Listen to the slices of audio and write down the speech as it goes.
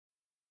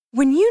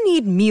When you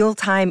need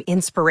mealtime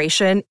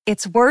inspiration,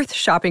 it's worth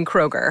shopping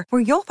Kroger,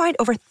 where you'll find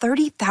over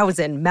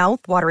 30,000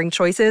 mouth-watering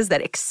choices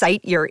that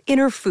excite your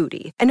inner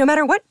foodie. And no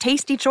matter what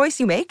tasty choice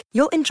you make,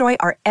 you'll enjoy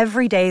our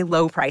everyday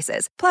low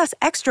prices, plus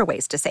extra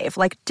ways to save,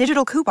 like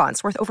digital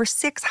coupons worth over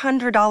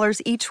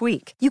 $600 each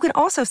week. You can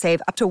also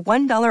save up to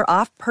 $1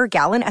 off per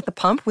gallon at the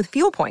pump with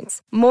fuel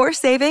points. More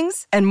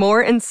savings and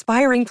more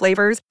inspiring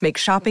flavors make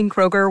shopping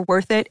Kroger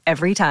worth it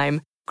every time.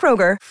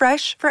 Kroger,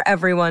 fresh for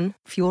everyone.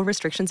 Fuel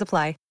restrictions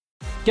apply.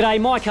 G'day,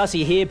 Mike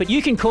Hussey here, but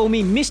you can call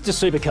me Mr.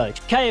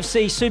 Supercoach.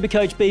 KFC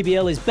Supercoach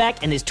BBL is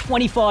back and there's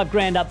 25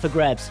 grand up for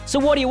grabs. So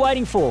what are you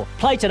waiting for?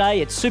 Play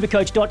today at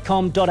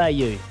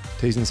supercoach.com.au.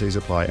 T's and C's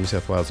apply. New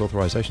South Wales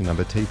authorisation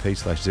number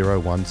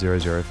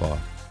TP/01005.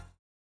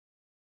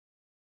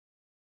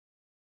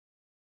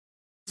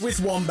 With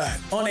Wombat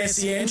on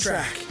SEN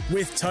Track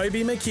with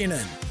Toby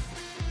McKinnon.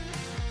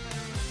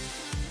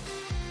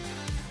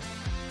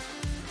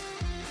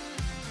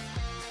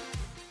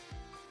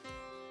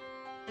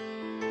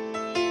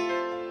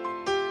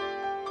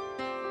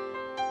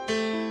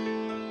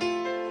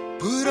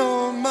 Put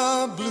on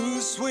my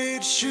blue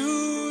suede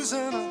shoes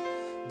and I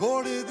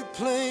boarded the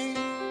plane.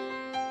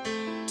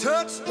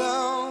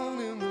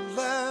 Touchdown in the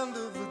land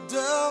of the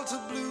Delta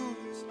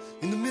Blues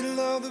in the middle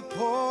of the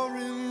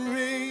pouring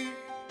rain.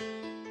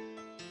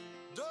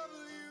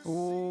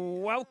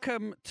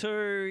 Welcome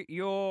to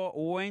your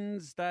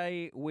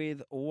Wednesday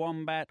with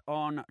Wombat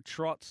on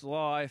Trots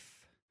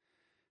Life.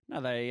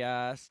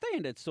 Another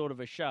standard sort of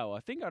a show.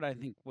 I don't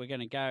think we're going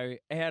to go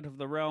out of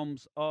the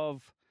realms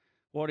of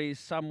what is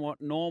somewhat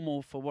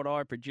normal for what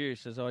I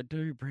produce, as I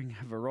do bring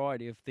a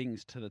variety of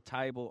things to the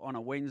table on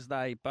a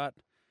Wednesday. But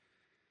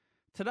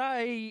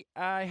today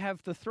I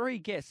have the three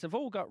guests. They've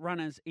all got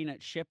runners in at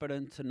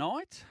Shepparton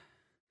tonight.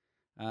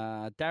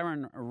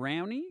 Darren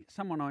Rowney,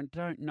 someone I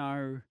don't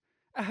know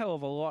a hell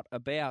of a lot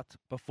about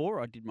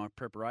before I did my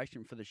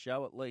preparation for the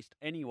show, at least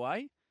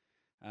anyway.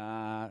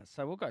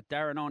 So we've got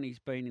Darren on. He's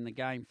been in the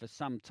game for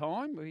some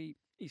time.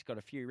 He's got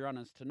a few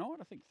runners tonight.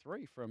 I think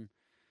three from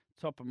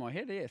top of my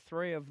head. Yeah,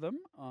 three of them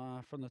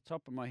from the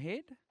top of my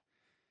head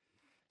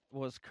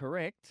was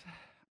correct.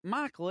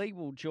 Mark Lee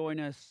will join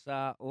us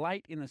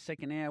late in the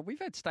second hour. We've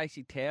had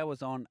Stacey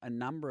Towers on a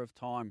number of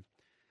times.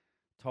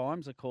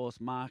 Of course,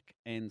 Mark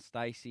and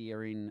Stacey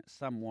are in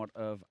somewhat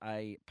of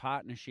a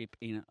partnership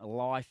in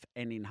life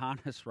and in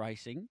harness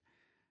racing.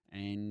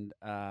 And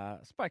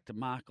spoke to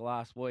Mark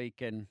last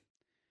week and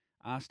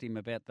asked him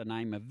about the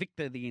name of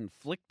Victor the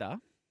Inflictor.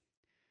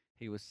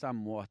 He was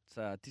somewhat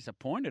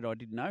disappointed. I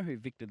didn't know who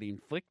Victor the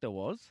Inflictor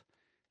was.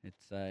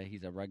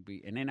 He's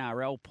an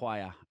NRL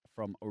player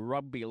from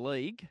rugby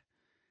league,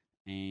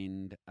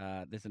 and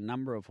there's a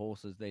number of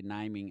horses they're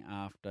naming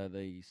after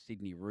the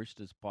Sydney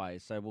Roosters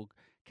players. So we'll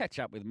catch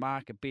up with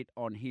Mark a bit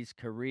on his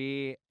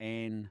career,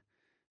 and I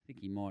think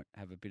he might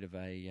have a bit of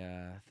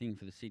a thing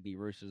for the Sydney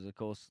Roosters. Of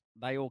course,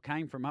 they all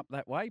came from up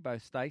that way,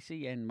 both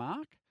Stacey and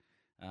Mark.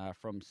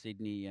 From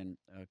Sydney, and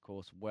of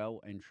course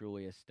well and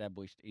truly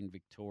established in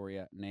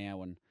Victoria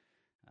now, and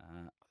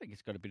I think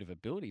it's got a bit of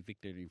ability,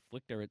 Victor the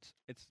Inflictor.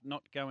 It's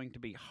not going to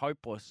be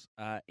hopeless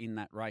in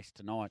that race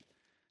tonight.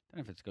 Don't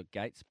know if it's got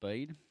gate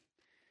speed.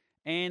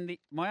 And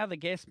my other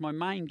guest, my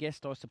main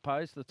guest, I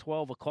suppose, the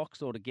 12 o'clock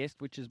sort of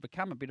guest, which has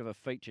become a bit of a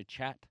feature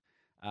chat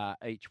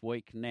each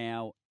week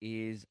now,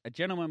 is a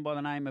gentleman by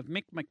the name of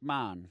Mick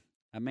McMahon,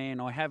 a man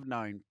I have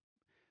known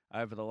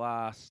over the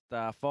last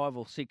 5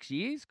 or 6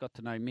 years. Got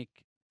to know Mick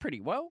pretty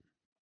well.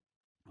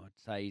 I'd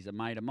say he's a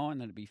mate of mine,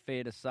 that'd be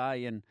fair to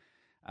say. And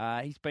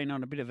he's been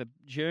on a bit of a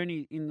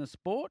journey in the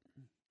sport.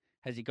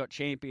 Has he got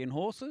champion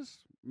horses?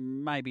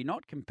 Maybe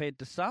not compared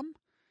to some,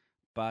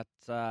 but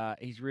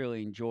he's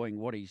really enjoying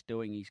what he's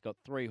doing. He's got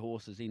 3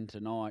 horses in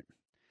tonight.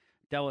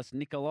 Dallas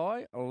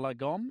Nikolai,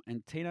 Lagom,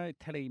 and Tino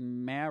Terry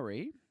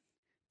Maori.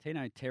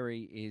 Tino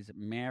Terry is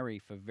Maori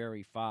for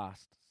very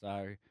fast.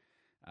 So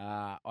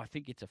I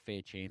think it's a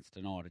fair chance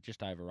tonight. It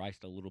just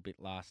over-raced a little bit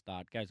last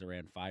start. Goes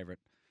around favourite.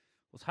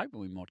 Was hoping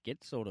we might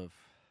get sort of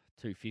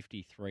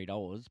 $2.50,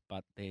 $3,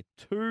 but they're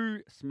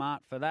too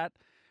smart for that.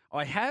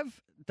 I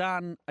have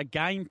done a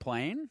game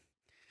plan,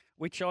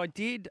 which I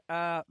did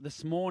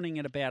this morning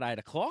at about 8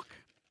 o'clock,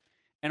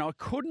 and I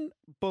couldn't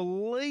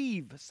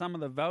believe some of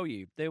the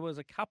value. There was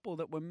a couple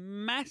that were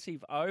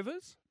massive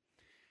overs,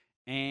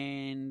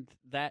 and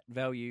that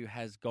value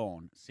has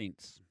gone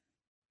since.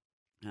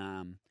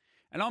 And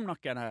I'm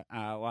not going to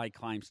lay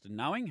claims to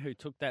knowing who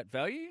took that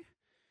value,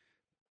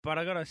 but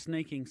I got a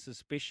sneaking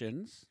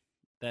suspicions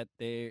that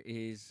there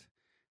is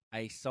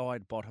a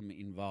side bottom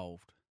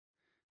involved.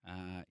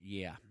 I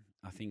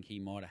think he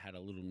might have had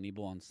a little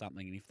nibble on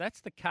something. And if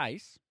that's the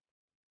case,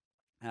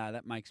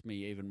 that makes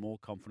me even more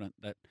confident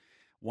that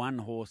one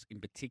horse in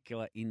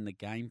particular in the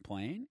game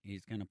plan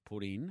is going to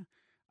put in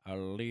a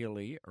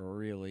really,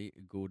 really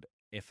good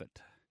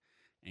effort.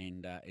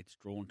 And it's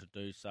drawn to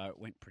do so. It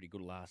went pretty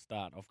good last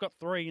start. I've got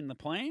 3 in the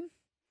plan.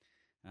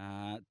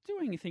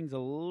 Doing things a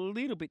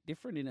little bit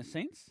different in a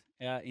sense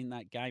in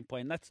that game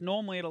plan. That's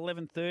normally at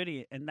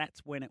 11:30, and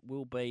that's when it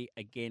will be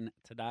again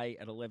today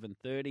at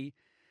 11:30.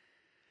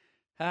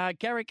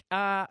 Garrick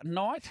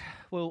Knight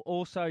will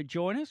also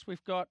join us.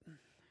 We've got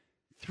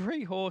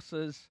 3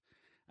 horses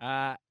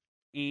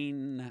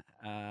in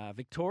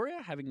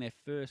Victoria having their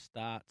first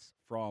starts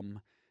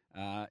from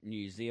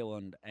New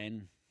Zealand,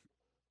 and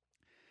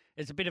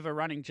it's a bit of a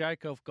running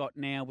joke I've got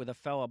now with a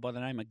fella by the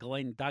name of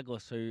Glenn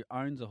Douglas who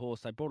owns a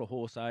horse. They brought a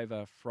horse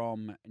over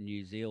from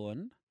New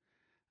Zealand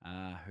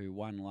who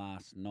won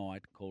last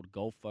night called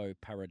Golfo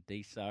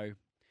Paradiso.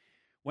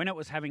 When it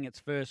was having its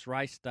first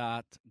race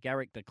start,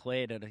 Garrick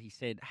declared it. He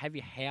said, "Have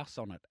your house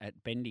on it"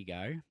 at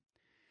Bendigo.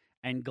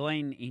 And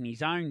Glenn, in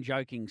his own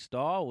joking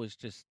style, was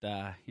just,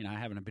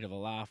 having a bit of a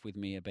laugh with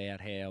me about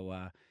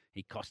how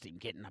it cost him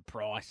getting a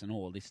price and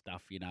all this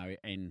stuff,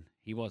 and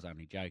he was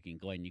only joking.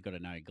 Glenn, you've got to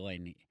know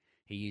Glenn,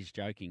 he is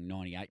joking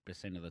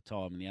 98% of the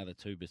time, and the other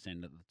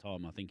 2% of the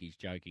time I think he's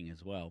joking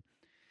as well.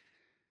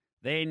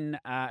 Then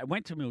it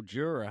went to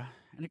Mildura,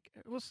 and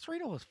it was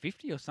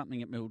 $3.50 or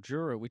something at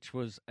Mildura, which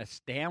was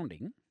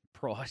astounding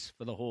price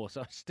for the horse.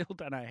 I still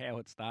don't know how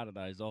it started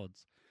those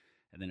odds.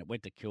 And then it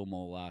went to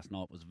Kilmore last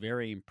night. It was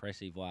very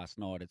impressive last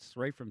night. It's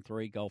 3 from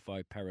 3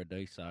 Golfo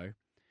Paradiso,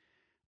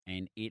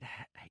 and it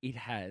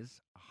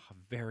has a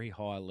very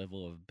high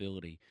level of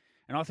ability.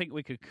 And I think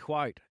we could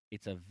quote,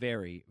 it's a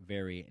very,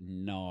 very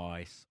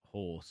nice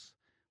horse,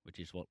 which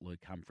is what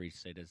Luke Humphries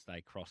said as they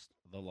crossed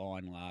the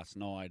line last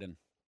night. And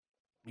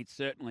it's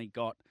certainly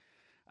got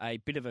a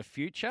bit of a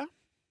future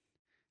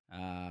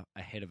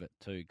ahead of it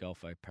too,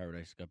 Golfo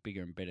Paradiso. It's got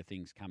bigger and better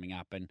things coming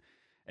up. And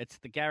it's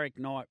the Garrick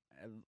Knight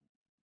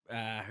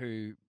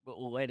who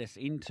led us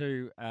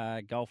into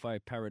Golfo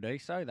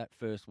Paradiso that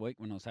first week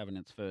when it was having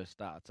its first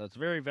start. So it's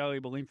very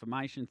valuable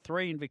information.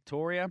 3 in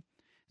Victoria.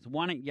 There's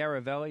 1 at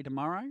Yarra Valley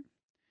tomorrow.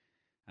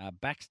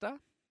 Baxter,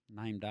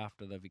 named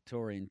after the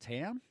Victorian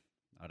town.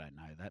 I don't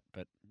know that,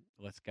 but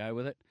let's go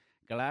with it.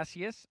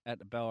 Galasius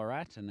at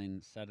Ballarat, and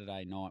then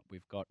Saturday night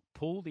we've got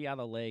Pull the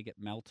Other Leg at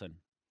Melton.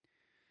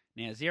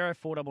 Now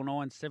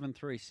 0499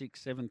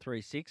 736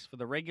 736 for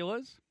the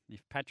regulars,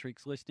 if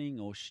Patrick's listening,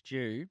 or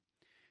Stu.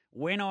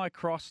 When I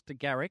cross to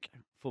Garrick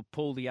for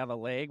Pull the Other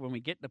Leg, when we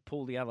get to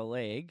Pull the Other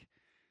Leg,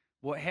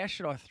 how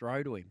should I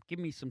throw to him? Give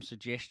me some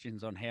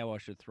suggestions on how I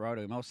should throw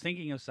to him. I was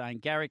thinking of saying,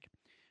 Garrick,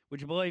 would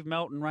you believe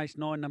Melton race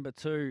 9, number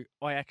 2,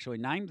 I actually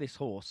named this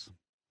horse?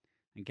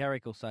 And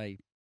Garrick will say,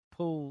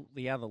 Pull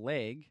the Other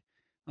Leg.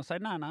 I'll say,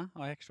 no,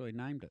 I actually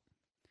named it.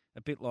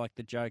 A bit like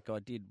the joke I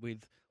did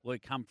with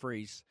Luke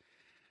Humphries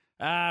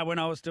when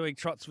I was doing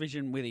Trots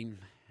Vision with him.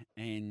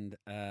 And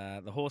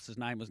the horse's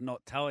name was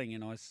Not Telling,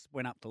 and I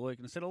went up to Luke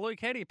and I said, Luke,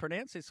 how do you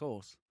pronounce this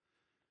horse?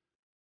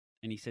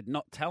 And he said,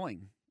 Not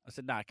Telling. I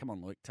said, no, come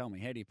on, Luke, tell me,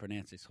 how do you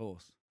pronounce this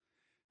horse?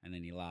 And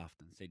then he laughed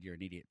and said, you're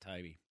an idiot,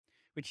 Toby,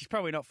 which is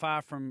probably not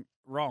far from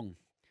wrong.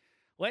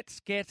 Let's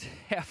get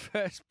our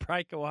first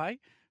breakaway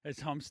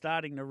as I'm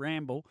starting to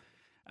ramble.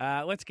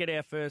 Let's get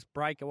our first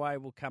breakaway.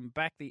 We'll come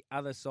back the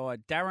other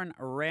side. Darren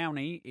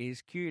Rowney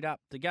is queued up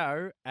to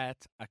go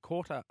at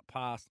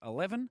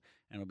 11:15, and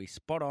it'll be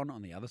spot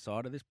on the other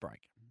side of this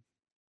break.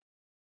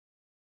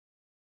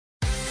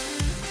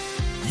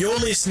 You're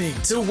listening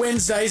to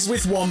Wednesdays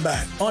with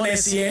Wombat on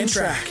SEN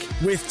Track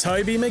with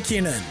Toby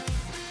McKinnon.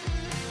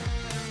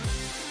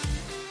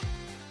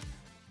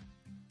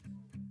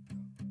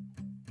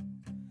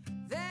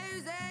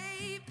 There's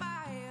a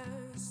fire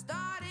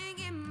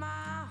starting in my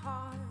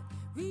heart,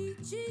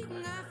 reaching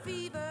a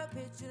fever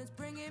pitch and it's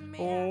bringing me.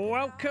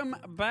 Welcome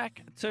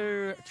back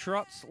to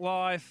Trots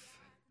Life.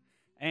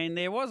 And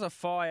there was a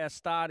fire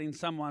start in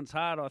someone's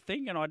heart, I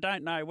think, and I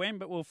don't know when,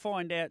 but we'll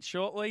find out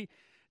shortly.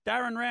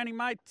 Darren Rowney,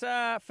 mate,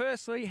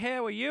 firstly,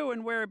 how are you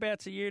and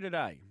whereabouts are you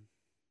today?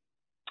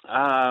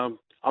 I'm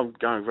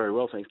going very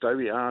well, thanks,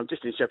 Toby.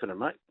 Just in Shepparton,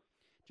 mate.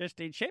 Just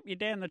in Shep, you're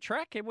down the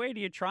track. Where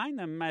do you train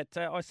them at?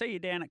 I see you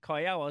down at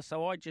Kialla,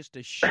 so I just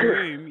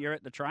assume you're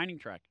at the training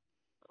track.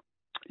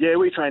 Yeah,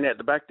 we train out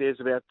the back. There's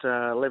about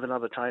 11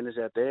 other trainers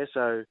out there,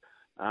 so,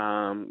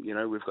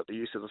 we've got the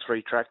use of the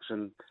 3 tracks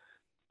and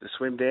the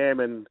swim dam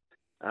and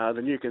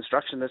the new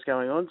construction that's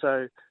going on,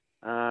 so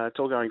it's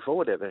all going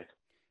forward out there.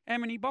 How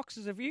many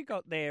boxes have you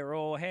got there,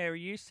 or how are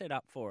you set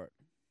up for it?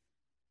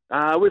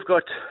 We've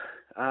got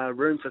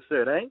room for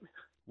 13.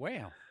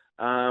 Wow.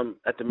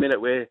 At the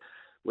minute, we're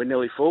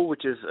nearly full,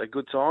 which is a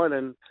good sign,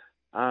 and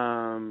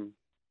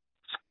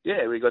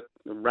we've got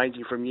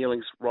ranging from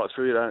yearlings right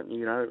through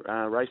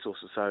to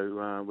racehorses.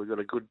 So we've got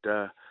a good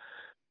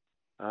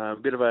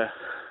bit of a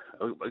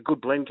good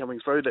blend coming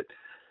through. That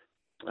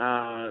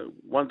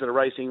ones that are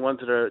racing, ones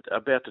that are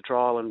about to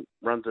trial, and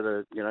ones that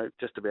are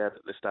just about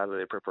at the start of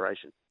their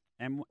preparation.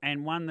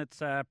 And one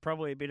that's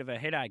probably a bit of a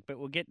headache, but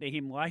we'll get to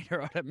him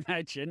later, I'd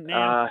imagine.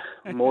 Now,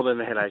 more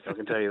than a headache, I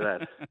can tell you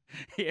that.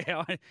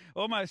 Yeah, I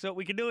almost thought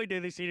we could nearly do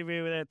this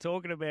interview without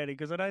talking about it,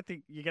 because I don't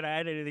think you're going to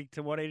add anything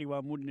to what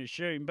anyone wouldn't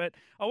assume. But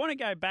I want to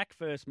go back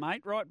first,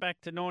 mate, right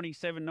back to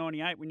 97,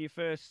 98 when you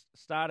first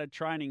started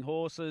training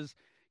horses.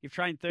 You've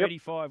trained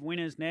 35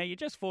 winners now. You're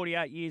just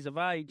 48 years of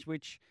age,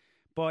 which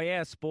by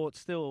our sport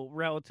still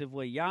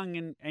relatively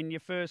young, and your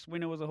first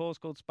winner was a horse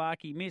called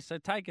Sparky Miss. So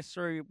take us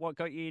through what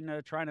got you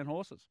into training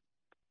horses.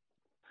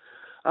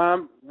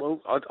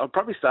 Well, I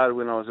probably started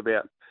when I was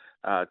about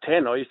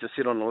 10. I used to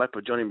sit on the lap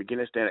of Johnny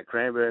McGuinness down at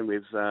Cranbourne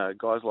with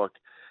guys like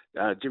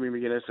Jimmy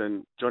McGuinness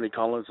and Johnny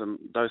Collins and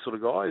those sort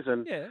of guys.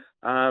 And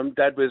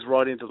Dad was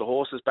right into the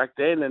horses back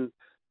then, and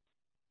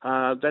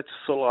that's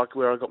sort of like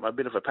where I got my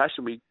bit of a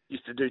passion. We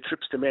used to do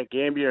trips to Mount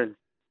Gambier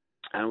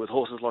and with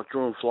horses like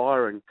Drew and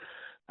Flyer and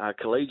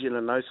Collegian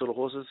and those sort of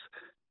horses.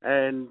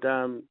 And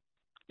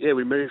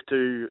we moved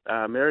to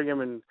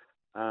Merrigham in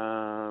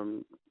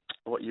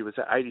what year was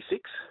that?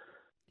 86.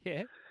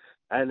 Yeah.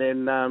 And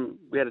then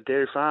we had a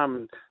dairy farm,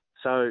 and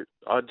so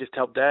I just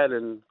helped Dad,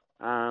 and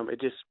it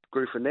just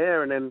grew from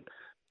there. And then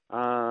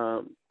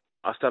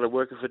I started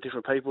working for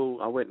different people.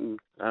 I went and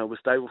was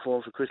stable for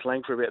him for Chris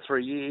Lang for about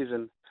 3 years,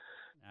 and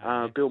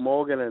Bill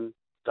Morgan and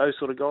those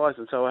sort of guys.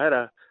 And so I had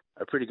a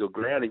pretty good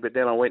grounding. But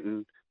then I went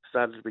and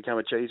started to become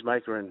a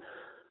cheesemaker, and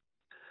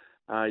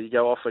you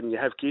go off and you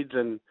have kids,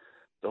 and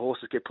the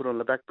horses get put on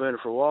the back burner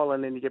for a while,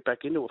 and then you get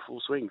back into a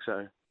full swing.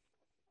 So.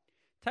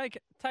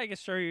 Take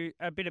us through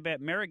a bit about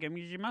Merrigham,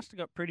 because you must have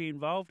got pretty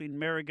involved in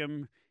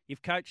Merrigham.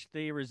 You've coached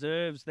the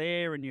reserves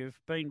there, and you've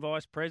been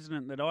vice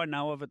president that I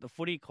know of at the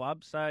footy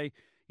club. So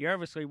you're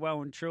obviously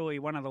well and truly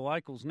one of the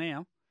locals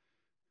now.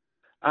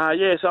 So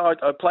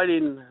I played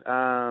in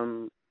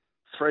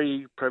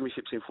 3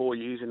 premierships in 4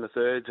 years in the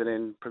thirds, and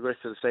then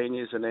progressed to the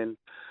seniors, and then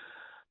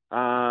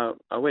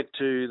I went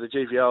to the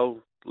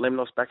GVL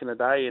Lemnos back in the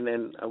day, and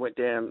then I went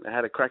down and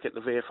had a crack at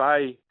the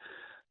VFA.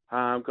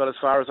 Got as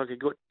far as I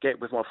could get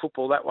with my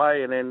football that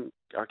way, and then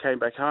I came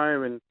back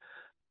home and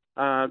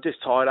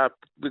just tied up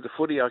with the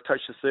footy. I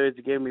coached the thirds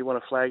again. We won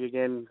a flag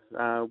again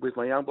with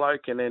my young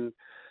bloke, and then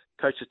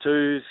coached the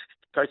twos,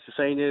 coached the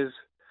seniors,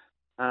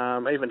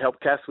 even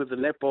helped Cass with the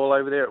netball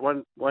over there at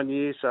one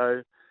year.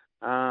 So,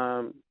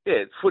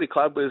 footy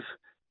club was,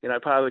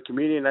 part of the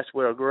community, and that's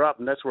where I grew up,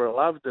 and that's where I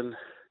loved, and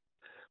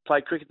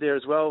played cricket there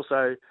as well.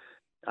 So,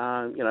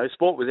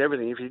 sport was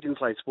everything. If you didn't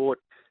play sport,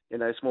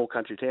 small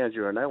country towns,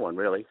 you're a no one,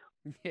 really.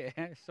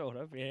 Yeah, sort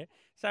of, yeah.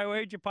 So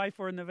who'd you play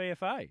for in the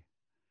VFA?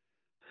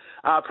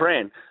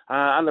 Paran,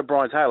 under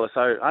Brian Taylor.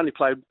 So I only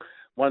played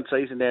one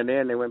season down there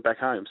and then went back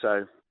home.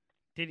 So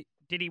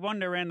Did he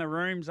wander around the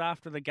rooms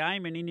after the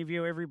game and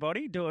interview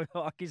everybody?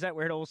 Is that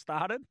where it all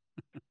started?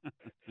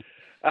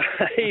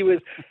 He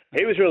was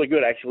really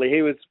good, actually.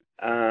 He was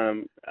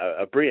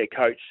a brilliant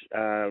coach,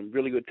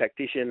 really good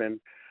tactician,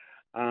 and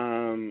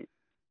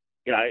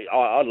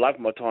I loved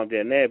my time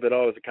down there, but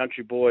I was a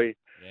country boy.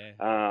 Yeah.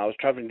 I was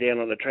travelling down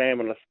on the tram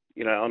on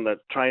the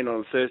train on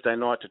a Thursday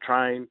night to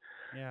train.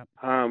 Yeah.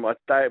 I'd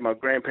stay at my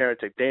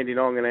grandparents at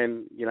Dandenong, and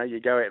then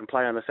you go out and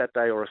play on a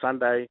Saturday or a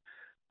Sunday,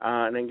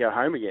 and then go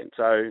home again.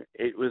 So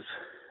it was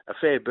a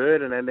fair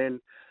burden, and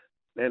then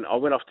I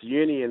went off to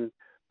uni, and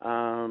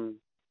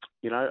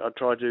I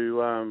tried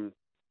to.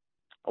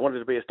 I wanted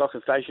to be a stock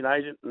and station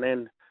agent, and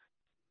then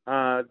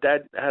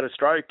Dad had a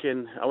stroke,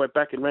 and I went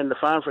back and ran the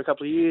farm for a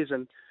couple of years,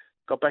 and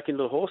got back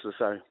into the horses.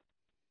 So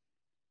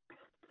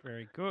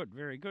very good,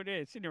 very good. Yeah,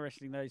 it's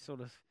interesting, those sort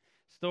of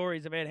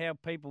stories about how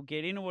people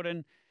get into it.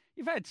 And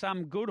you've had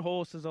some good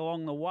horses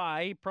along the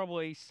way.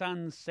 Probably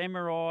Sun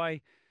Samurai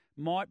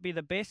might be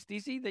the best,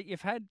 is he, that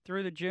you've had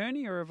through the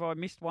journey, or have I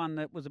missed one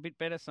that was a bit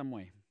better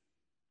somewhere?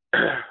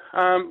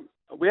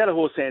 We had a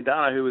horse,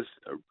 Sandana, who was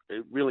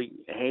a really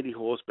handy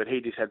horse, but he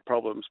just had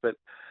problems. But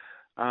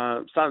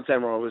Sun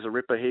Samurai was a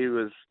ripper. He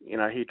was,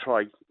 he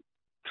tried,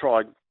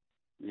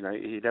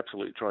 he'd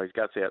absolutely try his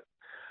guts out.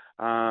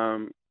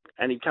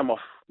 And he'd come off,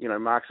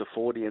 marks of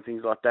 40 and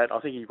things like that. I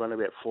think he won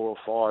about 4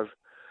 or 5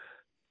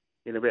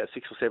 in about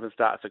 6 or 7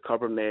 starts at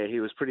Cobram there. He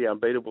was pretty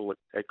unbeatable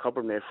at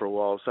Cobram there for a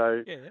while.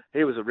 So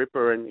He was a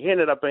ripper, and he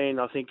ended up being,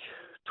 I think,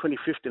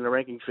 25th in the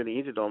rankings for the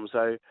Interdom.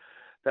 So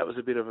that was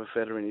a bit of a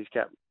feather in his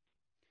cap.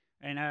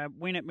 And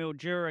win at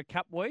Mildura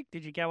Cup week,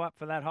 did you go up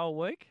for that whole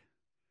week?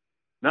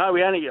 No,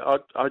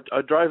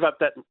 I drove up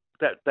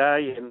that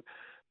day, and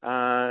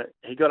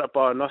he got up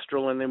by a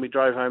nostril, and then we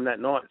drove home that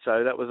night.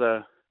 So that was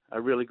a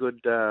really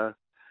good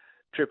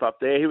trip up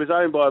there. He was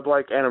owned by a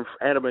bloke, Adam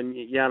and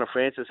Yana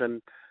Francis,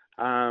 and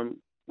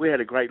we had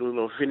a great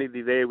little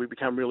affinity there. We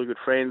become really good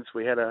friends.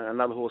 We had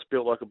another horse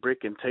built like a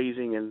brick, and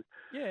Teasing, and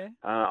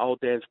Old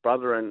Dan's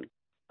brother, and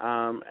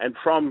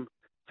from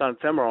Sun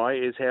Samurai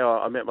is how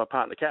I met my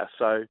partner Cass.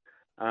 So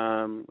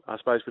I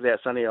suppose without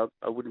Sonny, I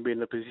wouldn't be in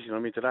the position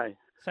I'm in today.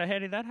 So how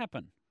did that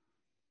happen?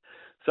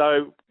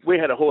 So we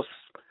had a horse,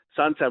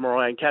 Sun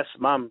Samurai, and Cass'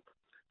 mum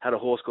had a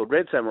horse called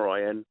Red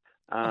Samurai, and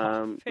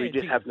we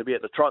just happened to be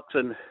at the trots,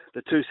 and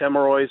the 2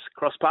 Samurais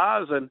crossed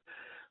paths, and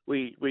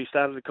we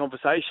started a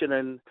conversation,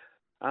 and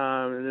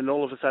then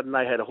all of a sudden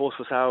they had a horse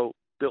for sale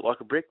built like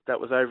a brick that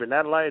was over in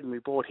Adelaide, and we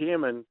bought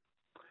him, and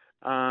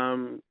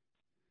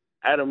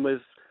Adam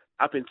was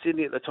up in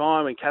Sydney at the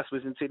time, and Cass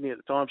was in Sydney at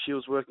the time. She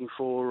was working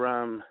for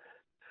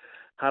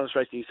Harness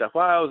Racing New South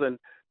Wales, and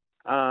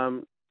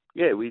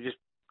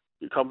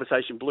the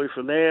conversation blew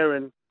from there,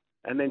 and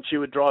then she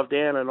would drive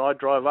down and I'd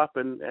drive up,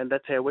 and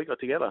that's how we got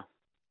together.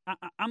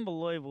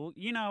 Unbelievable.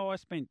 I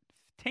spent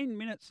 10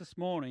 minutes this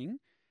morning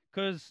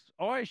Because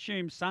I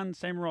assume Sun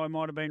Samurai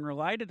might have been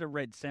related to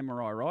Red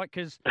Samurai, right?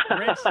 Because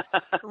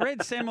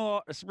Red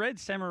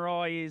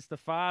Samurai is the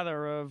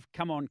father of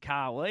Come On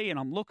Carly, and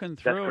I'm looking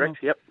through. That's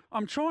correct. Yep.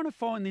 I'm trying to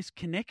find this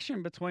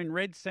connection between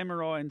Red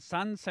Samurai and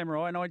Sun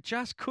Samurai, and I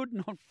just could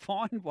not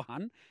find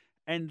one.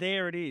 And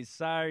there it is.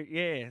 So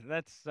yeah,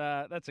 that's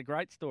a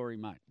great story,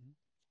 mate.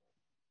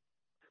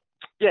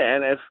 Yeah,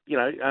 and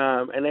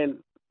and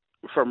then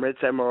from Red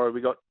Samurai we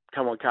got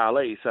Come On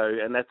Carly. So,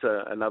 and that's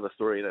another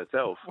story in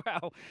itself.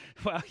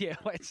 Well, yeah.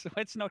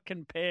 Let's not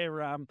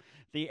compare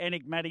the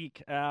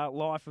enigmatic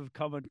life of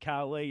Come On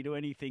Carly to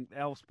anything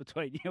else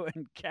between you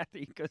and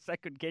Kathy, because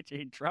that could get you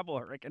in trouble,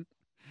 I reckon.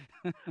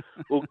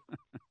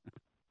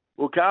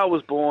 Well, Carl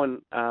was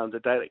born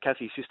the day that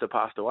Kathy's sister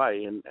passed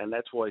away, and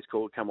that's why he's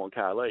called Come On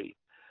Carly.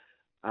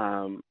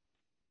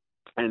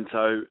 And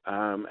so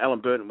Alan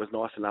Burton was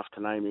nice enough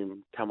to name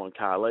him Come On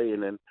Carly,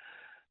 and then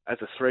as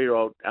a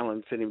 3-year-old,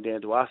 Alan sent him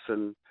down to us,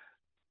 and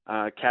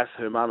Cass,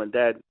 her mum and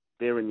dad,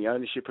 they're in the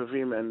ownership of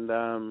him,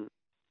 and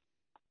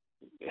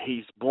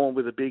he's born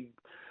with a big,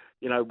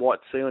 white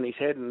C on his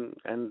head,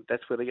 and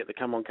that's where they get the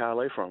Come On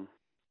Carly from.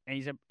 And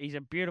he's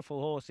a beautiful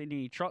horse, isn't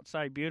he? He trots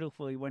so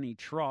beautifully when he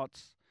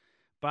trots,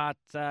 but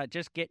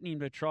just getting him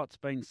to trot's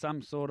been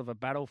some sort of a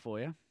battle for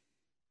you.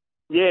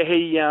 Yeah,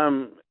 he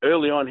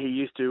early on he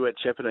used to at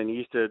Shepparton. He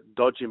used to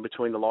dodge in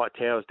between the light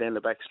towers down the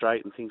back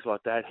straight and things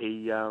like that.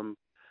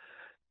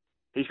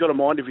 He's got a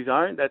mind of his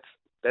own.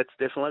 That's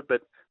definite.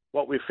 But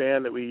what we've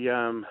found that we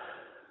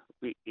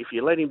if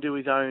you let him do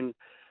his own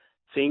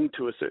thing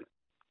to a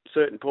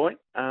certain point,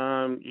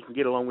 you can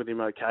get along with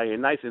him okay.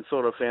 And Nathan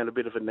sort of found a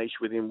bit of a niche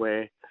with him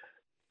where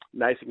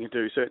Nathan can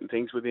do certain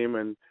things with him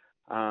and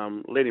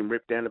let him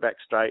rip down the back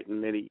straight,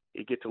 and then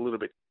he gets a little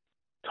bit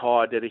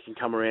tired that he can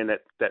come around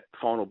that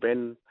final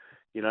bend,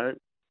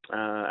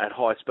 at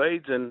high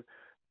speeds, and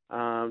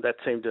that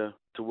seemed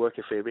to work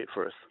a fair bit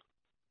for us.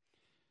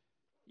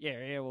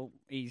 Yeah, well,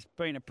 he's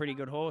been a pretty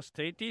good horse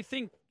too. Do you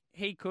think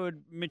he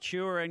could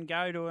mature and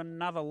go to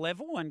another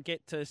level and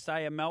get to,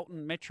 say, a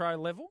Melton Metro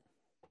level?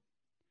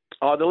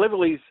 Oh, the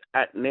level he's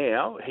at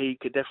now, he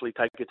could definitely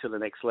take it to the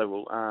next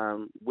level.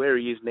 Where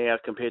he is now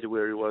compared to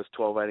where he was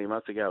 12, 18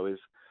 months ago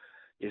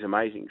is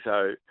amazing.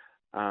 So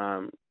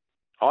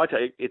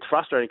it's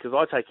frustrating because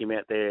I take him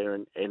out there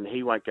and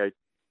he won't go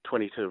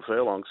 22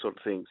 furlongs sort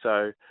of thing.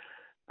 So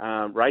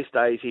race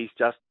days, he's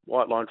just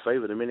white line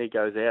fever. The minute he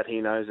goes out,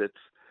 he knows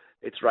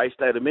it's race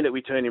day. The minute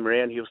we turn him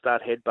around, he'll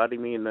start headbutting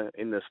me in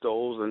the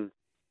stalls,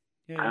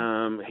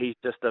 and he's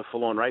just a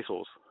full-on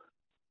racehorse.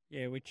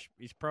 Yeah, which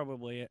is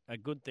probably a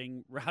good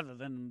thing rather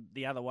than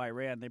the other way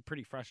around. They're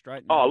pretty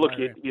frustrating. Oh, look,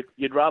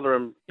 you'd rather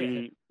him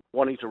be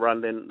wanting to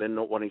run than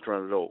not wanting to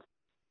run at all.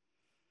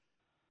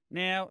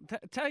 Now,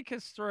 take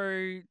us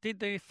through, did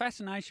the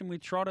fascination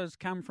with trotters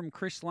come from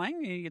Chris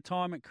Lang, your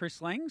time at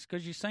Chris Lang's?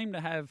 Because you seem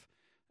to have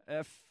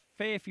a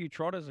fair few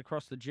trotters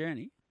across the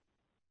journey.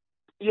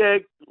 Yeah,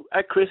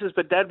 at Chris's,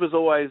 but Dad was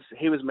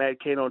he was mad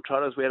keen on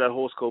trotters. We had a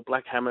horse called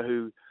Black Hammer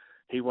who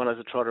he won as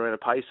a trotter and a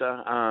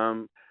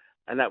pacer.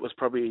 And that was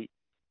probably,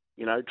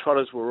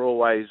 trotters were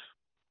always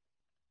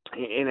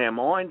in our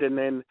mind. And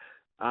then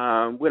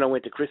when I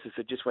went to Chris's,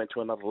 it just went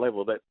to another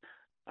level that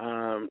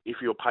if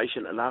you're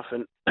patient enough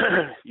and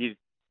you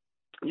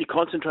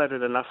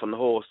concentrated enough on the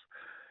horse,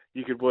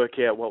 you could work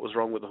out what was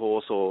wrong with the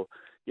horse, or,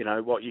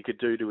 what you could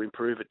do to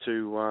improve it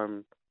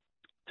to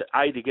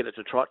A, to get it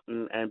to trot,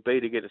 and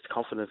B, to get its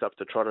confidence up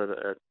to trot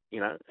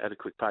at a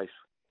quick pace.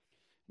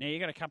 Now, you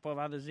got a couple of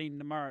others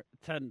in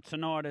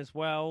tonight as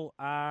well.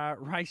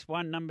 Race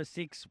 1, number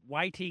 6,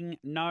 Waiting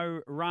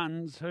No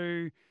Runs,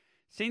 who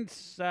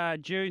since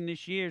June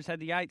this year has had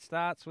the 8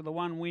 starts with a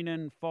 1 win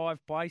and 5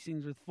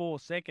 placings with 4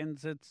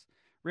 seconds. It's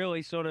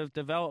really sort of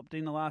developed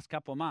in the last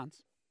couple of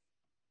months.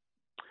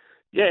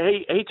 Yeah,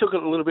 he took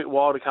it a little bit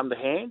while to come to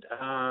hand.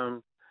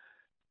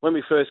 When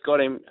we first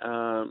got him,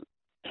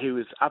 he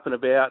was up and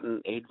about,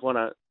 and he'd want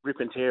to rip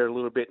and tear a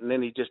little bit, and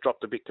then he just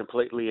dropped a bit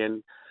completely,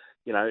 and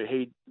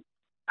he'd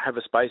have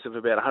a space of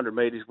about 100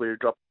 metres where he'd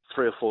drop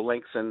 3 or 4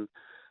 lengths, and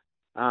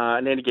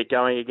then he'd get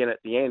going again at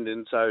the end.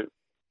 And so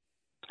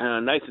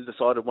Nathan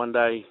decided one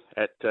day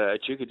at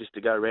Echuca just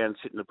to go around and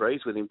sit in the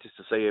breeze with him just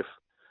to see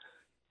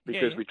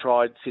because we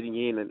tried sitting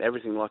in and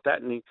everything like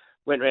that, and he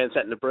went around and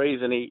sat in the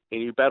breeze, and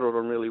he battled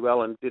on really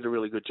well and did a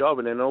really good job.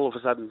 And then all of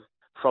a sudden,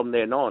 from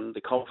then on,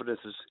 the confidence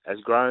has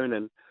grown,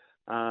 and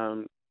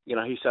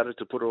he started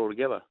to put it all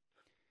together.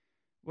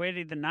 Where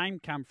did the name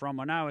come from?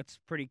 I know it's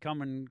pretty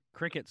common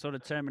cricket sort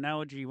of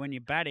terminology when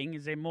you're batting.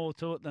 Is there more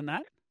to it than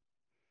that?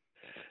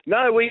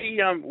 No,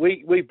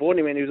 we bought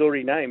him and he was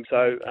already named.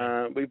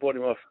 So we bought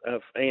him off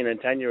Ian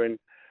and Tanya, and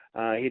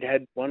he'd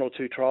had 1 or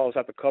 2 trials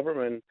up at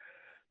Cobram, and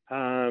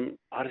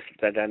I just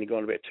think they'd only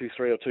gone about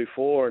 2-3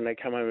 or 2-4, and they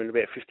come home in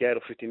about 58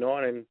 or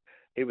 59, and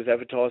he was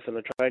advertised on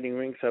the trading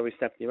ring, so we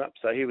snapped him up.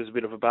 So he was a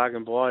bit of a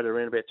bargain buy at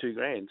around about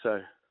 $2,000. So.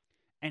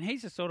 And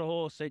he's the sort of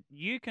horse that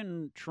you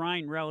can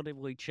train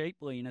relatively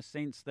cheaply, in a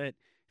sense that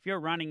if you're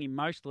running him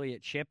mostly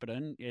at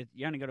Shepparton,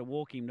 you only got to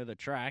walk him to the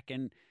track.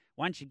 And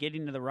once you get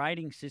into the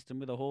rating system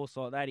with a horse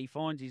like that, he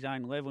finds his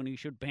own level and he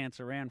should bounce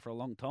around for a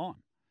long time.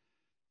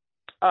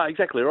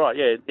 Exactly right,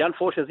 yeah. The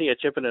unfortunate thing at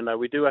Chippenham, though,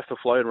 we do have to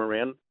float him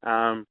around.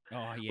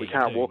 We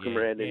can't walk him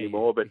around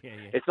anymore, but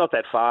it's not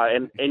that far.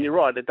 And you're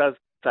right, it does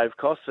save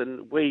costs,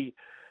 and we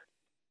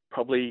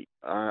probably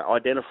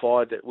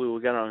identified that we were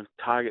going to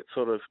target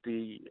sort of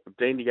the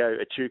Bendigo,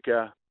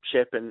 Echuca,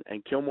 Shep and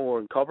Kilmore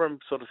and Cobram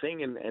sort of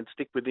thing, and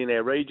stick within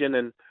our region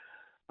and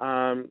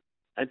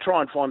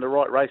try and find the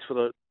right race for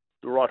the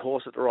right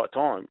horse at the right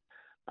time.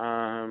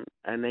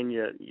 And then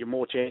you're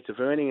more chance of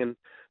earning, and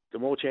the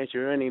more chance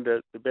you're earning,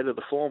 the better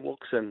the form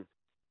looks, and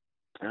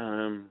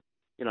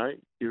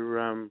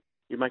you're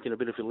making a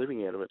bit of a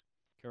living out of it.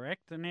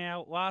 Correct. And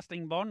now,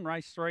 Lasting Bond,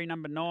 race 3,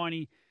 number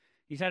 9.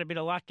 He's had a bit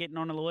of luck getting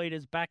on the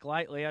leaders back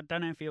lately. I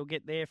don't know if he'll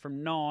get there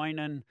from 9,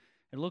 and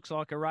it looks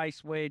like a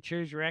race where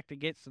Choose Your Actor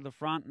gets to the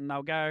front and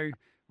they'll go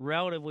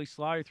relatively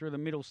slow through the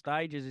middle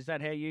stages. Is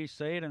that how you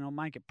see it? And it'll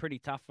make it pretty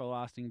tough for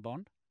Lasting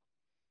Bond.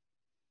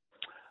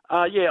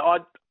 I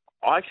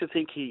actually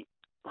think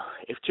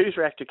if Choose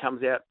Your Actor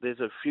comes out, there's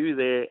a few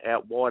there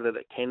out wider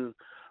that can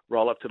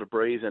roll up to the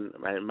breeze and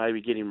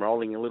maybe get him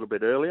rolling a little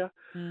bit earlier.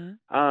 Mm.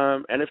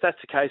 And if that's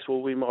the case,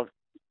 well, we might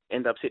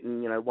end up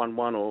sitting,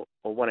 1-1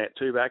 or 1 out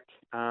 2 back.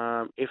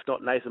 If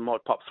not, Nathan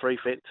might pop 3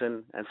 fence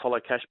and follow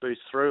Cash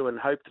Boost through and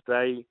hope that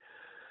they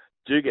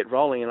do get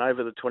rolling and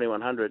over the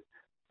 2100.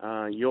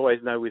 You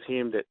always know with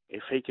him that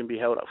if he can be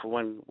held up for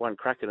one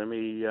crack at him,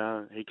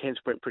 he can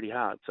sprint pretty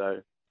hard.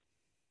 So.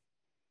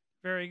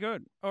 Very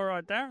good. All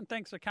right, Darren,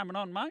 thanks for coming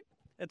on, mate.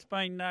 It's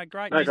been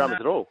great. No dramas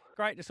at all.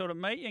 Great to sort of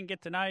meet you and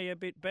get to know you a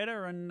bit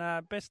better, and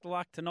best of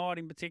luck tonight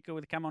in particular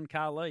with Come On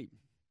Car Lead.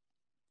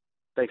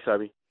 Thanks,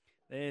 Toby.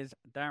 There's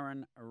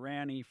Darren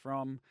Rowney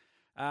from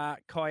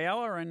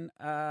Kialla,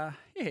 and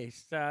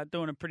he's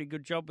doing a pretty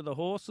good job with the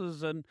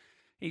horses, and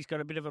he's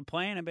got a bit of a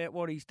plan about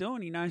what he's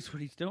doing. He knows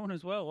what he's doing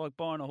as well, like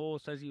buying a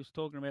horse, as he was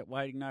talking about,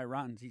 waiting no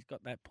runs. He's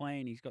got that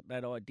plan. He's got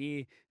that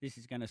idea. This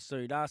is going to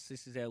suit us.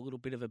 This is our little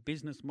bit of a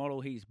business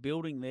model he's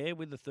building there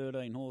with the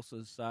 13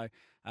 horses. So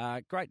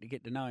great to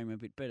get to know him a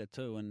bit better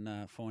too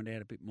and find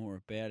out a bit more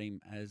about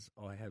him, as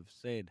I have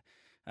said.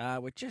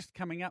 We're just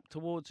coming up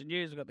towards the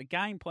news. We've got the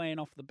game plan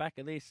off the back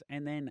of this,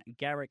 and then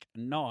Garrick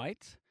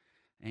Knight.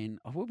 And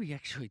I will be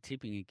actually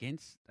tipping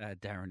against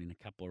Darren in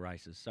a couple of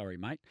races. Sorry,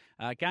 mate.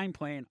 Game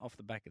plan off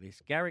the back of this.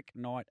 Garrick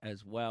Knight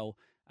as well.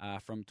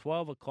 From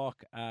 12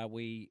 o'clock,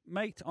 we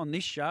meet on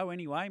this show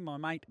anyway. My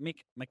mate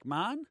Mick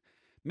McMahon.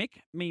 Mick,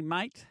 me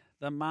mate,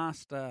 the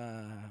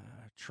master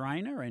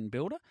trainer and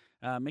builder.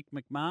 Mick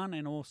McMahon,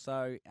 and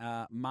also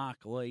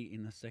Mark Lee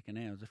in the second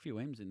hour. There's a few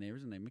M's in there,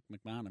 isn't there? Mick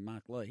McMahon and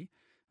Mark Lee.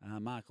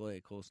 Mark Lee,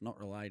 of course, not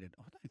related.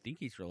 I don't think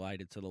he's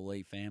related to the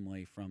Lee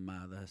family from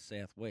the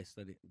southwest.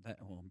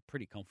 I'm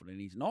pretty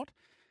confident he's not.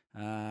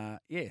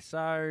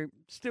 So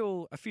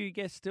still a few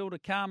guests still to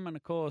come, and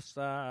of course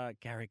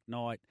Garrick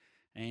Knight.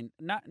 And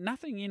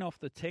nothing in off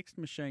the text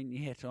machine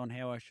yet on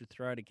how I should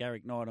throw to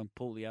Garrick Knight and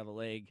pull the other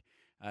leg.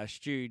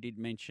 Stu did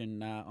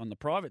mention on the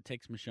private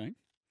text machine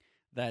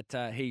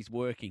that he's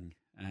working,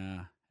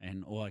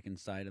 and all I can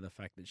say to the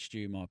fact that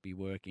Stu might be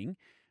working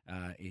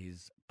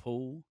is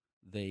pull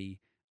the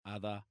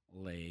other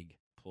leg,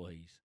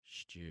 please,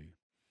 Stu.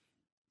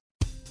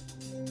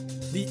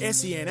 The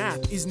SEN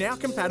app is now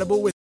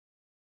compatible with...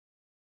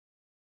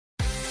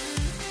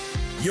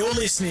 You're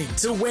listening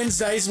to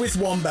Wednesdays with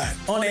Wombat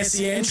on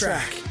SEN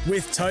Track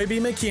with Toby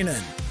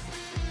McKinnon.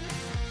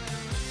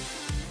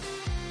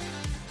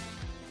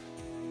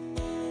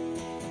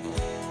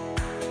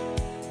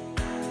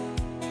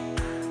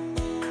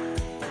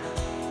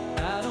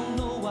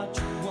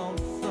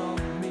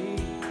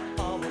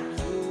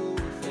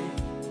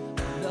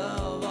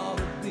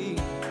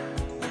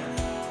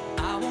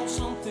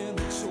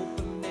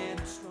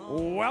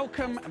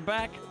 Welcome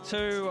back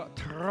to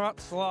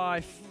Trots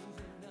Life.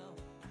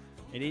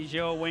 It is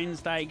your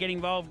Wednesday. Get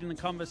involved in the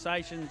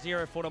conversation,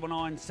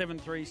 0499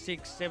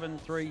 736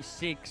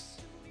 736.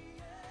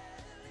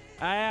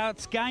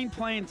 It's game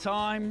plan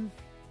time.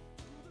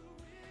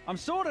 I'm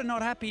sort of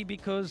not happy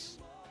because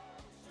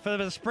for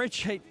the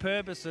spreadsheet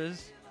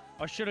purposes,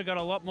 I should have got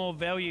a lot more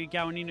value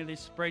going into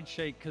this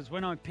spreadsheet, because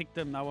when I picked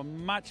them, they were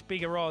much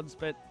bigger odds,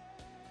 but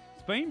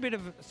it's been a bit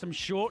of some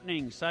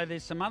shortening, so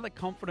there's some other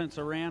confidence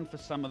around for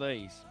some of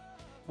these.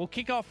 We'll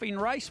kick off in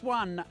race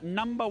 1,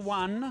 number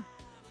 1,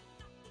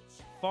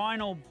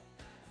 Final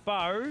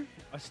Bow.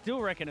 I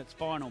still reckon it's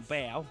Final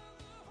Bow.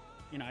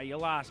 You know, your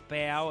last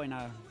bow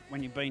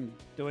when you've been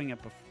doing it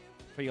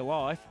for your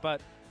life.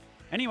 But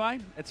anyway,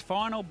 it's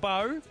Final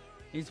Bow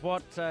is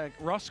what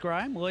Ross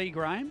Graham, Lee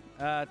Graham,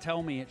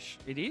 tell me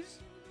it is.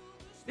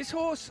 This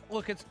horse,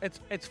 look,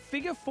 its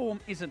figure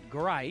form isn't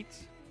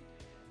great,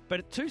 but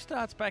at 2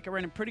 starts back, it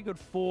ran a pretty good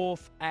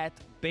 4th at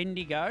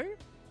Bendigo,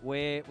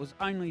 where it was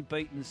only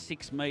beaten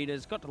 6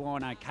 metres. Got the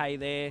line okay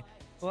there.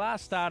 The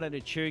last start at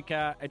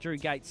Echuca, it drew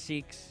gate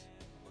 6.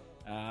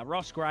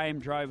 Ross Graham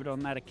drove it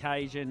on that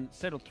occasion,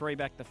 settled 3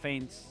 back the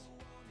fence.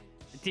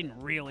 It didn't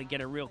really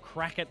get a real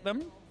crack at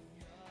them.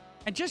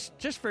 And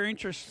just for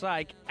interest's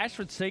sake,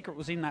 Ashford Secret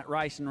was in that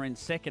race and ran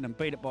second and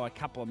beat it by a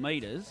couple of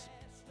metres.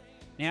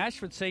 Now,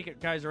 Ashford Secret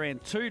goes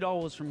around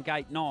 $2 from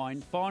gate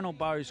 9. Final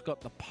Bow's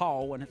got the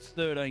pole and it's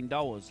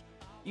 $13.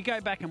 You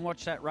go back and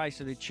watch that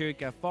race at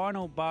Echuca.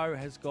 Final Bow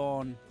has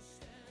gone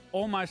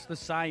almost the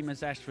same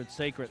as Ashford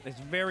Secret. There's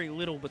very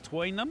little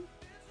between them.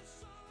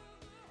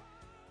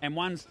 And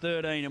one's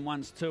 13 and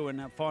one's 2,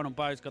 and Final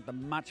Bow's got the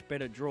much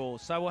better draw.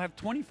 So we'll have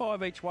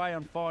 25 each way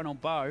on Final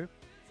Bow.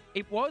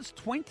 It was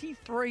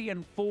 23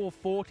 and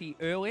 440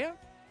 earlier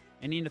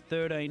and into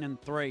 13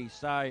 and 3.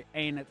 So,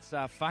 and it's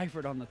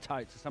favourite on the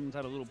tote. So someone's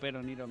had a little bet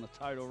on it on the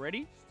tote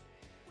already.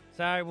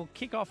 So we'll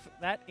kick off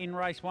that in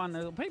race 1.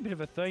 There'll be a bit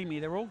of a theme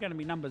here. They're all going to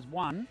be numbers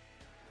 1.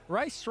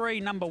 Race 3,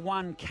 number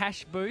 1,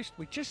 Cash Boost.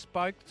 We just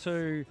spoke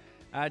to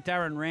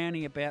Darren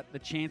Rowney about the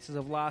chances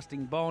of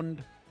lasting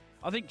bond.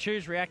 I think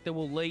Choose Reactor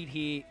will lead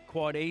here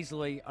quite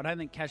easily. I don't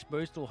think Cash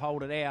Boost will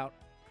hold it out.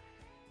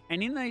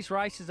 And in these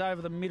races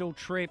over the middle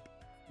trip,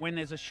 when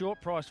there's a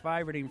short price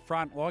favourite in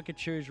front, like a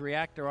Choose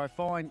Reactor, I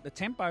find the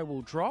tempo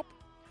will drop.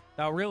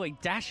 They'll really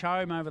dash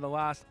home over the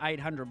last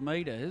 800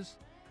 metres.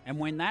 And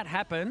when that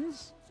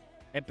happens,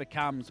 it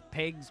becomes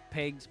pegs,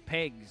 pegs,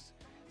 pegs.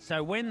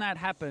 So when that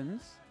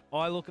happens,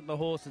 I look at the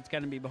horse that's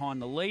going to be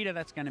behind the leader.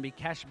 That's going to be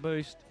Cash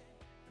Boost.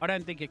 I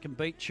don't think it can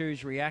beat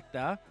Choose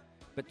Reactor.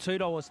 But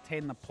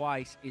 $2.10 the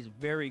place is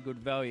very good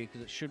value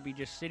because it should be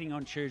just sitting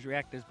on Choose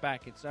Reactor's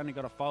back. It's only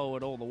got to follow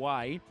it all the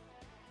way.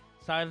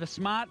 So the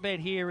smart bet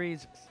here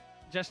is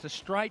just a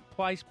straight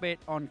place bet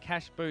on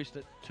Cash Boost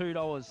at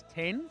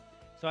 $2.10.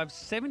 So I have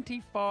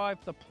 $75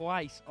 the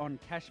place on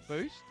Cash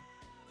Boost.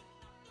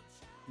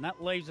 And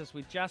that leaves us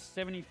with just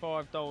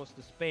 $75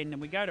 to spend.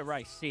 And we go to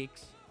race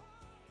 6.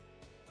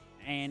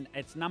 And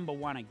it's number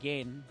 1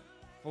 again.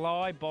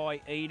 Fly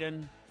by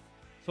Eden.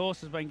 This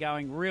horse has been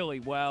going really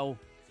well.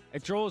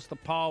 It draws the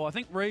pole. I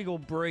think Regal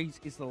Breeze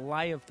is the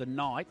lay of the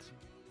night.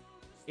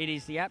 It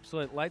is the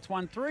absolute lay. It's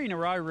won 3 in a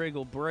row,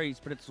 Regal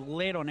Breeze, but it's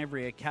led on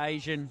every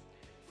occasion.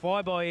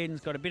 Fly by Eden's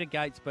got a bit of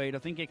gate speed. I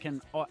think it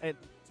can...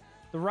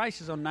 the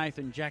race is on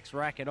Nathan Jack's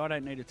racket. I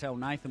don't need to tell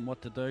Nathan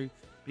what to do.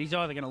 But he's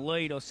either going to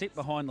lead or sit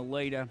behind the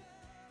leader.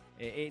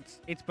 It's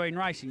been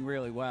racing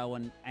really well,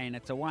 and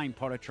it's a Wayne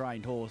Potter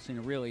trained horse in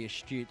a really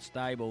astute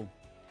stable.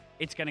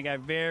 It's going to go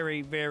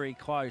very, very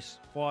close,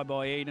 Fly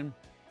by Eden.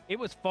 It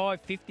was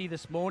 $5.50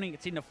 this morning.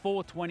 It's into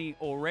 $4.20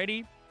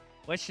 already.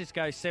 Let's just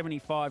go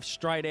 75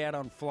 straight out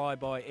on Fly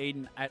by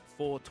Eden at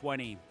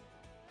 $4.20.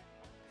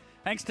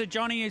 Thanks to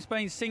Johnny, who's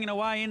been singing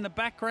away in the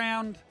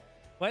background.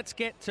 Let's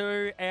get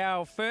to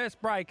our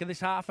first break of this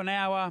half an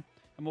hour,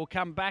 and we'll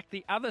come back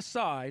the other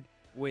side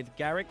with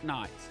Garrick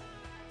Knight.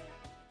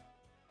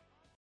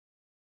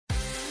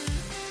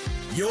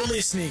 You're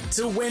listening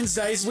to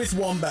Wednesdays with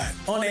Wombat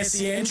on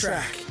SEN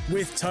Track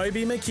with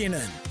Toby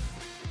McKinnon.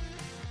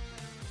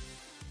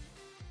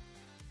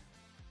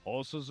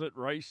 Horses that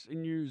race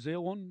in New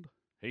Zealand,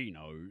 he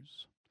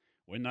knows.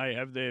 When they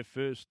have their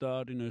first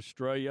start in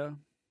Australia,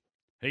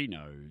 he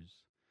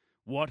knows.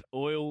 What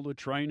oil the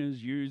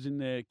trainers use in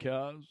their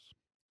cars,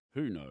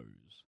 who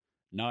knows.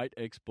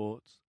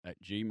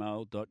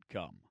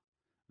 KnightExports@gmail.com.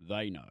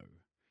 They know.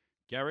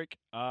 Garrick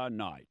R.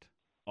 Knight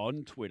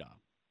on Twitter.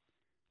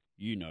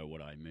 You know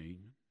what I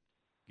mean.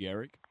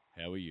 Garrick,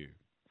 how are you?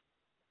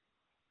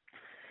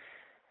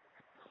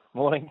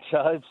 Morning,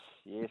 Jobs.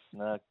 Yes,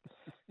 no.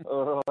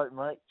 All right,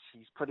 mate.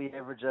 She's pretty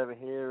average over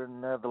here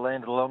in the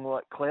land of the long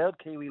white cloud,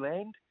 Kiwi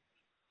land.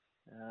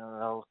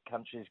 Our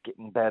country's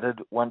getting battered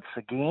once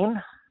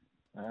again.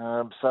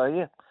 So,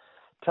 yeah,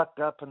 tucked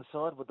up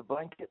inside with the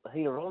blanket, the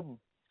heater on,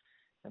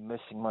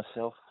 immersing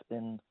myself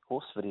in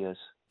horse videos.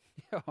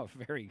 Oh,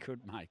 very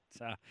good, mate.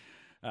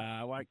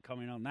 I won't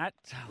comment on that.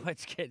 So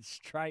let's get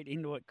straight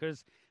into it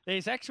because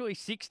there's actually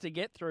 6 to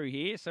get through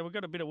here, so we've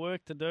got a bit of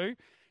work to do.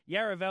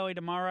 Yarra Valley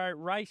tomorrow,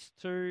 race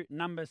 2,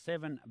 number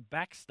 7,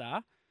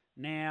 Baxter.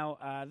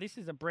 Now, this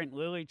is a Brent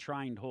Lilly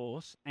trained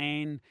horse,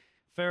 and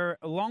for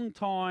a long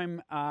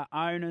time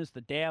owners,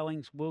 the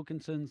Dowlings,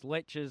 Wilkinsons,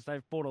 Letchers,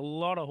 they've bought a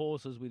lot of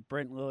horses with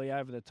Brent Lilly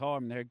over the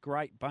time. They're a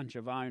great bunch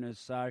of owners,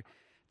 so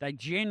they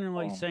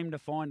generally seem to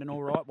find an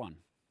all right one.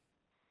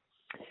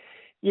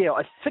 Yeah,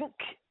 I think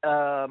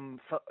from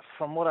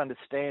what I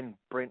understand,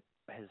 Brent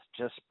has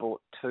just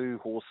bought 2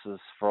 horses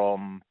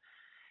from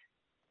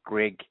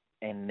Greg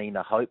and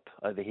Nina Hope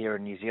over here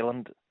in New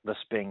Zealand, this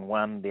being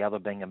one, the other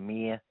being a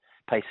mare,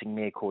 pacing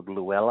mare called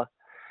Luella.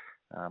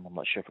 I'm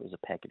not sure if it was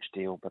a package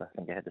deal, but I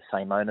think it had the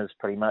same owners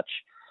pretty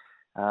much.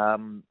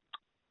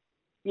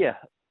 Yeah,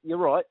 you're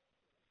right.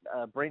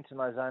 Brent and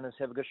those owners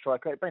have a good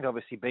strike rate. Brent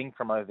obviously being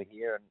from over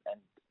here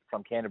and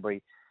from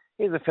Canterbury,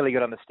 he has a fairly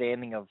good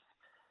understanding of,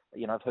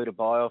 of who to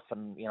buy off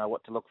and,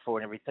 what to look for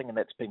and everything, and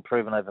that's been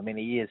proven over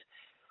many years.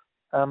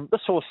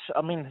 This horse,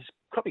 his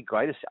probably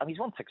greatest, he's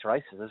won 6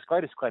 races. His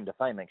greatest claim to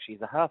fame, actually,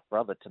 he's a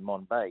half-brother to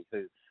Monbay,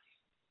 who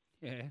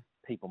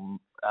people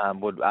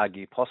would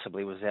argue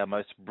possibly was our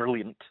most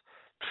brilliant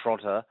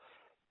trotter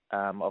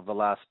of the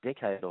last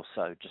decade or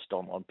so, just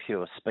on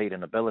pure speed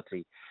and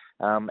ability.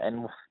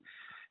 And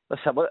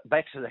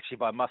Baxter's actually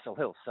by Muscle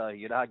Hill, so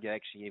you'd argue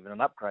actually even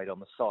an upgrade on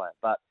the sire,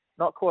 but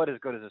not quite as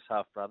good as his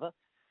half-brother.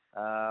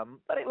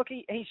 But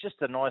he's just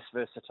a nice,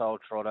 versatile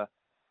trotter.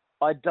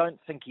 I don't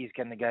think he's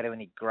going to go to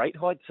any great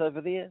heights over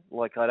there.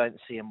 Like, I don't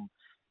see him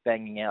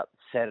banging out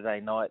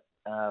Saturday night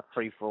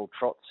free-for-all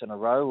trots in a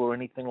row or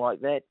anything like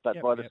that.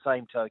 But by the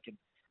same token,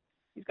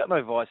 he's got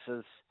no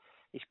vices.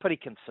 He's pretty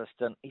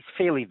consistent. He's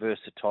fairly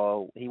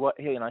versatile.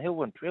 He'll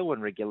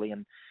win regularly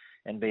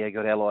and be a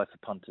good ally for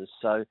punters.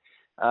 So,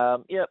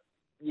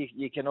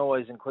 you can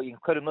always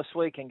include him this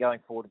week and going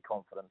forward in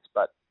confidence,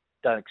 but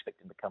don't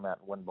expect him to come out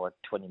and win by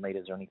 20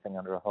 metres or anything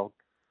under a hog.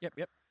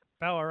 Yep.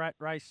 Ballarat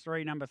race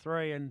 3, number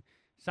 3, and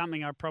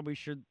something I probably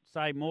should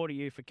say more to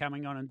you for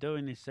coming on and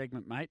doing this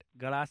segment, mate.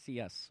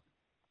 Gracias.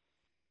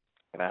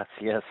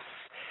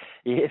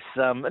 Yes.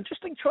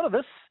 Interesting trotter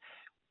this.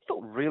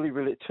 Thought really,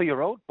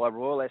 2-year-old by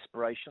Royal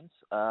Aspirations,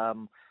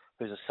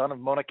 who's a son of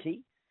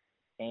Monarchy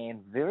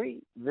and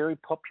very, very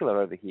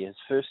popular over here. His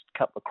first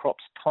couple of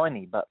crops,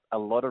 tiny, but a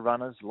lot of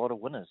runners, a lot of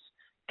winners,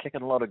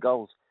 kicking a lot of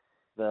goals.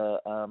 The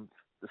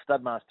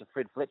studmaster,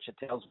 Fred Fletcher,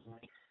 tells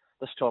me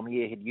this time of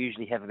year he'd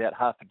usually have about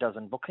half a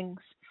dozen bookings.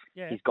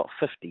 Yeah. He's got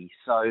 50.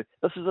 So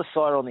this is a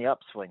sire on the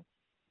upswing.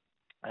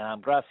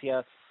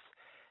 Gracias,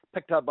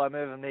 picked up by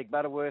Mervyn Meg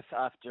Butterworth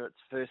after its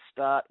first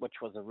start, which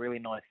was a really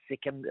nice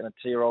second in a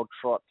 2-year-old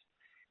trot.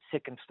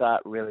 Second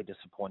start, really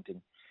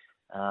disappointing.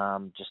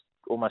 Just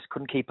almost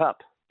couldn't keep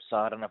up. So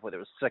I don't know whether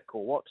it was sick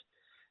or what.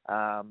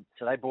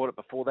 So they bought it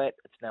before that.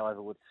 It's now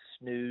over with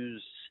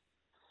Snooze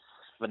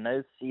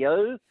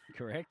Vinicio.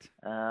 Correct.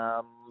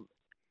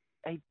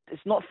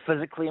 It's not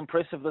physically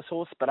impressive, this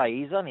horse, but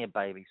he's only a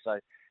baby, so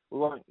we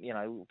won't,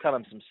 we'll cut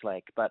him some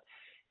slack. But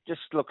just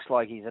looks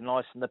like he's a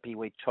nice, nippy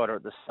wee trotter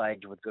at this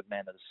stage with good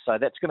manners. So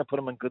that's going to put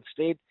him in good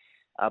stead.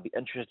 I'll be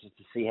interested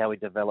to see how he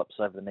develops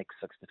over the next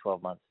 6 to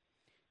 12 months.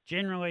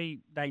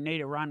 Generally, they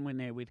need a run when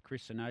they're with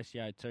Chris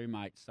Sinosio too,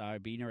 mate. So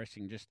it'd be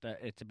interesting.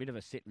 It's a bit of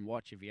a sit and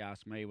watch, if you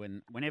ask me.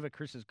 Whenever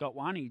Chris has got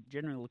one, he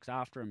generally looks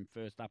after him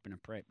first up in a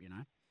prep,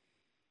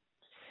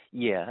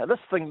 Yeah, this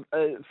thing,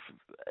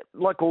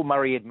 like all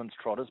Murray Edmonds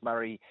trotters,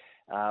 Murray,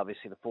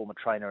 obviously the former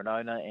trainer and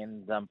owner,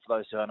 and for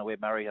those who aren't aware,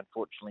 Murray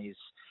unfortunately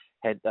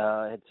has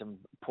had some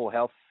poor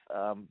health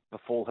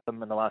befall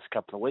him in the last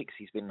couple of weeks.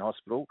 He's been in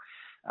hospital.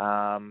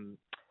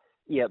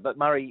 But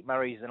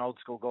Murray's an old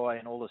school guy,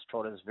 and all his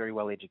trotters very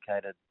well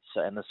educated,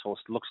 and this horse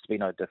looks to be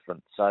no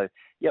different. So,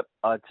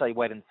 I'd say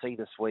wait and see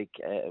this week,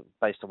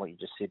 based on what you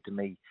just said to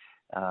me.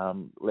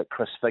 Let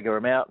Chris figure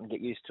him out and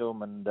get used to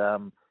him, and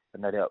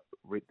no doubt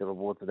reap the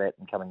rewards of that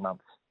in coming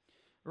months.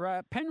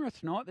 Right, Penrith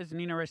tonight, there's an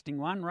interesting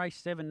one. Race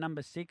 7,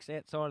 number 6,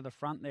 outside of the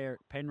front there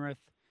at Penrith.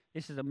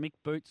 This is a Mick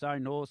Boots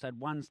owned horse, had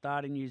one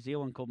start in New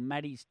Zealand called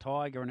Maddie's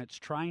Tiger, and it's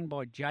trained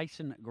by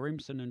Jason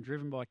Grimson and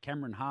driven by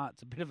Cameron Hart.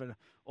 It's a bit of an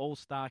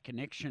all-star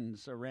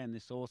connections around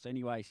this horse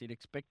anyway, so you'd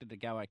expect it to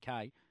go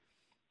okay.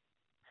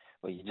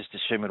 Well, you just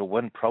assume it'll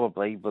win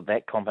probably with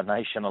that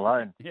combination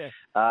alone. Yeah.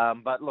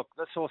 But look,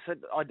 this horse,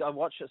 I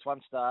watched this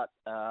one start.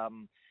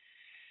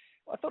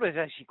 I thought it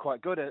was actually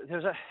quite good. It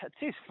says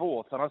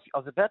 4th, and I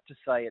was about to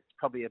say it's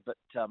probably a bit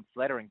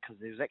flattering because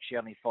there was actually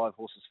only 5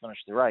 horses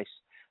finished the race.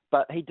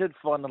 But he did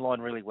find the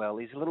line really well.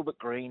 He's a little bit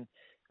green.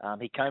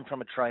 He came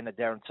from a trainer,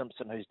 Darren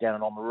Simpson, who's down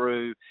in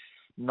Oamaru.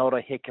 Not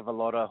a heck of a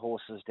lot of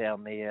horses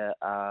down there.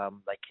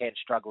 They can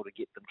struggle to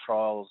get them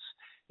trials,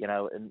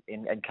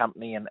 in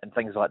company and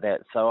things like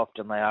that. So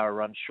often they are a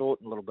run short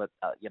and a little bit,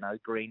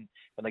 green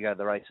when they go to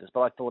the races.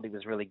 But I thought he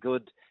was really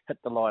good. Hit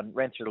the line,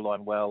 ran through the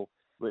line well.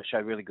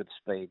 Showed really good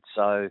speed.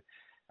 So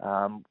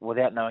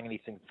without knowing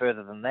anything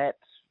further than that,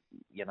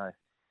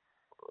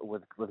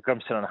 with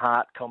Grimson and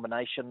Hart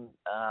combination,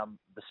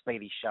 the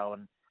speed he's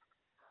showing,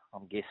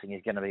 I'm guessing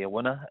he's going to be a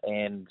winner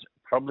and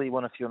probably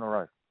win a few in a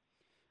row.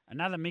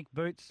 Another Mick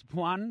Boots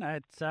one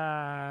at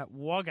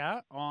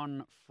Wagga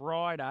on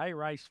Friday,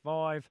 race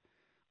 5,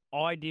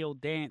 Ideal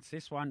Dance.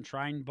 This one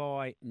trained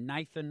by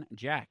Nathan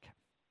Jack.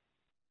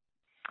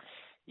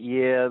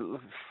 Yeah,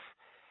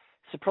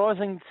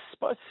 surprising.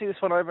 Supposed to see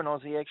this one over in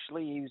Aussie,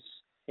 actually.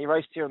 He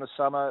raced here in the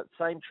summer.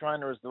 Same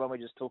trainer as the one we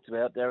just talked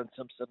about, Darren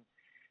Simpson.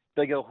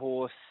 Bigger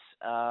horse.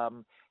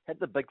 Had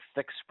the big,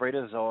 thick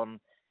spreaders on.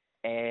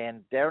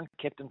 And Darren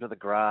kept him to the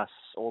grass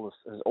all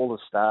the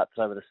starts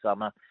over the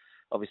summer.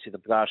 Obviously, the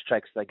grass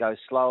tracks, they go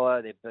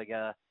slower. They're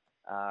bigger.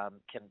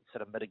 Can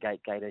sort of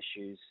mitigate gate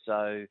issues.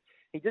 So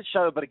he did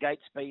show a bit of gate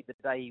speed the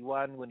day he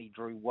won when he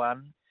drew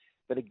 1.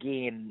 But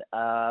again,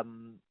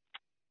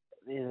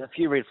 there's a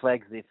few red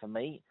flags there for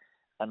me.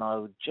 And I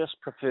would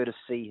just prefer to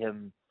see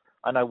him.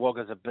 I know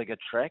Wagga's a bigger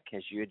track,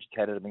 as you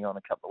educated me on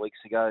a couple of weeks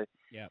ago.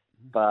 Yeah.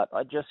 But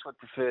I just would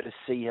prefer to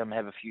see him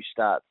have a few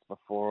starts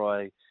before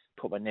I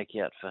put my neck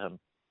out for him.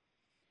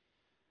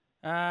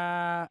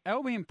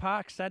 Albion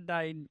Park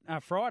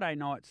Friday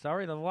night.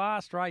 The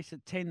last race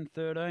at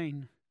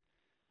 10:13.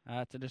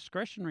 It's a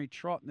discretionary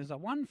trot. And there's a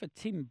one for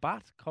Tim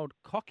Butt called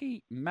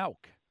Cocky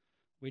Milk,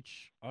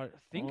 which I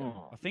think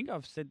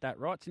I've said that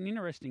right. It's an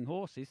interesting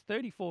horse. There's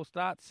 34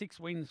 starts, 6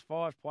 wins,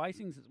 5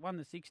 placings. It's won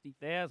the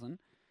 60,000.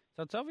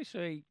 So it's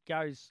obviously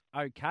goes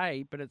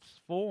okay, but its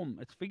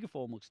figure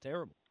form looks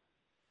terrible.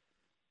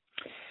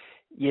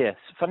 Yes,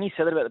 funny you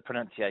said that about the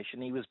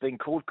pronunciation. He was being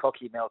called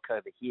Cocky Milk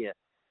over here.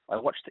 I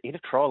watched he had a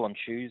trial on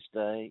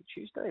Tuesday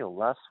or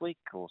last week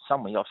or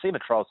somewhere. I've seen a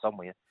trial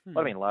somewhere.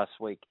 Might have been last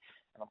week.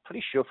 And I'm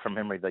pretty sure from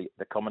memory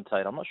the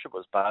commentator, I'm not sure if it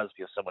was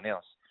Barsby or someone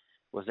else,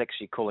 was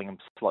actually calling him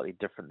slightly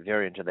different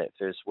variant of that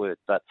first word.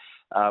 But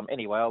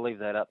anyway, I'll leave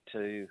that up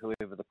to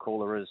whoever the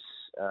caller is.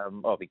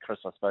 I'll be Chris,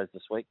 I suppose,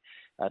 this week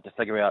to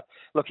figure out.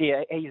 Look,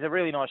 he's a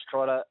really nice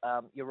trotter.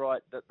 You're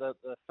right, the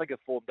figure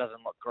form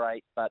doesn't look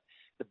great, but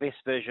the best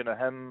version of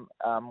him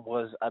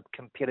was a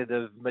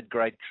competitive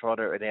mid-grade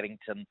trotter at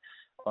Addington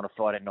on a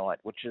Friday night,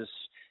 which is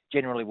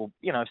generally,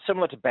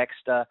 similar to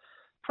Baxter,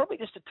 probably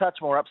just a touch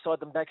more upside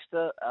than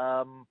Baxter.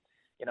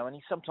 And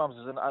he sometimes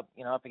is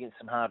up against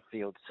some hard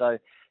fields. So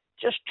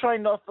just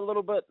trained off a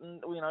little bit,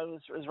 and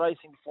his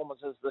racing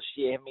performances this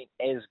year haven't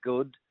been as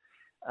good,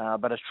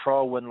 but his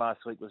trial win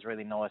last week was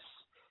really nice.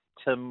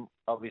 Tim,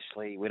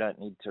 obviously, we don't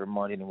need to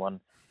remind anyone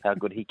how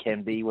good he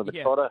can be with a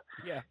trotter.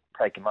 Yeah.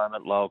 Take a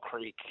moment, Lyle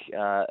Creek,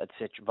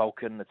 etc.,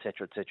 Vulcan,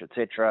 etc., etc.,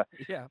 etc.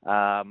 Yeah.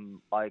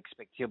 I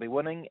expect he'll be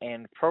winning,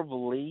 and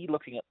probably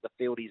looking at the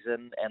field he's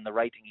in and the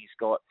rating he's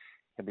got,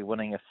 he'll be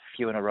winning a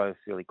few in a row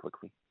fairly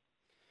quickly.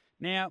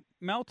 Now,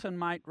 Melton,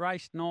 mate,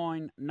 race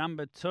 9,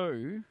 number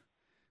 2.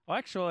 I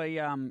actually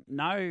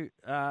know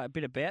a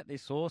bit about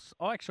this horse.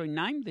 I actually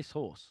named this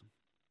horse.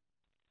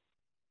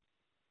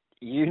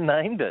 You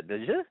named it,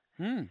 did you?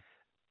 Hmm.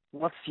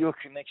 What's your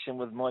connection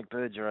with Mike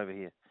Berger over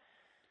here?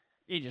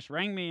 He just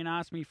rang me and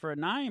asked me for a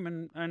name,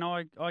 and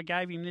I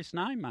gave him this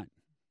name, mate.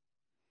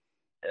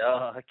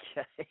 Oh,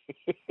 okay.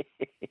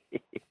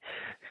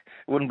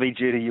 Wouldn't be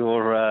due to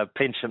your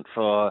penchant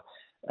for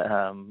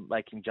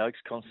making jokes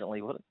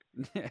constantly, would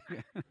it?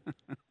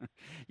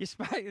 You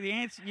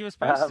were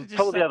supposed to just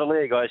pull the other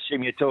leg, I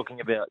assume you're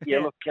talking about. Yeah,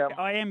 look.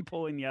 I am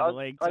pulling the other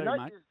leg too,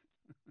 mate.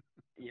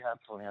 You are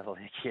pulling the other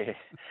leg, yeah.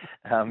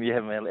 You're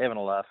having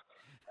a laugh.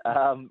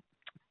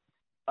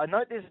 I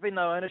note there's been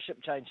no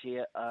ownership change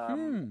here.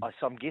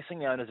 So I'm guessing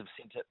the owners have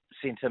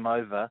sent him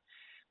over.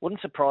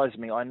 Wouldn't surprise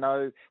me. I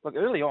know, look,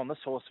 early on, this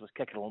horse was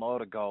kicking a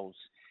lot of goals.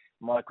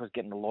 Mike was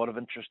getting a lot of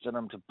interest in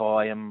him to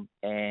buy him,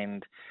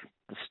 and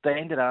the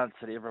standard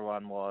answer to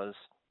everyone was,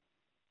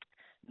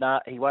 nah,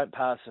 he won't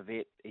pass a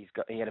vet. He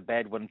had a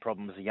bad wind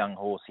problem as a young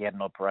horse. He had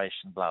an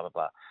operation, blah,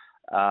 blah,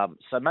 blah.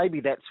 So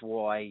maybe that's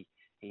why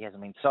he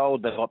hasn't been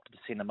sold. They've opted to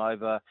send him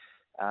over.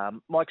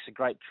 Mike's a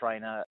great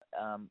trainer.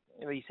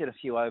 He's had a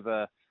few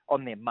over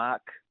on their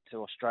mark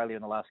to Australia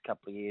in the last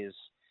couple of years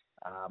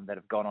that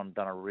have gone on and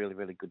done a really,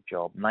 really good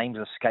job. Names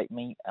escape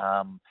me,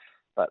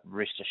 but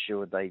rest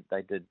assured they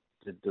did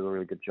do a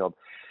really good job.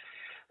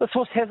 This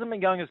horse hasn't been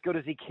going as good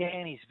as he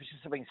can. He's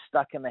just been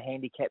stuck in the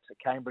handicaps at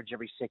Cambridge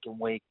every second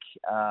week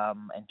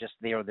and just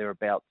there or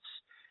thereabouts.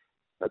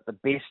 But the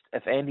best,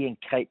 if Andy and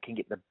Kate can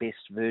get the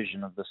best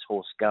version of this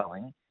horse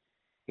going,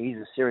 he's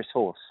a serious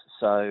horse.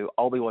 So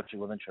I'll be watching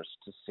with interest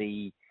to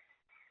see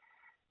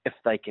if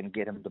they can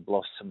get him to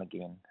blossom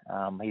again.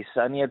 He's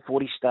only had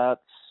 40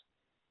 starts.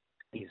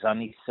 He's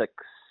only 6.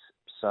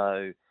 So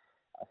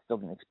I still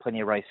think there's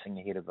plenty of racing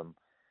ahead of him.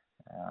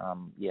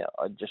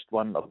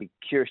 I'll be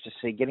curious to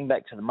see. Getting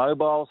back to the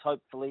mobiles,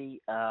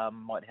 hopefully,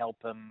 might help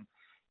him,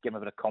 give him a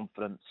bit of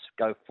confidence,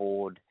 go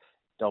forward,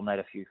 dominate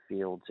a few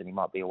fields, and he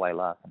might be away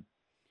laughing.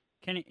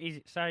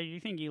 So you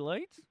think he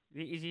leads?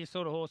 Is he a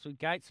sort of horse with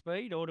gate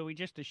speed, or do we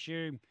just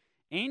assume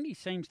Andy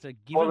seems to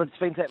give him? Well, it's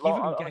been that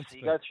long.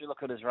 You go through,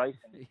 look at his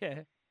racing.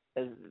 Yeah.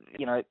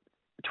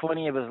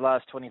 20 of his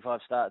last 25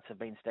 starts have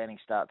been standing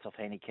starts off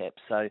handicap,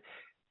 so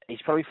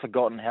he's probably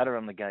forgotten how to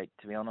run the gate,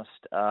 to be honest.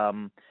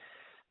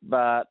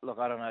 But look,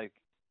 I don't know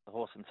the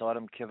horse inside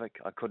him,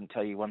 Kivik. I couldn't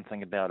tell you one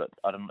thing about it.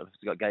 I don't know if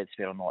it's got gate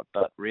speed or not,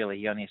 but really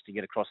he only has to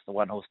get across the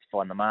one horse to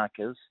find the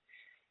markers,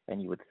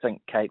 and you would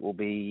think Kate will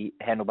be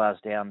handlebars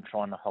down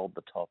trying to hold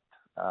the top.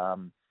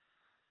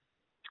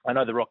 I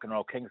know the Rock and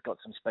Roll King's got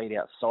some speed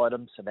outside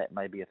him, so that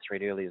may be a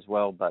threat early as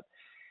well. But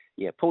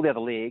yeah, pull the other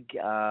leg.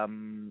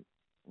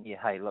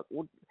 Hey, look,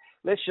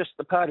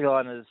 the party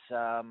line is,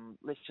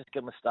 let's just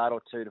give him a start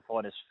or two to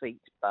find his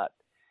feet. But,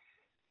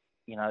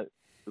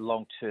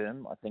 long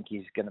term, I think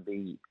he's going to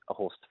be a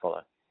horse to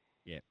follow.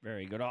 Yeah,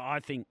 very good.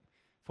 I think,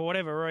 for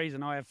whatever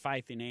reason, I have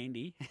faith in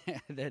Andy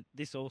that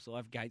this horse will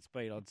have gate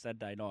speed on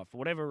Saturday night. For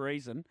whatever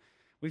reason,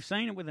 we've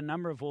seen it with a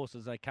number of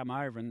horses. They come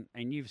over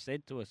and you've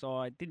said to us,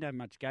 I didn't have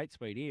much gate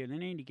speed here. And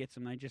then Andy gets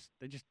them, they just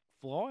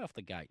fly off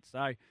the gate.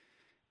 So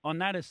on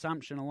that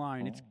assumption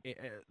alone, it's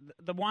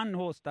the one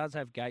horse does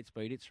have gate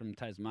speed. It's from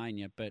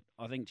Tasmania, but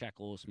I think Jack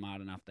Law's smart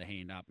enough to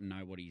hand up and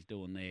know what he's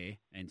doing there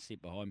and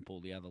sit behind,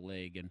 pull the other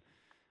leg. And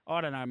I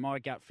don't know, my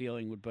gut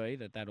feeling would be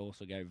that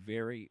also go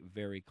very,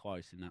 very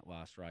close in that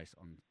last race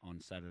on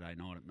Saturday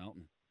night at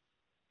Melton.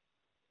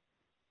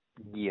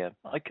 Yeah,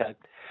 okay.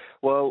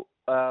 Well,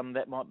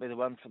 that might be the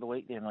one for the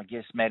week then. I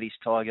guess Maddie's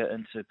Tiger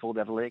into pull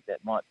the other leg.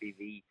 That might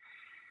be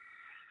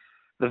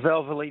the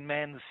Valvoline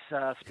Man's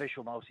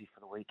special multi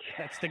for the week.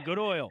 That's the good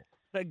oil.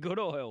 The good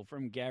oil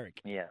from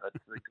Garrick. Yeah, that's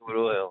the good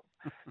oil.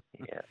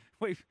 Yeah.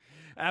 We've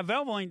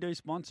Valvoline do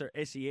sponsor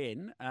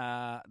SEN.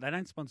 They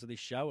don't sponsor this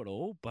show at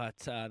all, but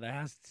they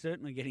are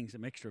certainly getting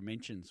some extra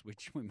mentions,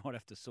 which we might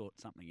have to sort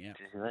something out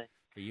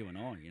for you and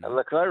I. You know?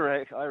 Look, I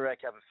rack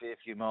up a fair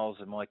few miles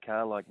in my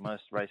car, like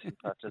most racing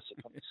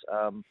participants.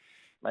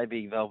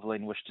 Maybe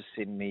Valvoline wish to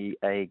send me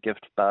a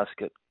gift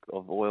basket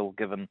of oil,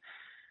 given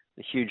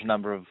the huge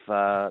number of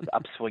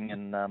upswing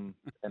in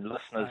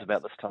listeners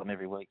about this time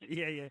every week.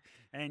 Yeah.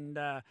 And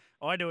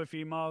I do a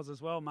few miles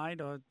as well,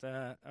 mate.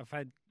 I've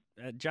had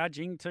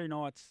judging 2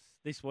 nights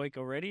this week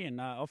already,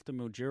 and off to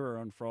Mildura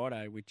on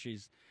Friday, which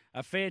is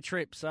a fair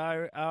trip.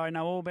 So I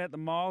know all about the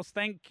miles.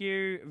 Thank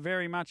you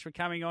very much for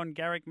coming on,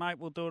 Garrick, mate.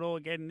 We'll do it all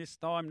again this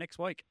time next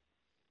week.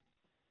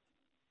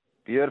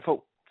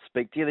 Beautiful.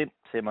 Speak to you then.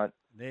 See you, mate.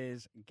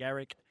 There's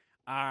Garrick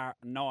R.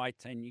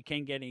 Knight, and you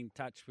can get in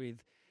touch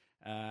with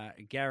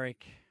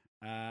Garrick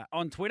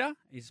on Twitter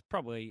is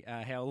probably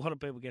how a lot of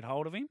people get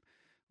hold of him,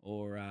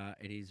 or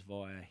it is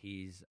via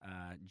his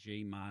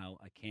Gmail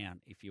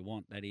account if you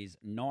want. That is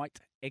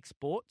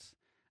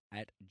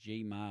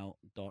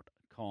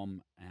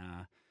knightexports@gmail.com,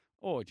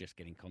 or just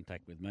get in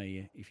contact with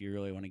me if you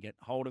really want to get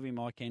hold of him.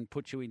 I can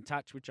put you in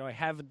touch, which I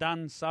have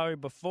done so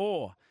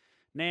before.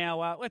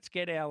 Now, let's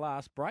get our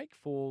last break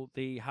for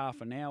the half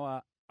an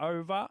hour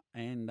over,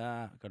 and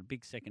I've got a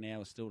big second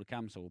hour still to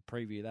come, so we'll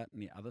preview that on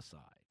the other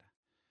side.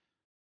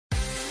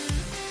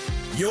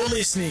 You're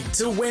listening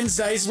to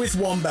Wednesdays with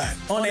Wombat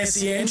on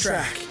SEN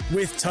Track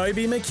with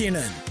Toby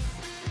McKinnon.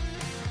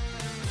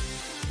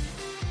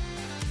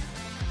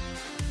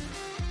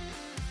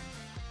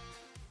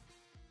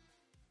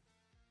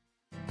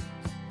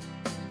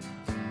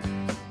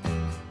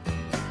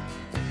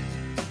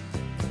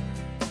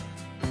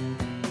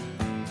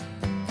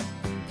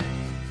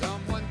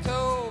 Someone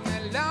told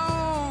me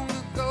long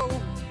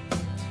ago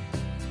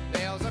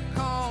there's a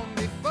calm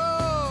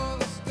before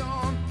the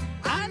storm.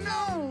 I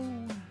know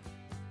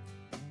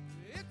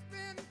it's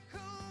been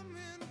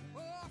coming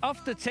for.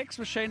 Off the text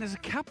machine, there's a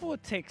couple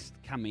of texts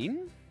come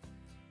in.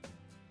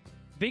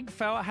 Big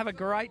fella, have a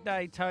great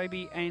day,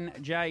 Toby and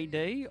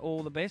JD.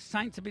 All the best.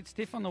 Saints a bit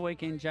stiff on the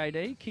weekend,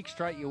 JD. Kick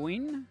straight, you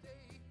win.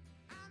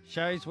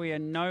 Shows we are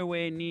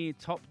nowhere near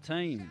top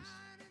teams.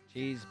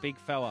 Cheers, big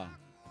fella.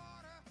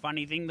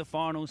 Funny thing, the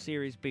final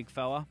series, big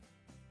fella.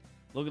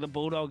 Look at the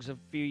Bulldogs a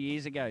few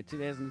years ago,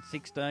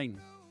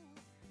 2016.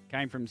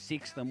 Came from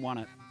 6th and won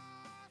it.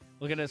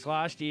 Look at us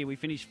last year. We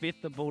finished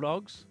 5th, the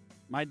Bulldogs.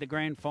 Made the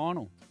grand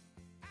final.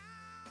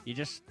 You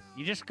just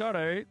got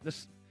to...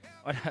 This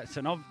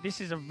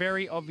is a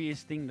very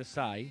obvious thing to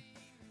say.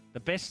 The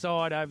best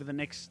side over the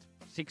next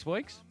 6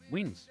 weeks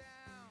wins.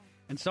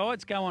 And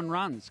sides go on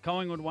runs.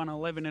 Collingwood won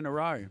 11 in a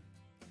row.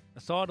 A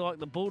side like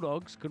the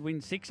Bulldogs could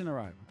win 6 in a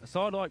row. A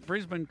side like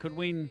Brisbane could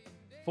win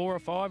 4 or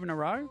 5 in a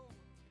row.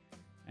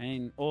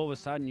 And all of a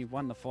sudden you've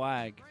won the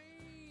flag.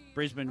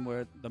 Brisbane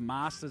were the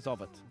masters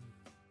of it.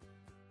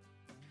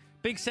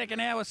 Big second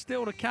hour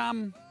still to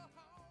come.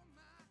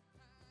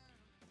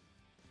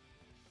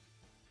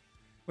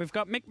 We've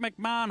got Mick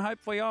McMahon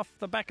hopefully off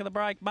the back of the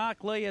break.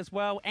 Mark Lee as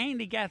well.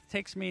 Andy Gath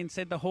texted me and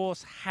said the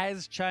horse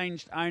has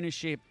changed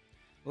ownership.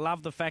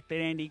 Love the fact that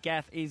Andy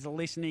Gath is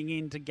listening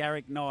in to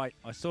Garrick Knight.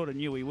 I sort of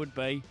knew he would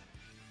be.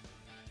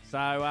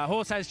 So,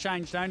 horse has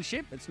changed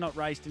ownership. It's not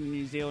raced in the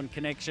New Zealand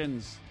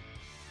connections.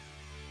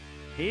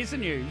 Here's the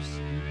news.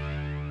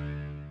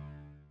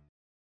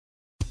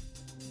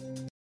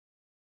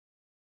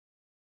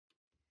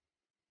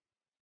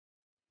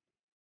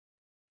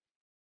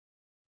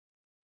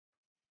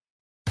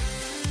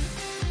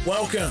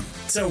 Welcome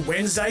to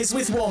Wednesdays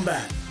with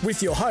Wombat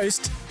with your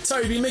host,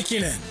 Toby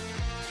McKinnon.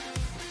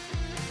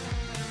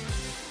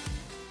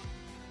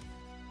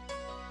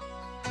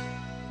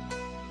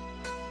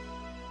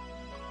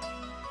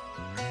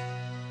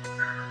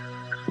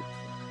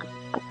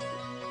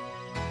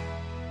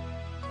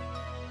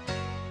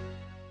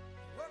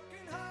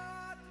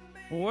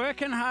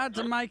 Working hard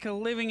to make a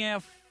living.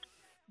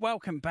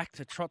 Welcome back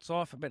to Trot's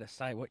Life. I better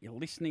say what you're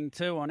listening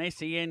to on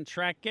SEN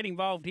Track. Get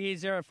involved here,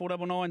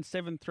 0499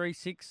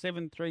 736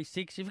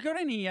 736. If you've got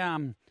any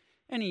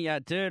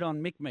dirt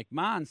on Mick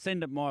McMahon,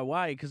 send it my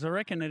way, because I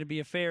reckon it'd be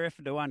a fair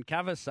effort to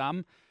uncover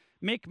some.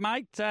 Mick,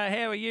 mate,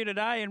 how are you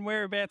today and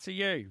whereabouts are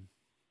you?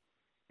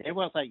 Yeah,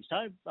 well, thanks,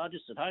 Tobe. I'm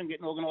just at home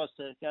getting organised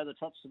to go to the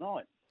Trots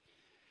tonight.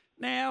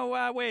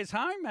 Now, where's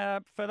home?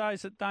 For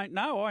those that don't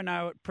know, I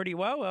know it pretty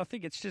well. I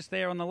think it's just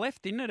there on the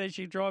left, isn't it, as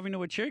you drive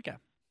into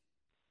Echuca?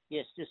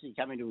 Yes, just as you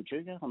come into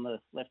Echuca on the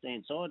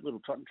left-hand side, little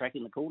trotting track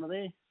in the corner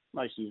there.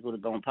 Most of you would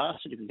have gone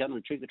past it if you come to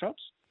Echuca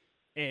Trots.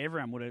 Yeah,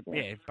 everyone would have,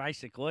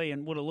 basically,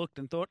 and would have looked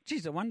and thought,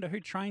 geez, I wonder who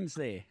trains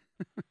there.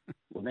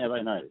 Well, now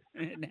they know.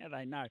 Now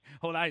they know.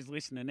 All those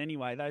listening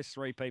anyway, those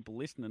 3 people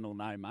listening will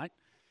know, mate.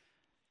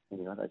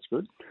 Yeah, that's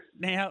good.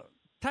 Now,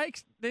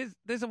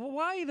 there's a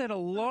way that a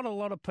lot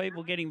of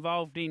people get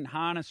involved in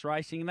harness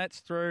racing, and that's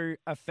through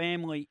a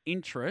family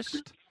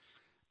interest.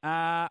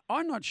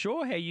 I'm not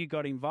sure how you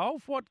got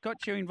involved. What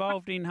got you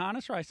involved in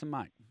harness racing,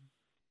 mate?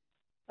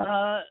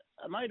 A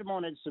mate of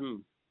mine had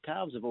some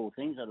calves of all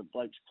things at a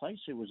bloke's place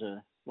who was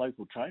a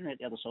local trainer at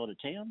the other side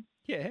of town.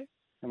 Yeah.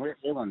 And we're out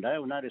there one day.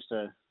 We noticed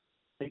a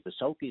heap of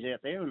sulkies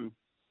out there and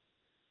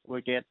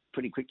worked out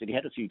pretty quick that he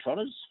had a few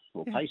trotters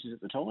or paces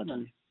at the time.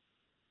 And,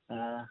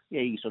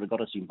 he sort of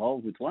got us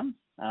involved with one.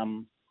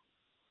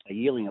 A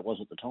yearling it was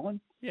at the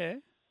time. Yeah.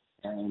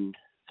 And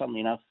funnily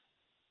enough,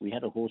 we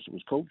had a horse that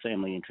was called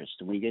Family Interest,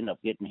 and we ended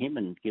up getting him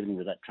and giving him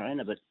to that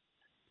trainer. But,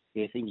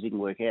 things didn't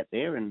work out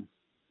there. And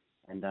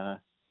I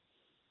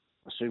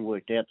soon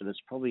worked out that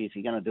it's probably, if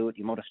you're going to do it,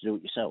 you might have to do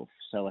it yourself.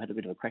 So I had a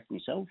bit of a crack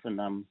myself,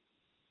 and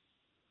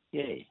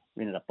we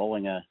ended up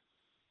buying a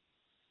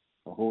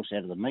horse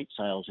out of the meat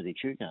sales at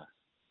Echuca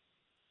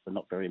for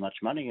not very much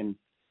money, and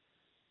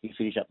he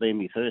finished up being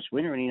my first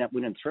winner, and he ended up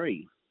winning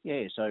 3.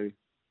 Yeah, so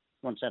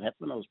once that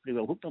happened, I was pretty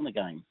well hooked on the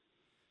game.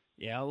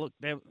 Yeah, look,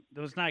 there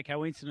was no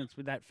coincidence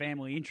with that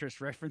Family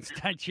Interest reference.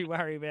 Don't you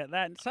worry about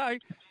that. And so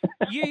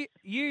you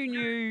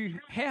knew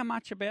how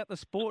much about the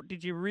sport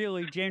did you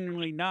really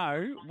genuinely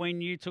know when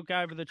you took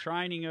over the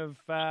training of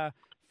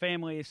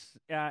Family?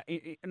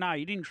 No,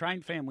 you didn't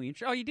train Family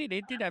Interest. Oh, you did.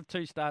 It did have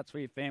 2 starts for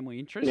your Family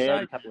Interest. Yeah,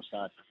 so a couple of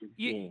starts.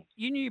 You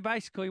knew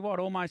basically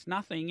almost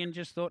nothing, and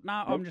just thought, no,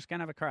 I'm just going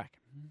to have a crack.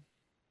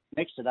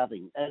 Next to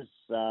nothing. As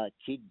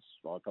kids,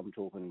 like I'm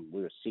talking,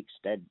 we were 6.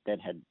 Dad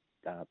had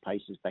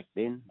paces back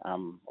then.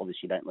 Obviously,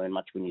 you don't learn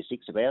much when you're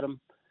 6 about them.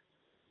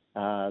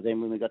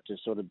 Then when we got to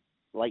sort of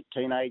late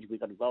teenage, we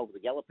got involved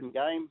with the galloping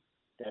game.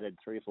 Dad had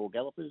 3 or 4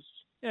 gallopers.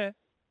 Yeah.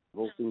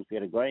 All things we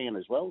had a greyhound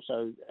as well.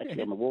 So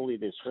actually on the wall here,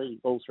 there's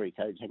all 3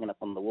 codes hanging up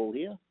on the wall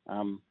here.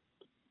 And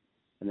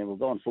then we've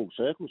gone full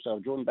circle. So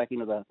I've joined back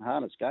into the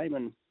harness game,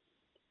 and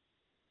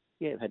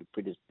I've had a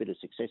bit of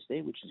success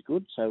there, which is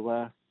good.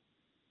 So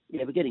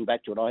but getting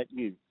back to it, I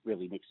knew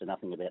really next to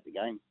nothing about the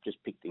game.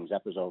 Just picked things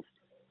up as I've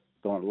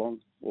gone along.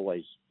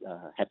 Always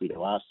happy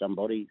to ask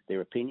somebody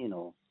their opinion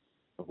or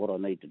what I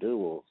need to do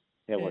or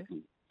how I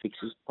can fix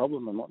this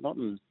problem and whatnot.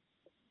 And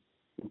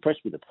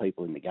impressed with the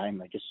people in the game.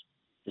 They just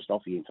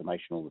offer you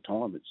information all the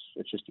time.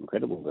 It's just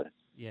incredible the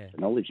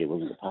knowledge they're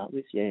willing to part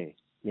with. Yeah.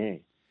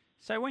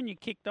 So when you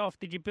kicked off,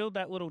 did you build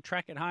that little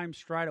track at home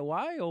straight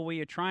away, or were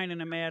you training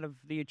them out of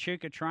the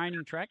Echuca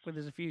training track where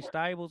there's a few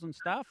stables and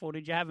stuff, or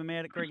did you have them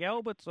out at Greg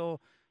Albert's, or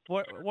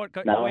where were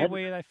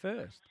they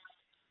first?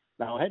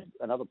 No, I had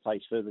another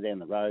place further down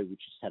the road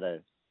which just had a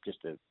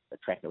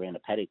track around a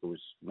paddock. It was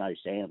no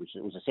sand,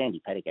 it was a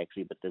sandy paddock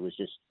actually, but there was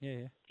just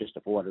a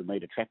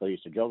 400-metre track. I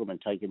used to jog them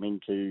and take them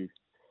into,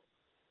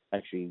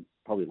 actually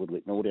probably a little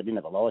bit naughty. I didn't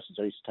have a licence.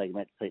 I used to take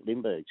them out to Pete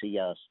Lindbergh's. He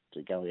asked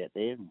to go out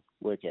there and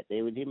work out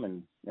there with him,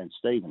 and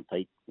Steve and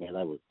Pete, they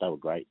were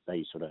great.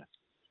 They sort of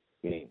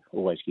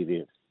always give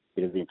you a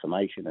bit of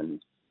information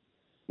and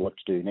what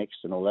to do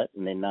next and all that.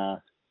 And then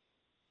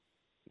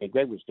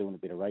Greg was doing a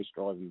bit of race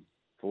driving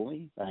for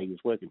me. He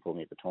was working for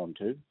me at the time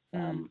too.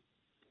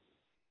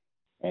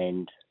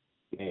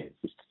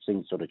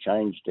 Things sort of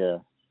changed.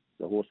 The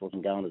horse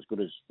wasn't going as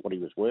good as what he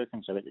was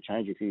working, so we had to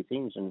change a few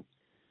things. And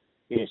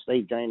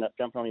Steve ended up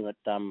jumping on him at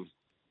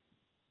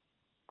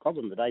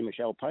Cobham the day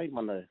Michelle Payne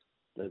won the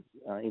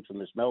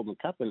infamous Melbourne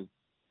Cup, and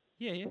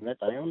from that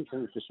day on,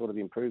 things just sort of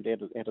improved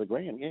out of the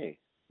ground. It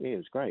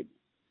was great.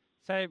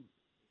 So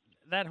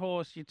that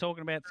horse you're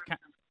talking about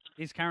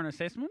is Current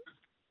Assessment?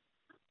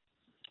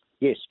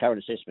 Yes, Current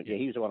Assessment. Yeah,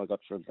 he was the one I got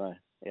from out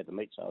the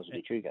meat sales at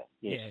Echuca.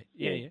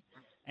 Yeah.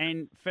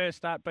 And first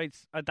start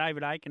beats a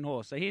David Aiken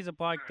horse. So here's a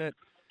bloke that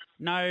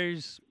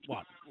knows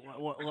what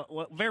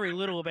very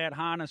little about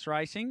harness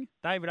racing.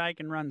 David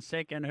Aiken runs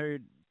second, who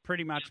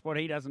pretty much what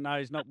he doesn't know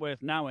is not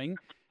worth knowing.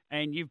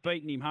 And you've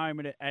beaten him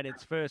home at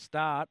its first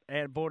start,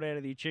 bought out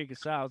of the Echuca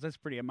sales. That's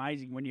pretty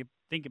amazing when you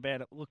think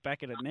about it, look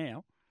back at it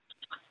now.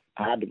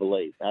 Hard to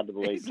believe. Dave.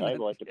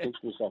 I had to pinch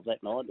myself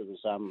that night. It was,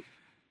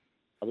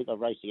 I think I've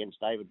raced against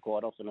David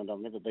quite often, and I've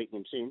never beaten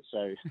him since.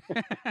 So,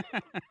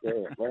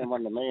 round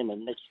one to me, and the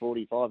next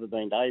 45 have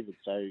been David.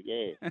 So,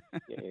 it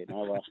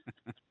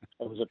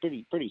was a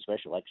pretty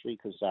special actually,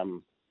 because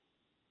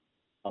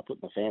I put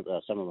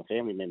some of my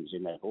family members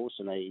in that horse,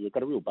 and you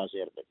got a real buzz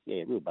out of it.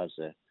 Yeah, real buzz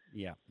there.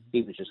 Yeah,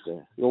 he was just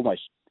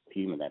almost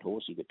human. That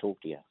horse, he could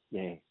talk to you.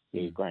 Yeah,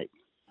 great.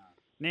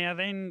 Now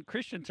then,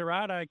 Christian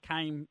Tirado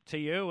came to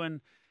you, and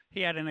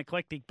he had an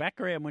eclectic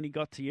background when he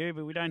got to you,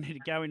 but we don't need to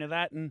go into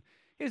that. And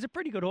he was a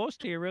pretty good horse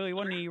to you, really,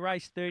 wasn't he? He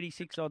raced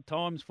 36 odd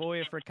times for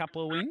you for a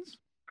couple of wins.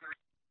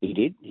 He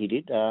did.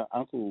 My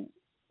uncle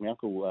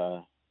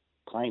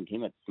claimed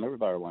him at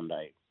Maryborough one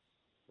day.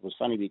 It was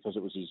funny because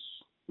it was his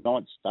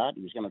 9th start.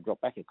 He was going to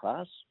drop back a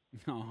class,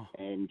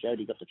 and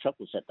Jody got the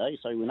chocolates that day,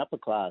 so he went up a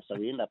class. So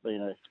he ended up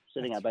being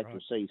setting up back to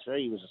a C3.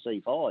 He was a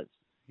C5.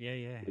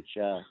 Yeah. Which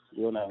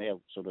we all know how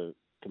sort of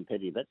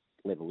competitive that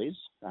level is.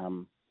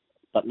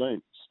 But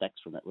learned stacks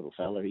from that little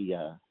fella. He,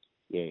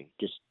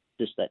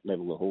 just that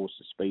level of horse,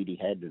 the speed he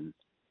had, and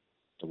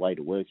the way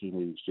to work him.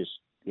 He was just,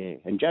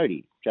 And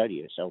Jody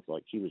herself,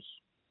 like, she was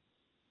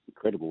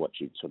incredible what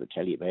she'd sort of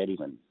tell you about him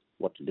and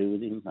what to do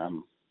with him.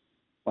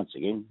 Once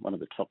again, one of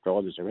the top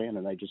drivers around,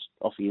 and they just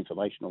offer you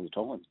information all the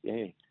time.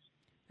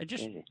 And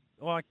just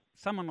like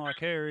someone like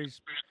her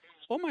is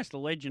almost a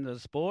legend of the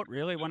sport,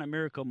 really. Won a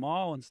Miracle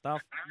Mile and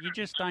stuff. You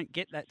just don't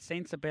get that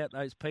sense about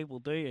those people,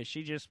 do you?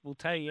 She just will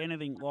tell you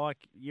anything like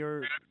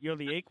you're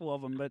the equal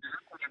of them.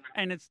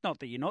 And it's not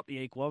that you're not the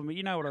equal of them, but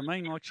you know what I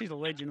mean. Like, she's a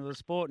legend of the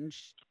sport, and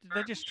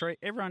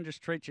everyone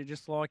just treats you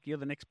just like you're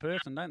the next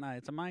person, don't they?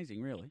 It's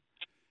amazing, really.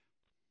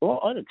 Well,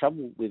 I had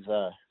trouble with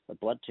a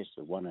blood test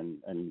of one,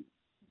 and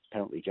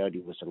apparently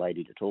Jodie was the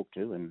lady to talk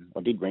to, and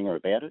I did ring her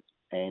about it,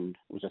 and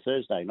it was a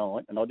Thursday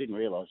night, and I didn't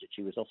realise that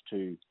she was off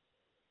to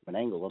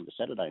Menangle on the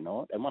Saturday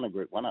night and won a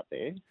Group 1 up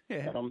there.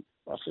 Yeah. And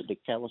I said to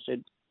Cal, I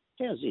said,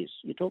 how's this?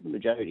 You're talking to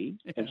Jodie,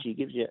 and she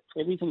gives you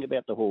everything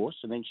about the horse,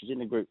 and then she's in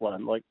the Group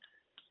 1. Like,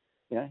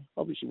 you know,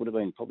 obviously would have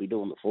been probably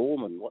doing the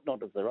form and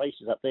whatnot of the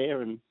races up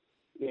there, and,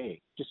 yeah,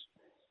 just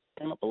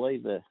cannot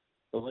believe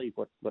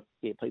what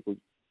people,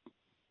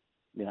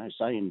 you know,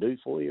 say and do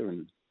for you,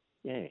 and,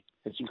 yeah,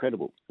 it's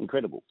incredible.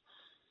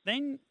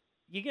 Then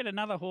you get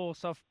another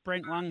horse off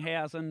Brent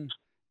Lunghausen,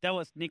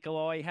 Dallas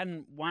Nikolai. He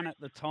hadn't won at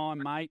the time,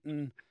 mate.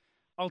 And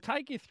I'll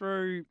take you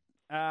through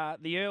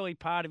the early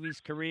part of his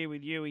career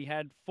with you. He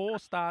had 4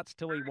 starts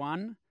till he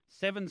won,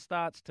 7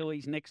 starts till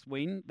his next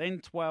win, then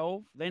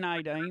 12, then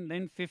 18,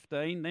 then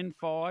 15, then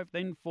 5,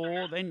 then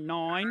 4, then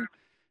 9.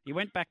 He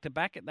went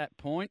back-to-back at that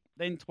point,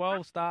 then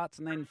 12 starts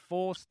and then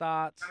 4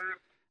 starts.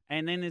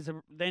 And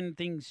then then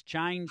things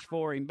changed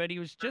for him. But he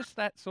was just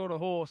that sort of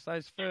horse.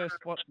 Those first,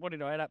 what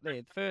did I add up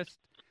there? The first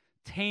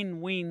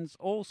 10 wins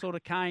all sort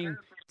of came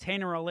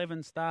 10 or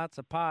 11 starts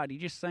apart. He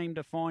just seemed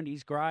to find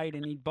his grade,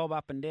 and he'd bob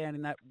up and down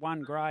in that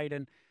one grade.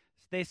 And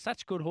they're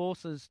such good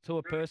horses to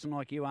a person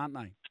like you, aren't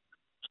they?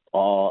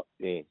 Oh,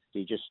 yeah.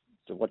 They just,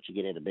 what you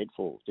get out of bed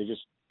for. They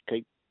just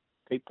keep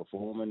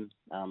performing.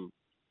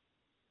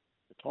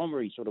 The time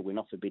where he sort of went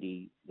off a bit,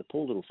 the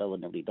poor little fella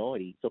nearly died.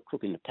 He got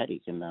crook in the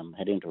paddock and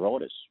had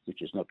enteritis,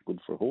 which is not good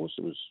for a horse.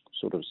 It was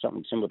sort of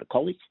something similar to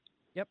colic.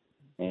 Yep.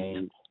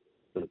 And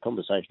the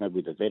conversation I had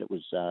with the vet, it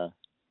was a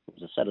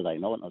Saturday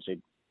night, and I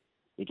said,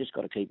 you just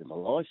got to keep him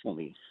alive for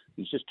me.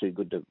 He's just too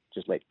good to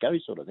just let go,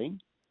 sort of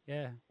thing.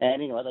 Yeah. And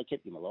anyway, they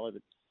kept him alive.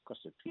 It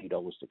cost a few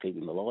dollars to keep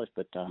him alive,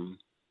 but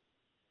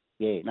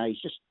yeah, no,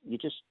 you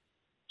just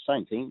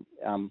same thing.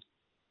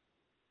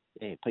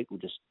 Yeah, people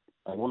just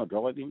they want to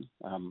drive him.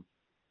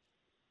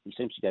 He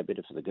seems to go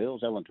better for the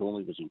girls. Ellen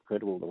Tormey was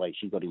incredible the way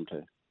she got him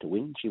to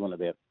win. She won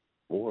about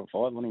 4 or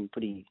 5 on him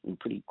in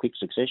pretty quick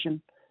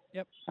succession.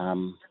 Yep.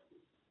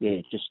 Yeah,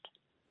 just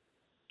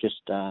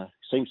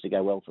seems to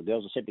go well for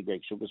girls. I said to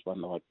Greg Sugars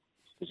one night,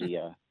 because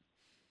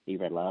he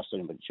ran last on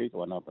him, but Chuka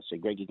one night, I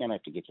said, Greg, you're going to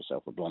have to get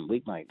yourself a blonde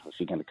wig, mate, if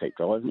you're going to keep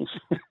driving him.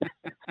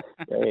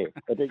 Yeah,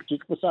 but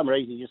for some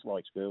reason, he just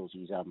likes girls.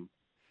 He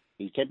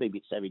can be a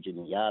bit savage in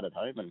the yard at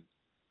home, and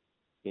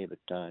yeah,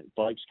 but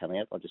blokes come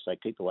out, I just say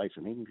keep away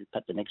from him.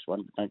 Pat the next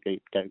one, but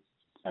don't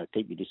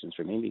keep your distance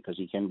from him, because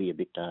he can be a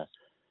bit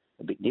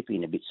nippy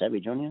and a bit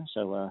savage on you.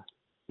 So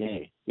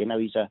yeah, you know,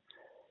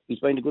 he's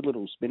been a good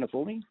little spinner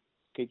for me.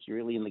 Keeps you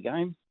really in the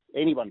game.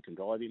 Anyone can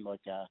drive him. Like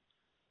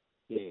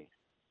yeah,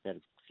 had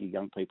a few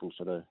young people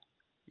sort of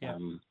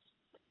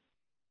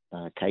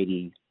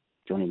Katie,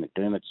 Johnny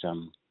McDermott's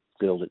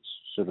girl that's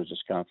sort of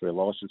just going for a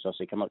licence. I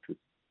said come up to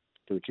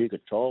Echuca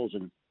trials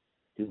and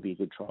he'll be a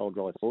good trial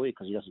driver for you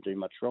because he doesn't do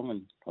much wrong.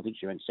 And I think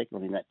she ran second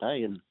on him that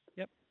day. And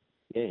yep,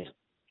 yeah,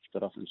 she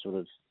got off and sort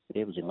of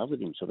was in love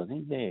with him, sort of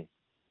thing.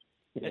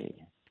 Yeah.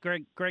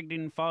 Greg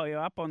didn't follow you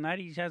up on that.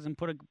 He hasn't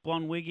put a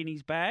blonde wig in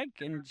his bag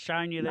and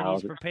shown you that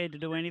he's prepared to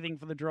do anything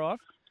for the drive.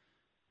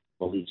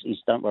 Well, he's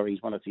don't worry.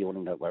 He's won a few on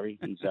him. Don't worry.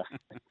 He's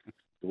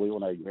we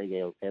all know Greg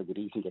how good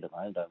he can get at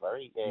home. Don't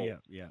worry.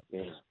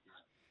 Yeah.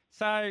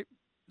 So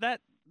that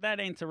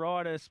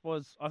enteritis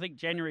was, I think,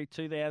 January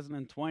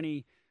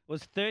 2020.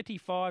 Was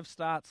 35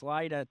 starts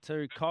later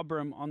to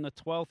Cobram on the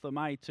 12th of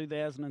May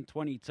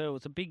 2022.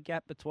 It's a big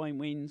gap between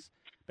wins.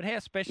 But how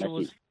special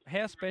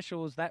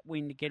was that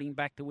win to get him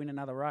back to win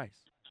another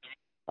race?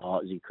 Oh,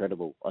 it was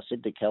incredible. I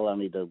said to Cal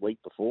only the week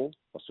before,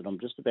 I said, I'm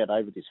just about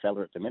over this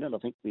fella at the minute. I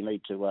think we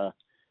need to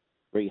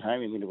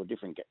rehome him into a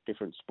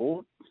different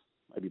sport,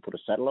 maybe put a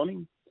saddle on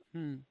him.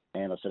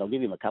 And I said, I'll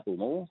give him a couple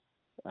more.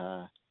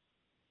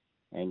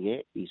 And, yeah,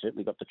 he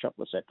certainly got the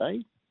chocolates that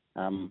day.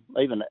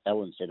 Even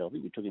Ellen said, I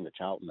think we took him to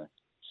Charlton a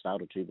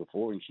start or two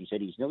before, and she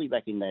said he's nearly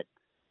back in that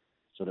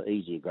sort of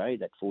easier grade,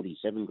 that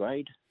 47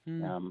 grade.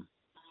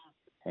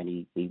 And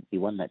he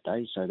won that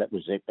day, so that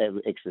was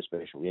extra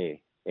special,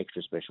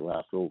 extra special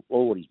after all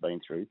what he's been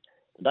through.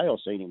 The day I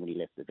seen him when he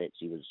left the vets,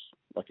 he was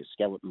like a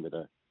skeleton with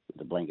a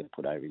blanket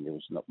put over him. There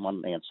was not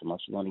 1 ounce of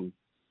muscle on him.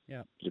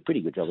 Yeah, it was a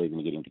pretty good job even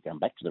to get him to come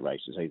back to the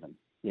races even.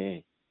 Yeah,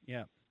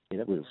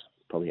 that would have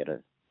probably had a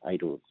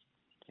 8 or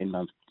 10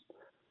 month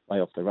way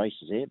off the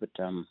races there, but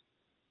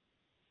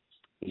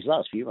his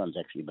last few runs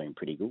actually been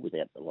pretty good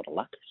without a lot of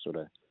luck. Sort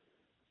of,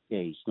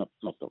 he's not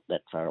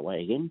that far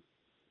away again.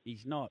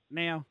 He's not.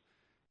 Now,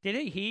 did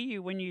he hear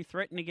you when you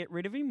threatened to get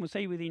rid of him? Was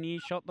he within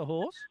earshot, the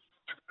horse?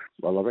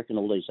 Well, I reckon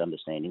all these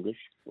understand English.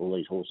 All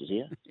these horses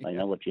here, they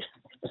know what you.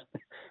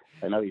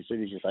 They know as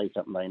soon as you say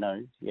something, they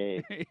know.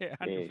 Yeah,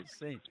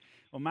 100%.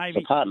 Well,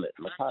 maybe My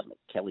partner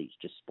Kelly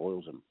just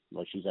spoils them.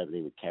 Like she's over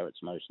there with carrots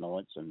most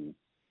nights, and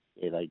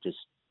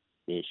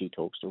she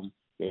talks to them.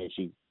 Yeah,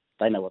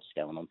 they know what's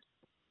going on.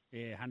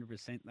 Yeah,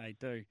 100% they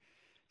do.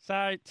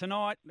 So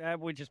tonight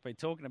we'll just be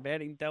talking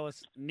about him,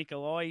 Dallas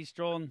Nikolai. He's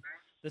drawn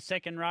the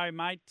second row,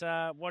 mate.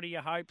 What are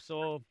your hopes?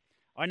 Or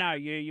I know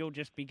you'll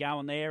just be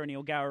going there and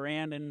he'll go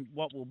around, and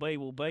what will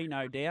be,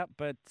 no doubt.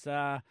 But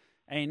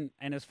and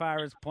as far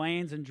as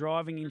plans and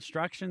driving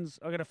instructions,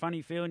 I got a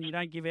funny feeling you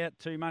don't give out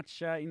too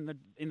much in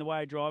the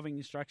way of driving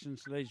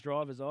instructions to these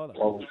drivers either.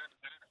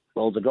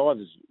 Well, the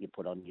drivers you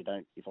put on, you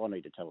don't. If I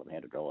need to tell them how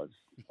to drive,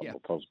 Yep. I'll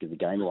probably give the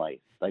game away.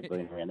 They've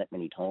been around that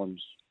many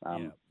times.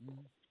 I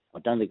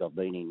don't think I've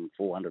been in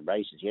 400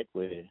 races yet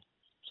where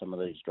some of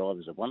these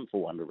drivers have won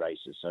 400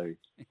 races, so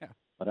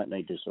I don't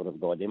need to sort of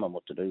guide them on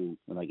what to do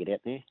when they get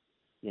out there.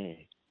 Yeah.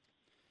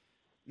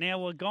 Now,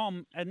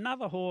 Lagom,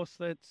 another horse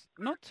that's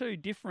not too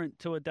different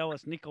to a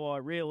Dallas Nikolai,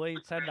 really.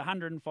 It's had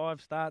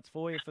 105 starts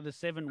for you for the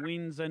 7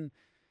 wins, and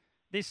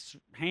this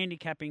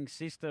handicapping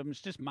system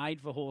is just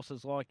made for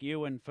horses like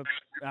you and for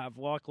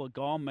like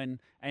Lagom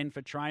and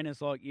for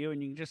trainers like you,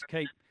 and you can just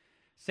keep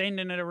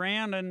sending it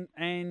around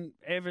and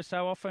ever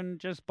so often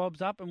just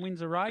bobs up and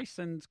wins a race,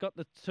 and it's got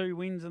the 2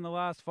 wins in the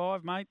last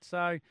 5, mate,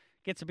 so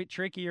gets a bit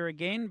trickier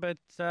again, but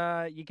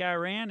you go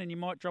around and you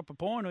might drop a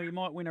point or you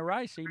might win a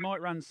race, or you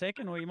might run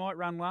second or you might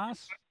run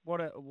last.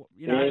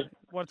 It's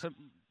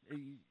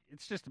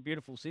just a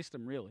beautiful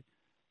system, really.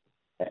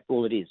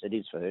 Well, it is. It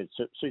is for her. It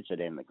suits her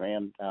down the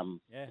ground.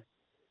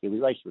 We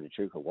raced with a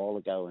Truke a while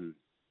ago,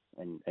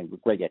 and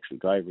Greg actually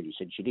drove her, and he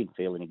said she didn't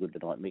feel any good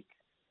tonight, Mick.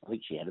 I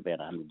think she had about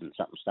 100 and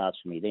something starts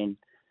for me then.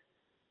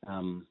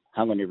 Hung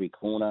on every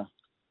corner,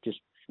 just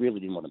really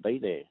didn't want to be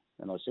there.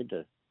 And I said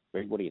to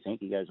Greg, what do you think?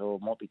 He goes,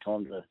 it might be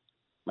time to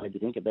maybe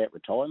think about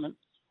retirement.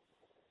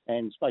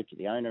 And spoke to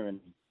the owner,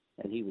 and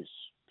he was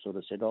sort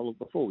of said, look,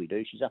 before we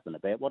do, she's up and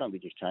about, why don't we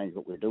just change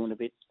what we're doing a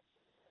bit?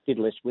 Did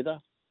less with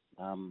her.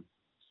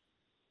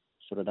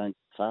 Sort of don't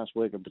fast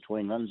work her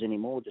between runs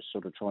anymore, just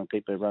sort of try and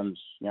keep her runs,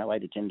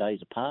 8 to 10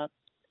 days apart.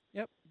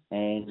 Yep.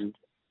 And,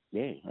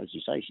 as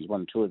you say, she's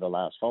won 2 of the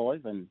last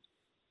 5, and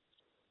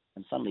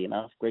funnily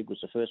enough, Greg was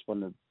the first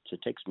one to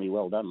text me,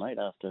 well done, mate,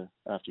 after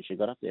she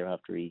got up there,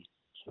 after he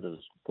sort of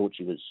thought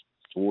she was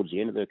towards the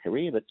end of her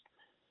career, but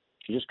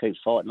she just keeps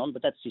fighting on.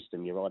 But that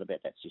system, you're right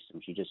about that system.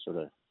 She just sort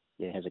of,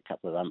 has a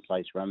couple of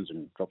unplaced runs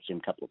and drops him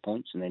a couple of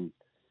points, and then,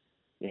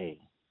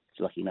 she's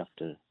lucky enough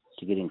to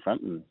get in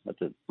front and at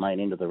the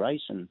main end of the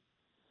race and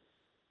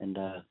gain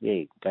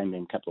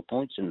them a couple of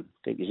points and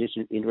keep you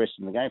interested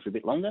in the game for a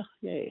bit longer.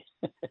 Yeah.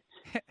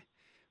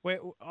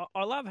 Well,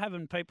 I love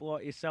having people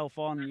like yourself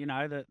on,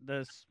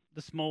 the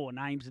smaller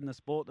names in the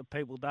sport that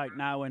people don't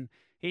know. And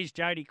here's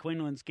Jody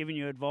Quinlan's giving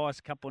you advice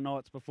a couple of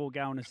nights before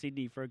going to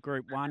Sydney for a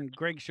Group 1.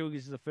 Greg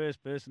Sugars is the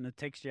first person to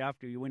text you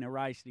after you win a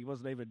race. He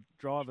wasn't even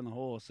driving the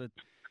horse.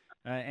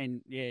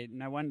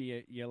 No wonder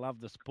you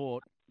love the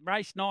sport.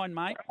 Race 9,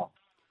 mate.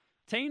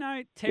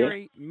 Tino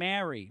Terry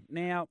Maori.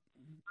 Now,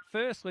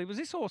 firstly, was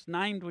this horse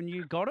named when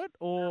you got it?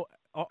 Or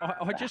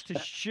I just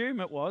assume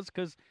it was,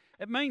 because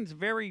it means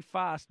very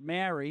fast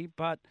Maori,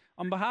 but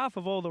on behalf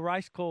of all the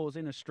race callers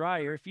in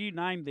Australia, if you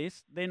name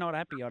this, they're not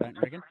happy, I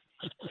don't reckon.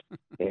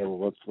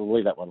 We'll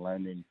leave that one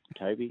alone then,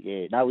 Toby.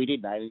 Yeah, no, we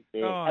did name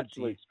it. Oh,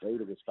 absolute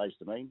speed it was supposed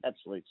to mean.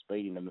 Absolute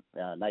speed in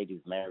the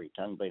native Maori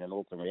tongue, being an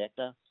Auckland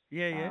reactor.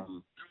 Yeah.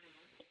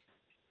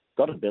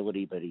 Got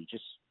ability, but he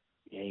just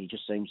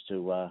seems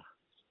to,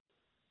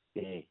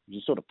 he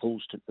just sort of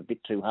pulls a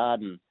bit too hard,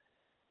 and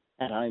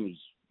at home he's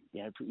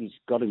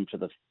got him to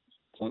the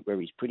point where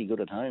he's pretty good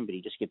at home, but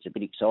he just gets a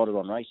bit excited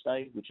on race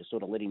day, which has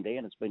sort of let him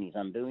down. It's been his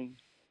undoing.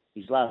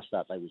 His last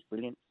start day was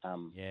brilliant.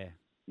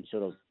 He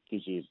sort of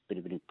gives you a bit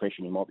of an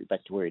impression he might be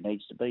back to where he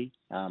needs to be.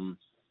 I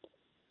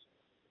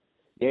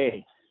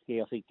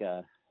think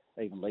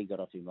even Lee got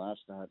off him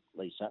last start,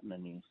 Lee Sutton,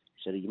 and he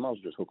said, you might as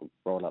well just hook him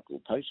right up,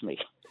 will post me.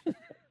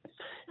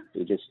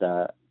 He just,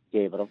 but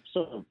I've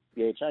sort of,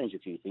 changed a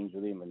few things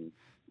with him, and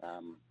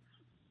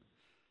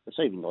it's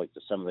even like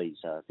some of these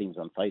things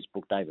on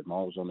Facebook. David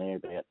Miles on there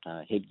about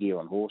headgear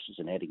on horses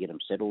and how to get them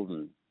settled,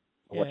 and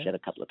I watched that a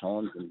couple of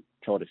times and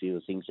tried a few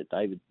of the things that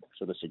David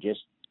sort of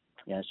suggested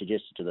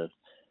to the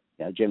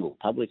general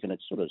public, and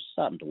it's sort of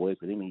starting to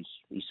work with him.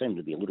 He seemed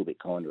to be a little bit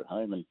kinder at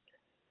home, and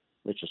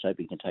let's just hope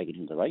he can take it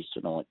into the race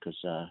tonight, because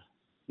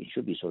he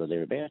should be sort of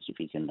thereabouts if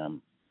he can,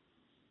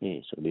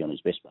 sort of be on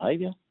his best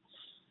behaviour.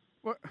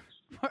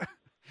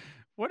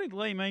 What did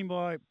Lee mean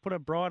by put a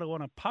bridle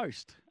on a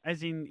post?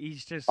 As in,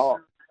 he's just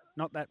not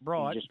that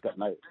bright. He's just got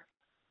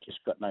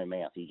no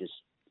mouth. He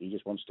just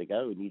wants to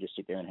go, and you just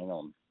sit there and hang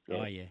on. Yeah.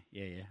 Oh yeah.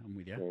 I'm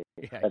with you.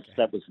 Yeah.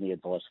 That was my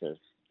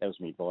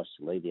advice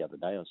to Lee the other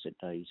day. I said,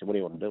 he said, what do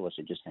you want to do? I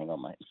said, just hang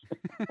on, mate.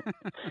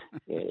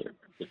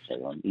 Just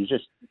hang on. He's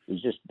just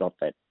not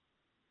that.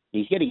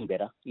 He's getting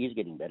better. He is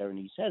getting better, and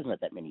he hasn't had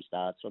that many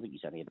starts. I think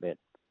he's only had about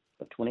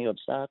 20 odd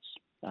starts.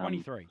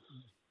 23.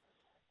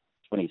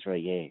 23,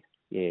 yeah.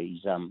 Yeah,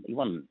 he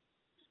won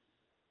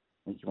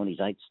his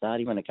 8th start.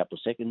 He won a couple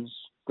of seconds.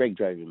 Greg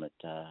drove him at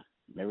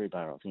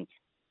Maryborough, I think.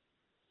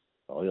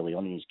 early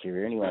on in his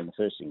career anyway. And the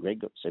first thing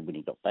Greg said when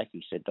he got back,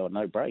 he said, "Oh,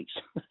 no brakes."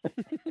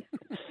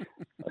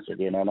 I said,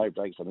 "Yeah, no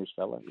brakes on this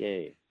fella."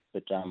 Yeah,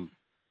 but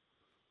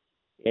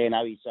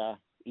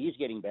he is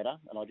getting better,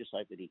 and I just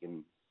hope that he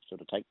can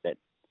sort of take that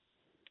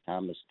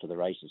calmness to the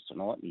races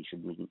tonight. And he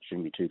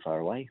shouldn't be too far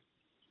away.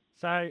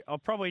 So I'll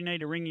probably need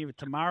to ring you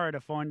tomorrow to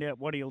find out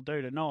what he'll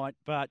do tonight.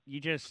 But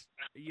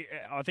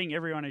I think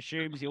everyone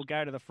assumes he'll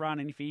go to the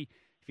front, and if he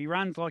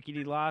runs like he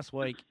did last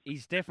week,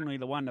 he's definitely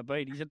the one to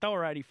beat. He's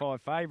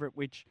 $1.85 favourite,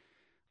 which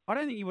I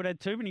don't think you would have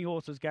too many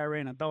horses go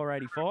around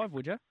 $1.85,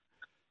 would you?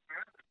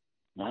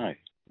 No,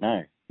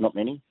 not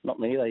many.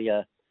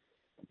 They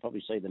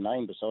probably see the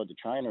name beside the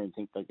trainer and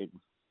think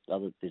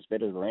there's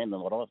better around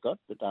than what I've got.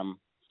 But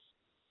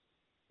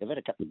they've had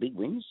a couple of big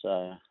wins.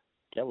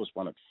 Dallas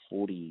won at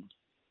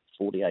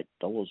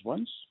 $48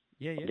 once.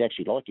 Yeah. I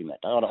actually like him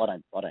that day. I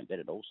don't bet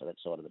at all, so that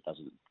side of it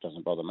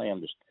doesn't bother me. I'm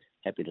just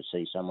happy to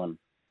see someone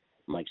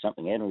make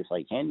something out of it if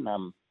they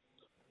can.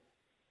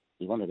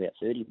 He won about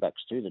 $30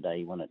 too the day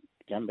he won at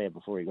Gunbound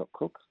before he got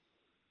Cook.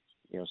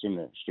 Yeah, I was in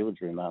the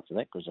steward's room after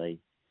that because they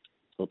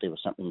thought there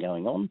was something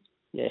going on.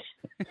 Yeah.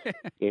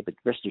 Yeah, but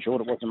rest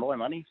assured it wasn't my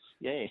money.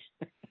 Yeah.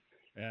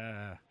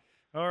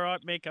 All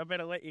right, Mick, I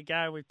better let you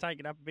go. We've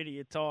taken up a bit of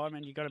your time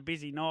and you've got a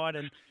busy night.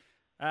 And,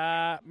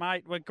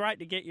 mate, we're great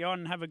to get you on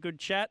and have a good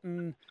chat.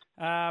 And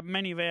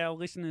many of our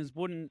listeners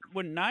wouldn't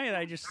know.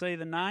 They just see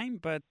the name.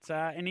 But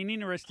and an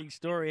interesting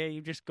story how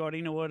you've just got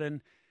into it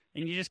and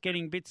you're just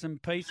getting bits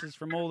and pieces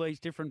from all these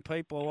different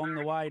people along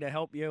the way to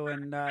help you.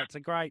 And it's a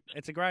great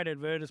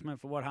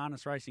advertisement for what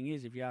harness racing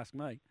is, if you ask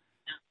me.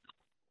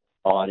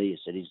 Oh, it is,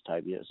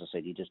 Toby. As I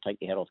said, you just take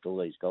your hat off to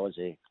all these guys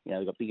there. You know,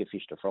 they've got bigger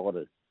fish to fry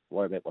to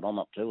worry about what I'm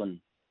up to,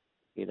 and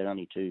yeah, they're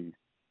only too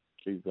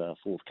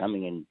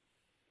forthcoming and,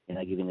 you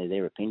know, giving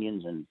their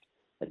opinions and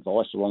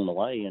advice along the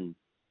way. And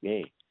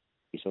yeah,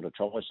 you sort of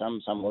try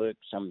some work,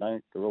 some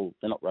don't. They're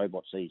not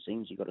robots, these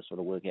things. You've got to sort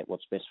of work out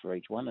what's best for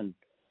each one. And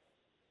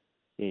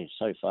yeah,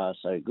 so far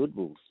so good.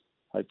 We'll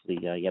hopefully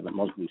you haven't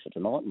mobbed me for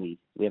tonight, and we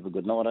have a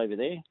good night over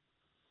there.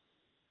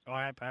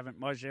 I hope I haven't,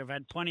 Moshe. I've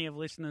had plenty of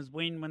listeners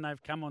win when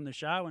they've come on the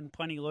show and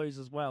plenty lose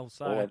as well.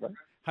 So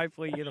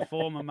hopefully you're the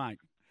former, mate.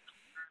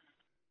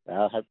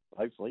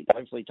 Hopefully,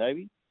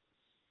 Toby.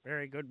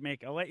 Very good,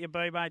 Mick. I'll let you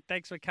be, mate.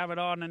 Thanks for coming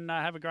on and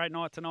have a great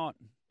night tonight.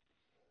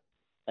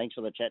 Thanks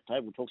for the chat,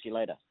 Toby. We'll talk to you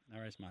later. No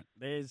worries, mate.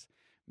 There's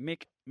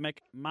Mick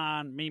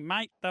McMahon, me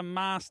mate, the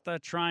master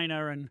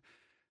trainer, and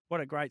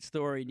what a great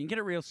story. And you get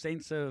a real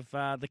sense of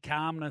the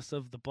calmness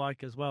of the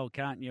bloke as well,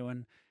 can't you?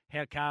 And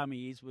how calm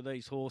he is with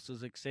these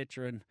horses,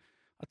 etc. And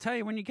I tell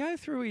you, when you go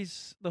through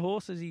the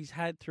horses he's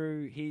had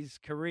through his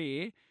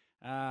career,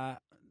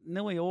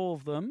 nearly all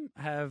of them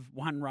have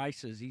won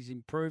races. He's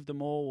improved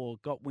them all or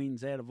got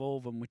wins out of all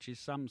of them, which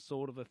is some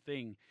sort of a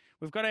thing.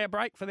 We've got our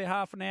break for the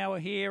half an hour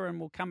here, and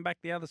we'll come back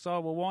the other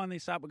side. We'll wind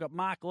this up. We've got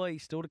Mark Lee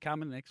still to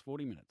come in the next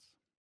 40 minutes.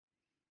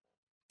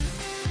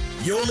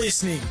 You're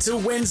listening to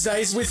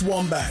Wednesdays with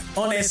Wombat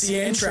on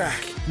SEN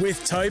Track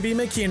with Toby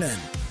McKinnon.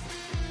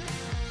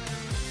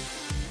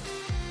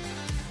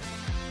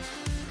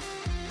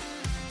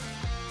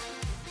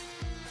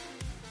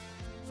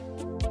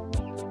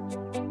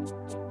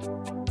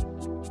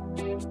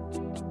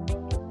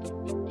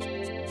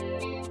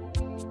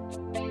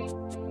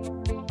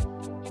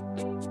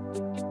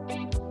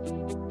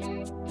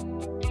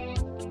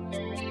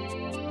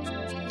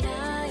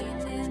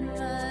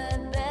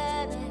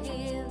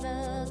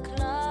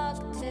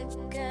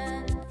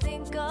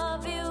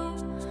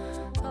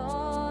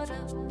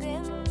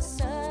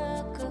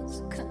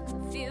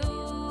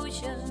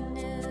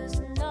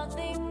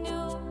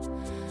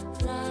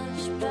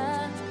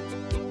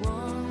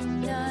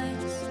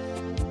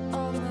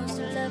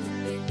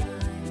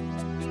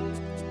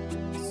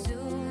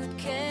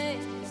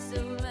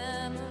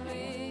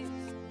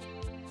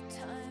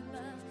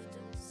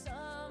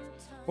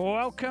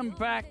 Welcome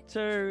back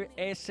to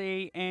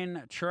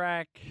SEN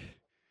Track.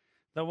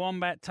 The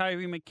Wombat,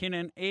 Toby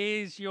McKinnon,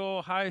 is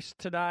your host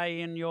today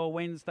in your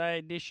Wednesday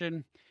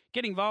edition.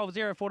 Get involved,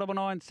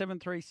 0499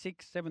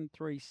 736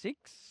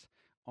 736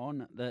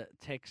 on the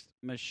text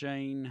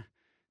machine.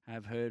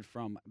 I've heard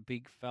from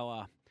Big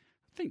Fella.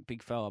 I think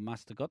Big Fella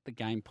must have got the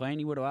game plan.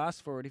 He would have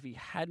asked for it if he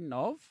hadn't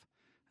of.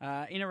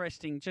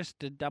 Interesting, just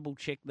to double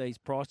check these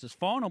prices.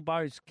 Final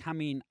Bow's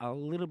come in a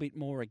little bit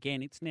more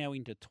again. It's now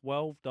into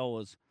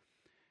 $12.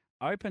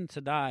 Open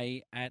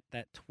today at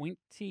that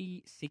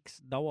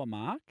 $26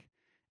 mark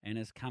and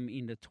has come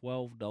into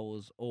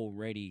 $12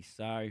 already.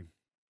 So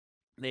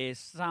there's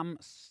some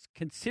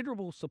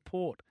considerable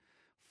support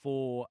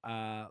for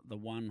the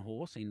one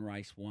horse in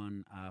race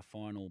one,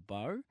 Final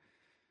Bow,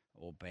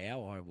 or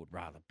Bow. I would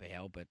rather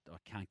Bow, but I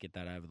can't get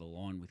that over the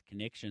line with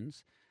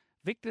connections.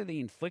 Victor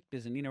the Inflictor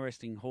is an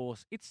interesting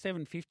horse. It's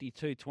 $7.50,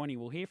 $2.20.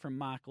 We'll hear from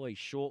Mark Lee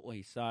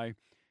shortly. So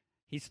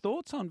his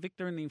thoughts on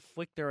Victor and the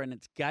Inflictor and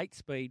its gate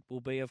speed will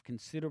be of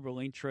considerable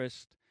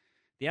interest.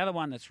 The other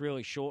one that's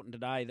really shortened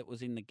today that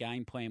was in the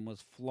game plan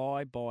was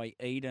Fly by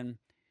Eden.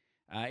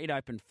 It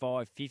opened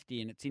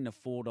 $5.50 and it's into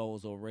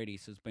 $4 already,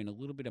 so there's been a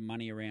little bit of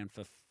money around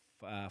for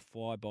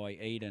Fly by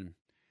Eden.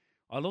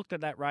 I looked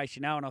at that race,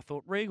 and I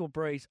thought, Regal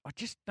Breeze, I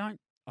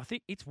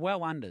think it's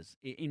well unders.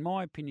 In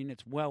my opinion,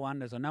 it's well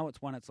unders. I know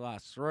it's won its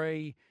last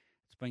 3.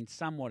 It's been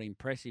somewhat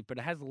impressive, but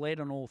it has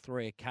led on all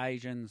 3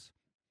 occasions.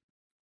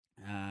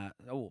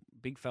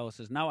 Big fella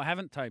says, no, I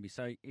haven't, Toby.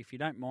 So if you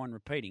don't mind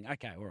repeating.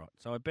 Okay, all right.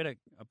 So I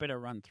better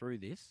run through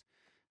this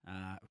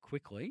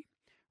quickly.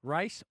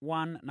 Race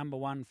 1, number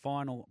 1,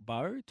 Final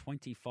Bow,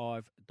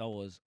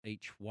 $25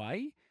 each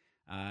way.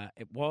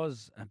 It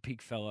was a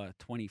big fella,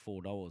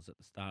 $24 at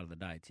the start of the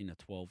day. It's in at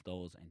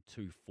 $12 and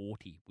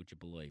 $2.40, would you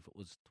believe? It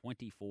was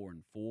 $24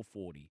 and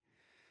 $4.40.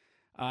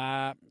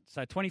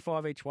 So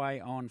 25 each way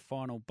on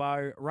Final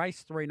Bow.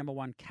 Race 3, number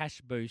 1,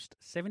 Cash Boost,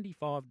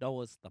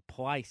 $75 the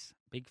place,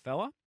 big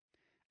fella.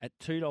 At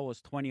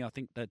 $2.20, I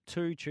think the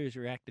 2 Choose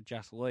Reactor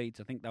just leads.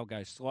 I think they'll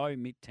go slow,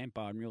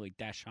 mid-tempo, and really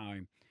dash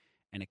home,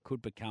 and it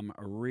could become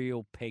a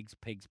real pegs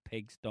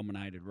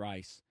dominated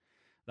race.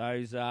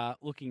 Those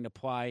looking to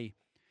play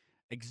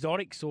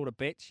exotic sort of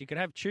bets, you could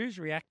have Choose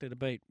Reactor to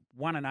beat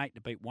 1 and 8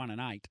 to beat 1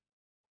 and 8.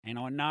 And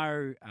I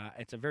know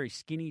it's a very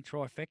skinny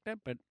trifecta,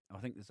 but I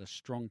think there's a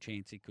strong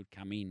chance it could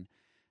come in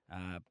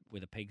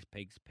with a pegs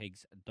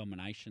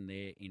domination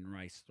there in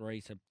race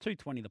 3. So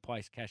 $2.20 the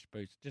place, Cash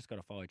Boost. Just got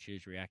to follow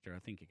Choose Reactor. I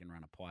think it can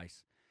run a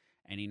place.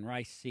 And in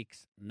race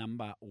 6,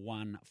 number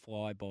 1,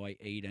 Fly by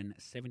Eden,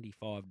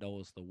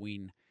 $75 the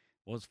win.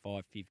 Was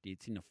 $5.50.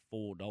 It's in at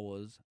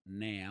 $4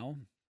 now.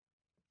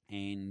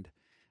 And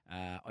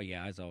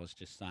as I was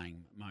just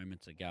saying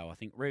moments ago, I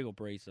think Regal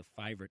Breeze, the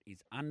favourite,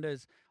 is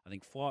unders. I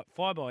think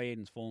Fly by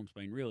Eden's form's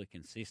been really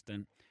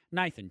consistent.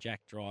 Nathan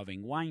Jack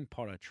driving, Wayne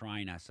Potter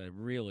trainer, so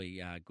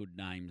really good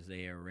names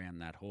there around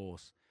that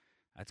horse.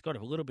 It's got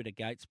a little bit of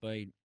gate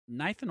speed.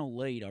 Nathan will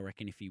lead, I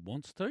reckon, if he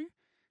wants to,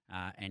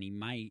 and he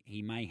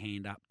may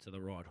hand up to the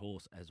right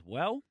horse as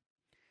well.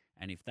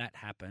 And if that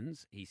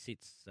happens, he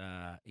sits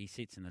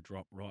in the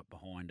drop right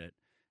behind it.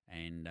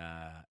 And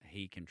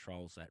he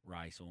controls that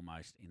race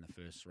almost in the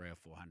first 300 or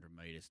 400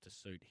 metres to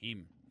suit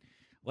him.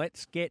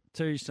 Let's get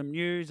to some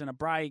news and a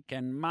break,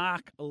 and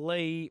Mark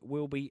Lee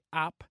will be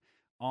up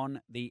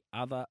on the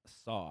other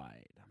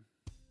side.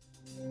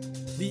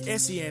 The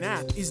SEN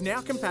app is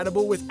now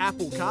compatible with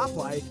Apple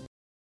CarPlay.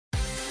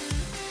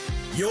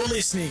 You're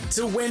listening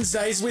to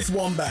Wednesdays with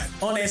Wombat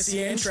on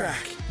SEN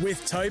Track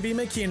with Toby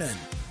McKinnon.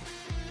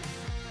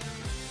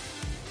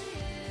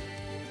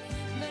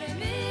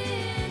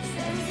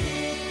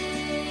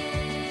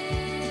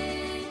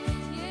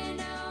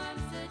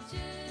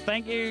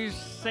 Thank you,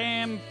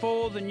 Sam,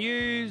 for the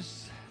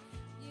news.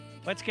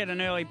 Let's get an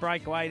early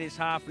breakaway this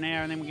half an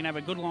hour, and then we can have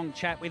a good long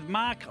chat with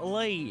Mark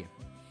Lee.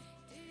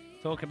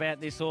 Talk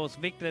about this horse,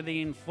 Victor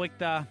the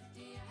Inflictor,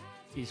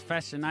 his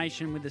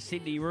fascination with the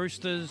Sydney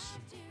Roosters,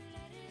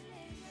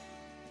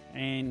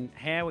 and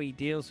how he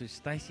deals with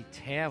Stacey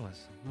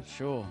Towers. Not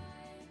sure.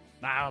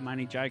 No, I'm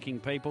only joking,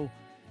 people.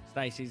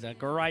 Stacey's a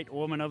great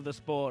woman of the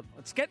sport.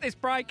 Let's get this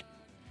break.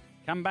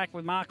 Come back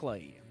with Mark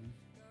Lee.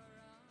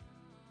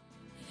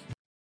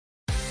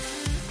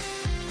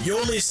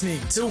 You're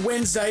listening to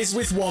Wednesdays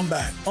with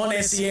Wombat on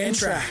SEN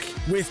Track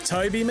with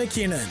Toby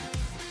McKinnon.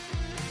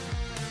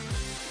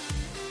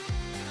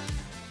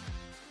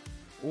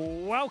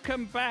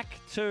 Welcome back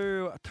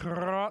to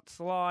Trot's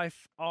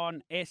Life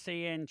on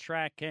SEN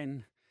Track,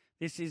 and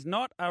this is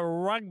not a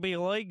rugby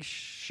league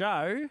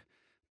show,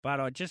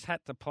 but I just had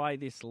to play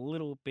this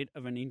little bit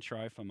of an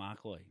intro for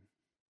Mark Lee.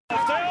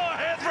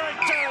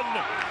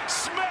 Hetherington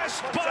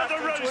smashed by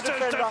the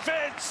Roosters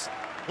defence.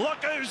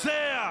 Look who's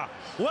there.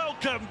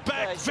 Welcome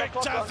back, Victor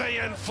the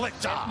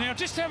Inflictor. Now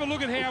just have a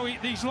look at how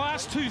these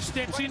last 2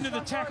 steps into the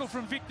tackle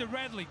from Victor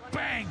Radley.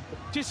 Bang!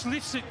 Just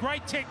lifts it.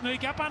 Great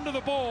technique up under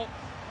the ball.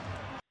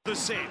 The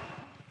set.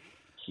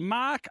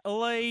 Mark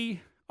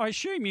Lee, I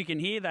assume you can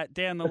hear that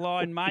down the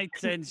line,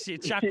 mates, and you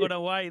chuckled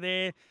away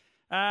there.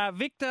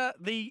 Victor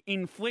the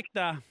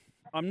Inflictor.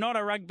 I'm not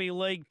a rugby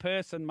league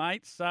person,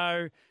 mate,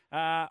 so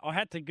I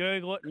had to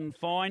Google it and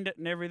find it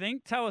and everything.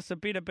 Tell us a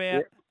bit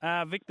about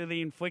Victor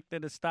the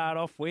Inflictor to start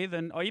off with,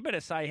 and you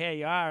better say how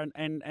you are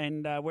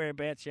and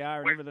whereabouts you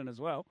are and everything as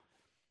well.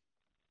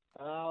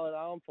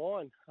 I'm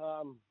fine.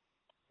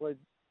 We're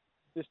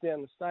just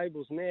down the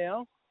stables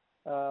now.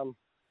 I'm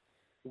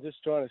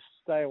just trying to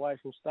stay away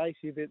from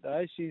Stacey a bit,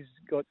 though. She's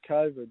got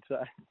COVID,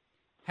 so...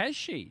 Has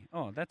she?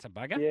 Oh, that's a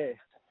bugger. Yeah.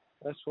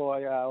 That's why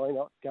we're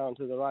not going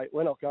to the race.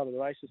 We're not going to the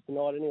races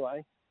tonight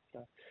anyway.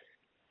 So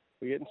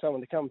we're getting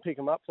someone to come and pick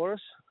them up for us.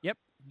 Yep.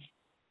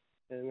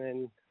 And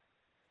then,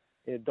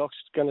 Doc's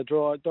going to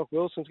drive. Doc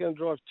Wilson's going to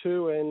drive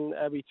 2, and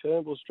Abby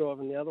Turnbull's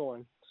driving the other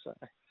one. So.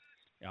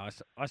 Yeah,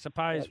 I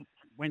suppose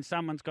when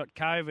someone's got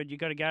COVID, you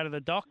got to go to the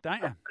doc,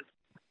 don't you?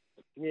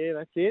 Yeah,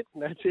 that's it.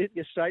 That's it.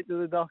 Get straight to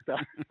the doctor.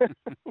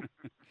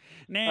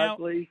 Now,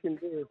 hopefully you can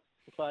do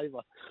a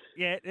favour.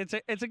 Yeah, it's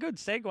a good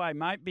segue,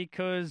 mate,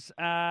 because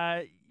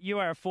you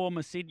are a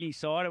former Sydney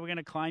sider. We're going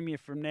to claim you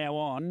from now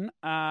on.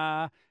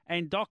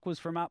 And Doc was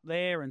from up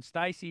there, and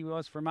Stacey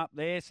was from up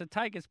there. So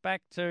take us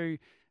back to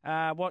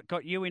what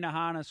got you into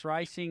harness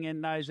racing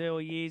in those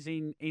early years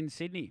in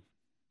Sydney.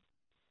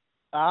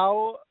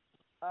 Oh,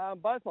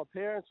 Both my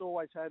parents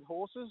always had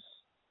horses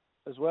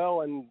as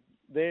well, and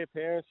their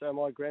parents,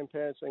 my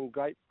grandparents and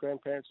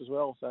great-grandparents as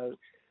well. So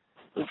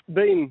it's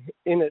been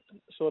in it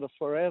sort of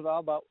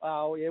forever. But,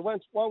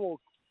 once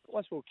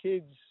we were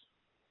kids,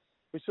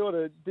 we sort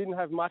of didn't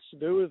have much to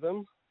do with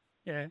them.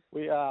 Yeah.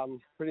 We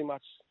pretty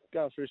much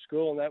going through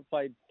school and that,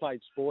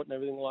 played sport and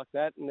everything like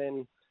that. And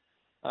then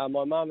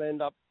my mum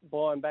ended up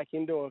buying back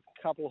into a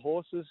couple of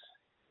horses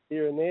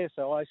here and there,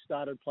 so I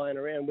started playing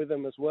around with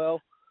them as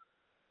well.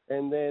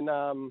 And then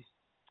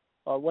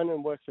I went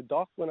and worked for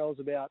Doc when I was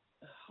about,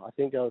 I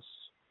think I was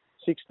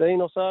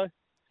 16 or so.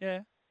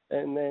 Yeah.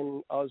 And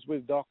then I was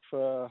with Doc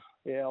for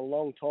a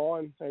long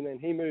time. And then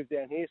he moved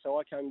down here, so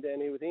I came down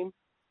here with him.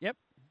 Yep.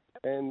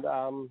 And,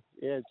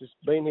 just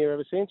been here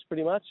ever since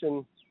pretty much.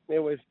 And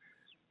now we've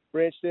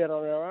branched out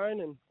on our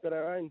own and got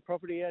our own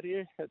property out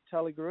here at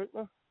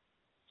Tullygarootna.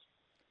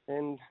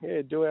 And,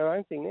 do our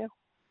own thing now.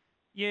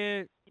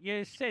 You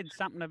said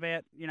something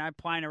about,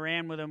 playing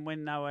around with them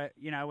when they were,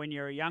 when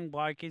you're a young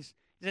bloke. Is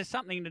there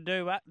something to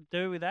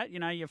do with that?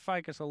 You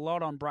focus a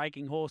lot on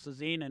breaking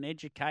horses in and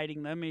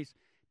educating them. Do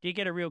you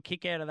get a real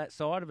kick out of that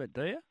side of it,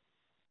 do you?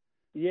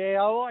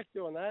 Yeah, I like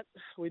doing that.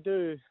 We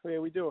do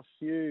a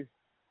few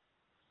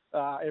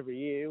every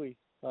year. We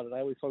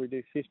probably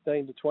do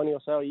 15 to 20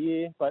 or so a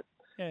year. But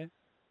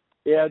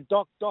yeah,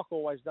 Doc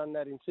always done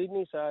that in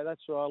Sydney, so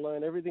that's where I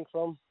learned everything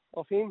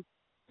off him.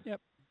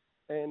 Yep.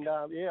 And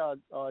I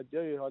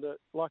do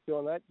like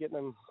doing that, getting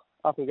them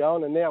up and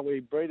going. And now we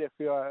breed a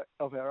few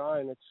of our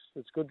own.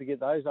 It's good to get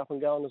those up and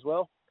going as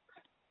well,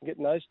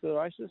 getting those to the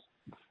races.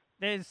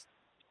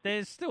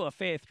 There's still a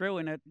fair thrill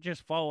in it,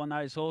 just following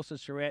those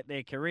horses throughout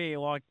their career.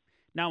 Like,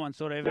 no one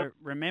sort of ever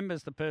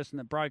remembers the person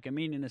that broke them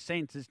in a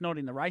sense. It's not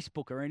in the race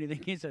book or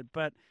anything, is it?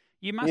 But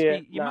you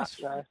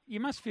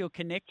must feel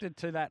connected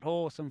to that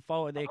horse and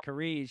follow their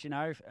careers,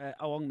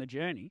 along the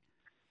journey.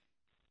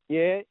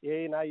 Yeah,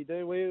 you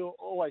do. We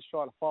always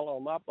try to follow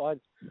them up.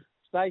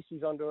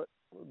 Stacey's onto it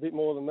a bit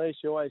more than me.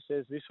 She always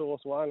says this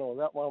horse won or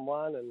that one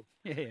won, and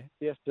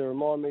she has to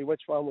remind me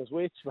which one was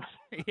which. But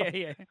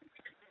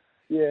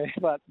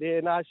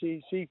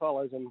she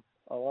follows them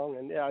along,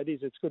 and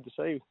it's good to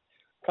see.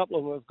 A couple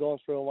of them have gone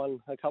through and won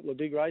a couple of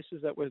big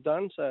races that we've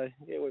done, so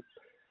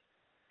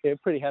we're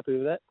pretty happy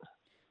with that.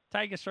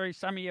 Take us through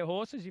some of your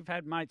horses you've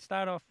had, mate.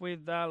 Start off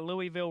with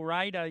Louisville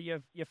Raider,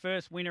 your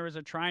first winner as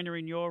a trainer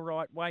in your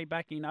right way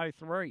back in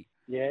 2003.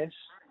 Yes.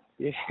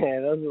 Yeah,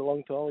 that was a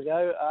long time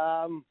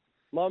ago.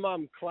 My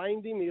mum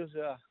claimed him. He was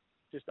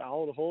just an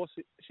older horse.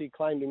 She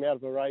claimed him out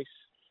of a race.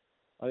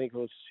 I think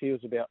he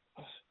was about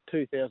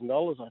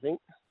 $2,000, I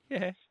think.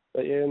 Yeah.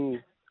 But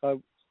and I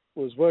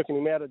was working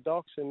him out at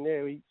Docks, and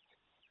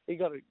he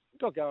got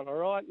going all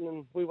right, and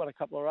then we won a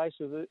couple of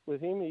races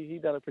with him. He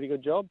done a pretty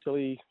good job till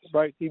he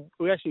broke.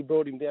 We actually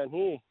brought him down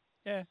here.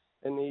 Yeah.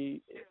 And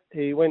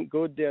he went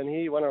good down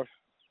here. He won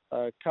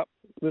a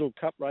little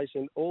cup race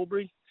in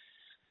Albury,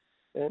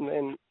 and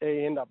then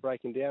he ended up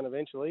breaking down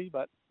eventually.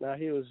 But no,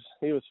 he was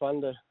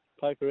fun to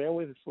poke around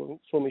with for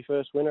my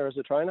first winner as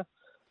a trainer.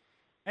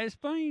 There's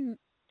been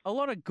a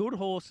lot of good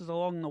horses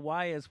along the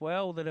way as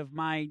well that have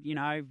made,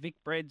 Vic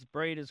Bred's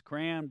Breeders'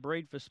 Crown,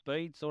 Breed for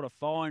Speed sort of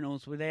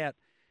finals without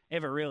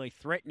ever really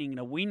threatening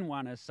to win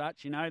one as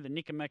such. The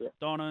Nicker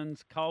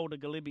McDonald's, Col de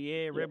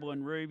Galibier, Rebel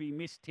and Ruby,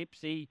 Miss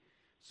Tipsy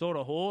sort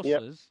of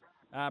horses.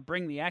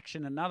 Bring the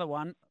Action, another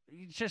one.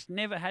 You just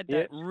never had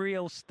that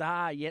real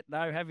star yet,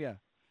 though, have you?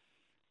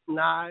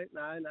 No.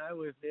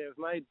 We've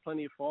made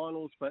plenty of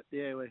finals, but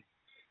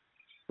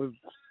we've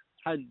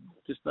had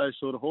just those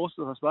sort of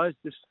horses, I suppose,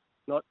 just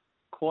not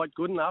quite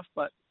good enough.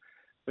 But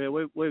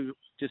we're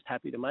just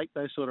happy to make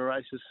those sort of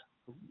races,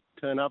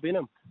 turn up in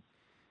them.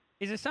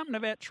 Is there something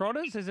about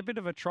trotters? There's a bit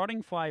of a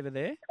trotting flavour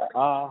there.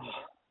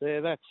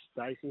 That's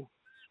Stacey.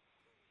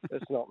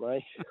 That's not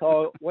me.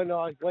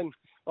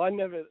 I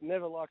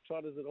never liked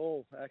trotters at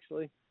all,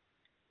 actually.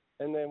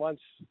 And then once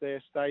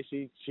there's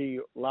Stacey,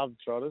 she loved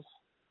trotters.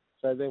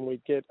 So then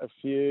we'd get a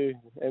few,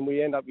 and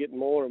we end up getting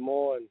more and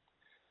more. And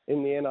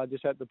in the end, I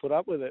just had to put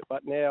up with it.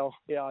 But now,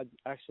 I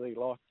actually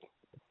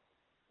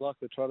like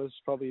the trotters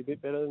probably a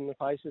bit better than the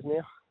paces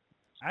now.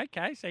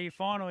 Okay, so you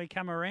finally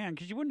come around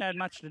because you wouldn't have had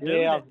much to do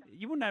with it.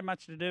 You wouldn't have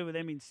much to do with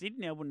them in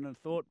Sydney. I wouldn't have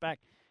thought back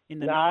in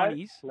the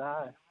 90s.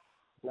 No,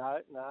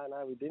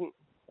 we didn't.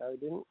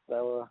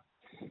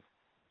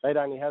 They'd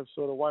only have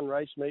sort of one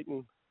race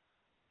meeting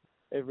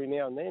every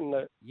now and then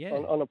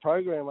on a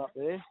program up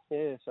there.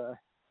 Yeah, so.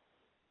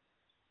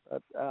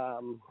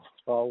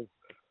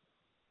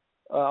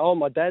 On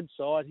my dad's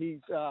side,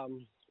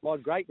 my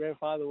great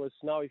grandfather was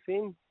Snowy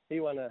Finn.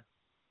 He won a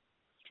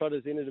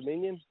Trotters Inter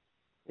Dominion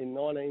in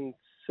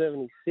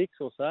 1976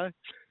 or so.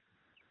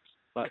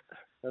 But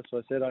that's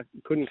what I said. I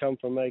couldn't come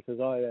from me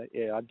because I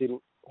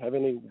didn't have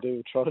anything to do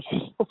with trotters.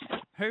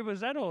 Who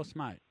was that horse,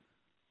 mate?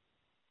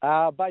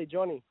 Bay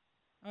Johnny.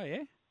 Oh,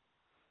 yeah?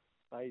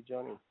 Bay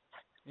Johnny.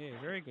 Yeah,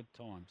 very good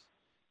times.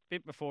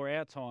 Bit before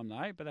our time,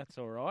 though, but that's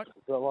all right.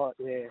 A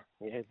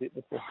bit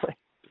before.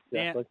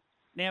 Exactly.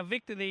 Now,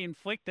 Victor the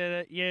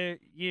Inflictor,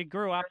 you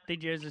grew up,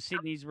 did you, as a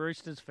Sydney's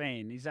Roosters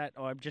fan? Is that,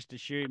 I'm just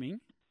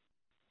assuming?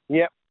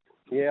 Yep.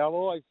 Yeah, I've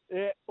always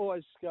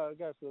go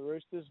for the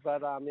Roosters,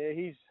 but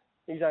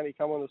he's only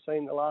come on the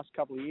scene the last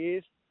couple of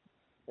years,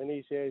 and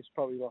he's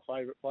probably my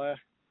favourite player.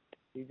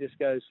 He just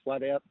goes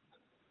flat out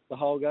the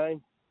whole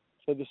game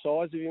for the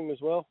size of him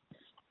as well.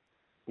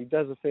 He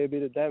does a fair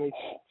bit of damage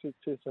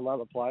to some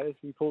other players.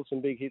 He pulls some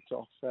big hits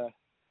off. So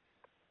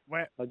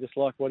I just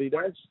like what he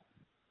does.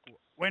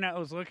 When I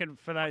was looking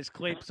for those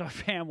clips, I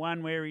found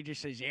one where he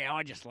just says, "Yeah,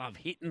 I just love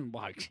hitting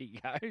blokes," he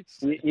goes.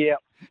 Yeah,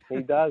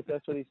 he does.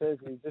 That's what he says.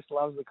 He just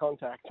loves the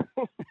contact.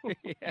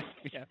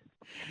 yeah.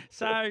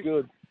 So That's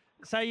good.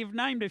 So you've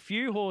named a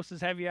few horses,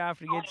 have you,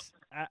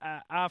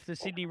 after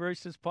Sydney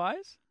Roosters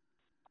players?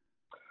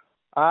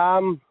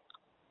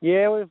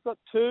 Yeah, we've got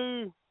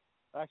 2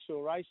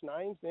 actual race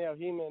names now.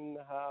 Him and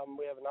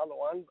we have another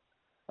one,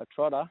 a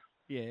trotter.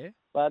 Yeah.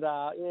 But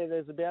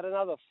there's about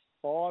another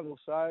 5 or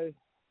so.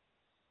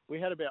 We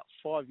had about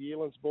 5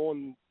 yearlings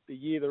born the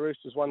year the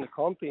Roosters won the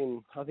comp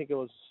in, I think it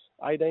was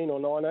 18 or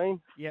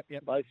 19. Yep.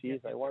 Both years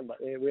they won, but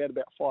we had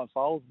about 5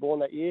 foals born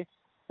that year,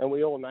 and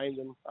we all named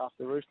them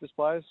after Roosters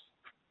players.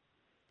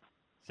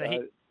 So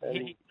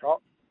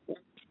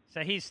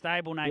his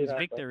stable name's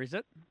Victor, is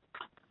it?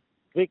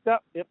 Victor,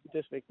 yep,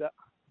 just Victor.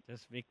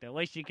 Just Victor. At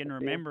least you can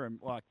remember them.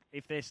 Like,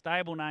 if their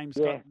stable name's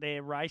got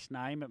their race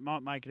name, it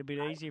might make it a bit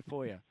easier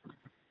for you.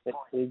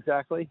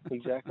 Exactly.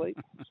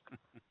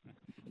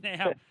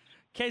 Now,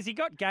 Kez, he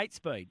got gate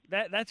speed.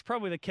 That's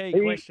probably the key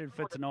question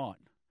for tonight.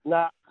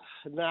 Nah,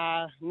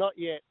 not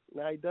yet.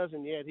 No, he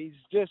doesn't yet. He's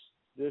just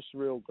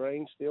real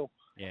green still.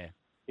 Yeah.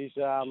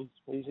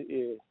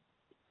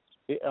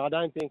 I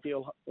don't think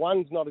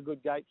one's not a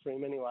good gate for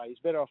him anyway. He's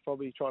better off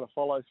probably trying to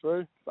follow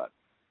through, but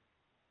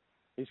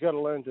he's got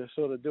to learn to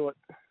sort of do it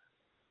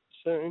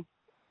soon.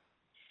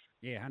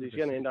 Yeah, 100%. He's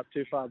going to end up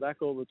too far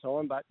back all the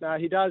time. But no,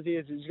 he does.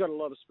 He's got a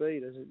lot of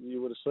speed, as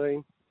you would have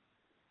seen.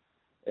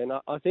 And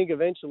I think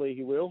eventually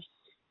he will.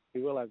 He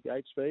will have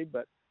gate speed,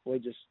 but we're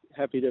just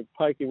happy to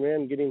poke him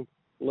around and get him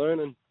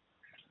learning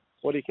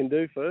what he can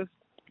do first.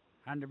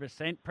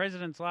 100%.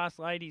 President's Last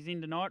Lady's in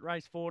tonight,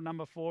 race 4,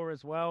 number 4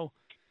 as well.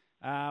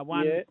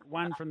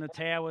 One from the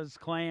Towers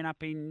clan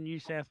up in New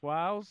South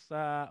Wales.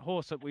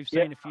 Horse that we've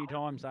seen a few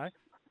times, though.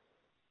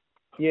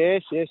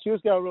 Yes, she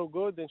was going real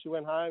good. Then she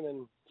went home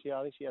and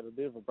I think she had a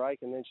bit of a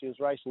break, and then she was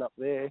racing up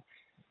there.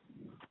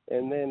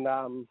 And then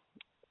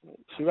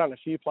she ran a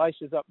few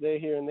places up there,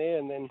 here and there,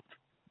 and then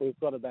we've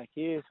got her back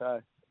here.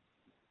 So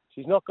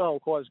she's not going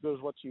quite as good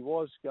as what she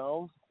was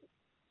going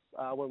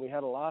when we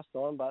had her last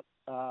time, but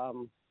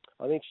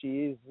I think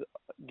she is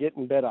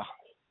getting better.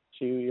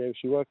 She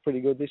worked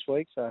pretty good this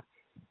week, so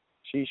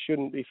she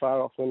shouldn't be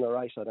far off winning the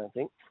race, I don't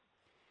think.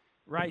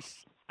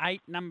 Race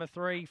 8, number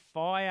 3,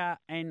 Fire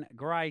and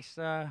Grace.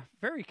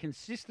 Very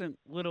consistent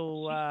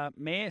little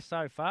mare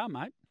so far,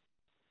 mate.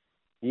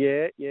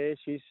 Yeah,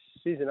 she's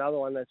another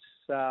one that's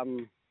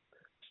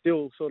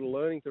still sort of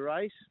learning to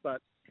race,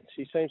 but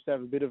she seems to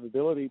have a bit of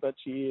ability. But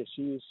she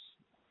is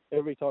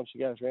every time she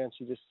goes around,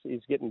 she just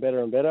is getting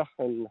better and better,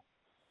 and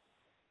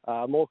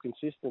more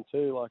consistent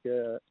too. Like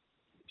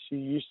she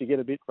used to get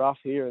a bit rough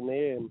here and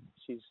there, and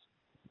she's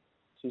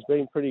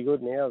been pretty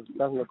good now. It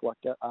doesn't look like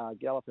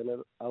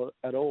galloping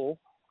at all.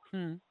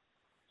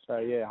 So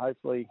yeah,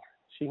 hopefully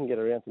she can get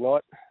around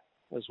tonight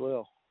as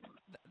well.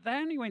 They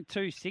only went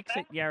 2-6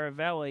 at Yarra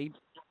Valley.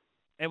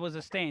 It was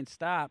a stand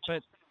start,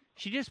 but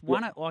she just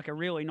won it like a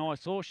really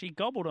nice horse. She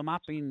gobbled them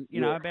up in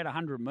about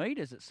 100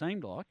 metres, it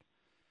seemed like.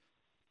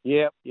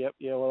 Yep.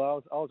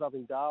 Well, I was up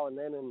in Darwin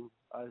then, and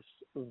I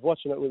was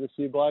watching it with a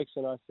few blokes,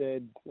 and I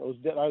said, I was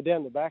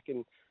down the back,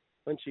 and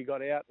when she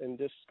got out and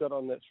just got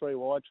on that 3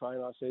 wide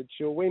train, I said,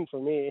 she'll win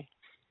from here.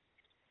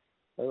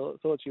 I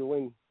thought she'll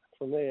win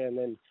from there, and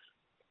then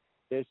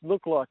it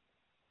looked like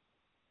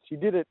she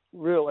did it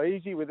real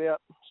easy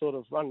without sort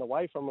of running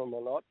away from them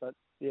or not. But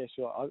yeah,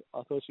 sure,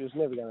 I thought she was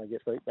never going to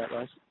get beat that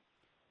race.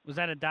 Was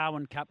that a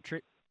Darwin Cup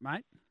trip,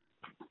 mate?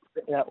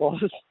 That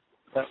was.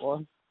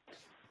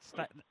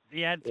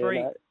 You had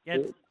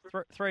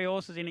three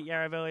horses in at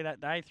Yarra Valley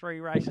that day, 3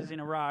 races in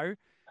a row,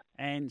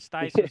 and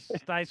Stace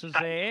was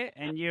there,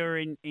 and you were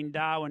in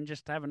Darwin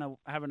just having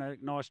a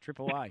nice trip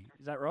away.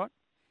 Is that right?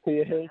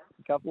 Yeah, a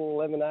couple of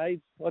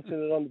lemonades, watching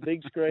it on the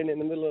big screen in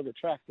the middle of the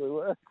track. We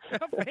were.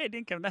 Fair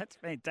income. That's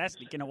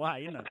fantastic in a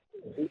way, isn't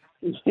it?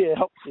 Yeah,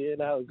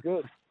 no, it was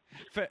good.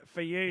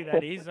 For you,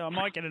 that is. I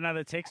might get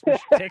another text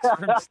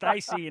from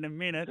Stacey in a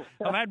minute.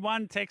 I've had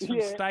one text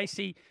from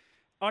Stacey.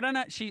 I don't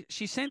know.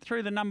 She sent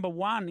through the number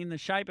 1 in the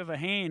shape of a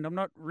hand. I'm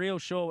not real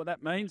sure what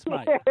that means,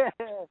 mate.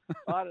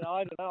 I don't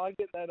know. I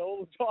get that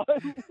all the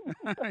time.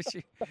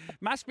 She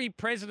must be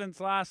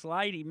President's Last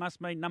Lady. Must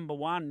mean number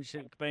 1.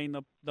 Should be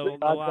the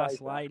last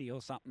lady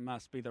or something.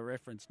 Must be the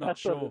reference. Not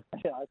sure.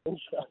 Yeah, I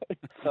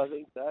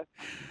think so.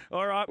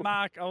 All right,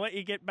 Mark. I'll let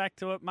you get back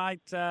to it,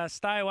 mate.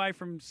 Stay away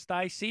from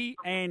Stacey,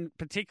 and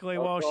particularly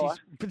while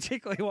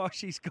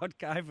she's got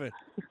COVID.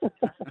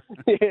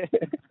 Yeah.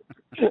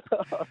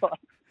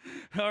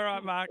 All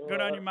right, Mark.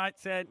 Good on you, mate.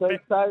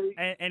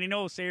 And in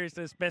all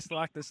seriousness, best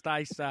luck to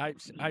Stace.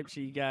 Hope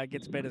she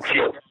gets better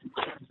soon.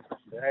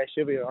 Yeah,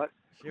 she'll be all right.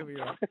 She'll be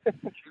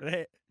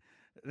right.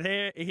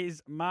 There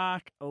is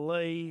Mark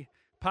Lee.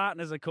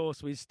 Partners, of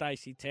course, with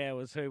Stacey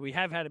Towers, who we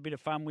have had a bit of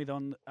fun with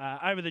on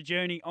over the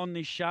journey on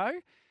this show.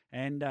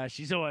 And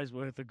she's always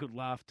worth a good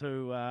laugh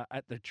too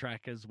at the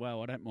track as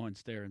well. I don't mind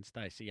stirring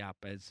Stacey up,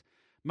 as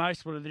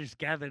most would have just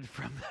gathered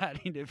from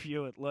that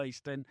interview at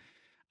least. And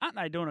aren't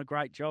they doing a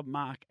great job,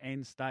 Mark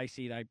and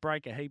Stacey? They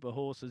break a heap of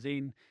horses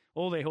in.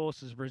 All their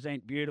horses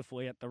present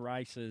beautifully at the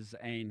races.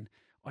 And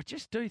I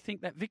just do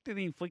think that Victor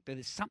the Inflictor,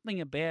 there's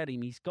something about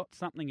him. He's got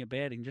something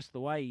about him, just the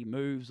way he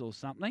moves or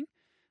something.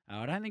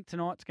 I don't think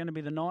tonight's going to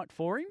be the night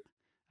for him.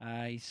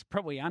 He's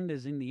probably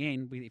unders in the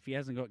end. If he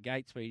hasn't got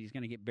gate speed, he's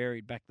going to get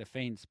buried back the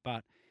fence.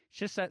 But it's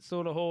just that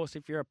sort of horse.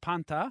 If you're a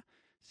punter,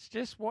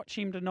 just watch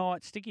him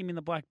tonight, stick him in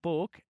the black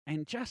book,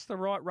 and just the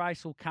right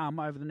race will come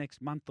over the next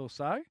month or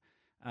so.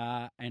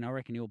 And I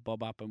reckon he'll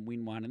bob up and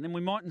win one. And then we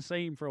mightn't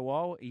see him for a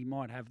while. He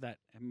might have that.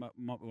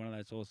 Might be one of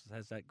those horses that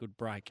has that good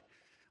break.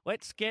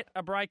 Let's get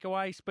a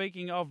breakaway.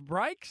 Speaking of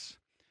breaks,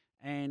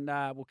 and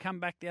we'll come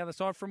back the other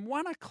side from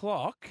 1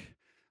 o'clock.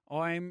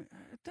 I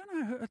don't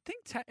know.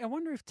 I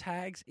wonder if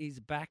Tags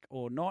is back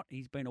or not.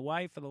 He's been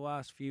away for the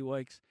last few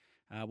weeks.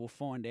 We'll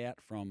find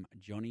out from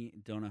Johnny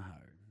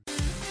Donahoe.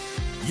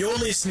 You're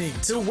listening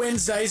to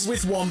Wednesdays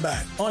with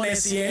Wombat on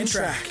SEN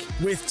Track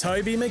with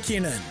Toby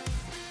McKinnon.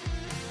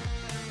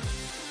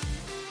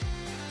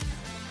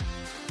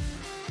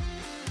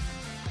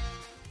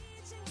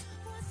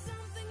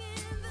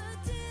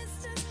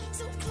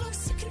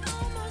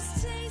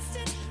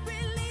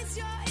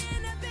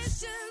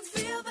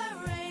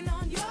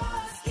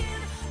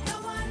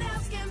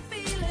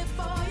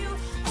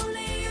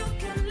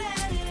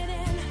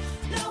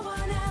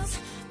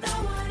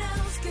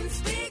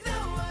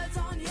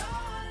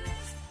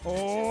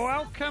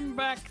 Welcome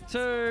back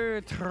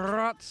to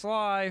Trots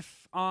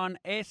Life on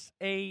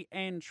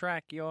SEN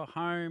Track, your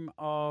home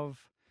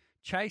of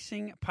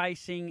chasing,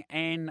 pacing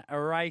and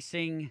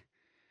racing.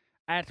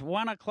 At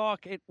 1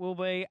 o'clock, it will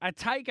be a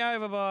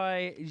takeover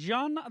by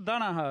John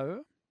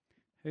Donahoe,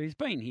 who's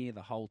been here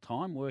the whole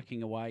time,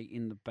 working away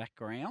in the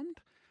background.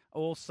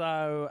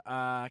 Also,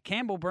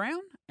 Campbell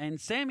Brown and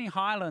Sammy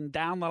Highland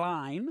down the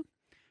lane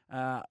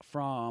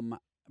from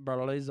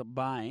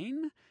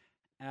Brisbane.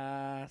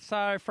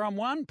 So from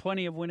 1,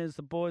 plenty of winners.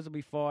 The boys will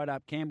be fired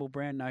up. Campbell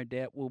Brown, no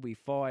doubt, will be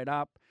fired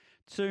up.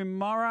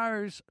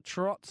 Tomorrow's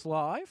Trots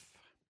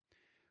Life,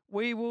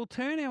 we will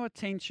turn our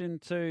attention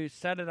to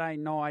Saturday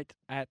night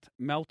at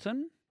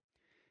Melton.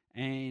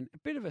 And a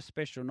bit of a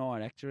special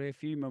night, actually. A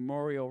few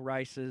memorial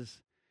races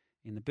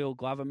in the Bill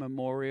Glover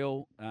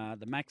Memorial,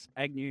 the Max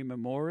Agnew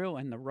Memorial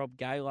and the Rob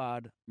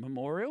Gaylard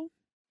Memorial.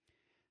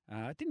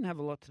 It didn't have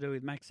a lot to do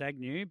with Max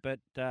Agnew, but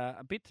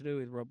a bit to do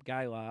with Rob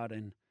Gaylard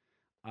and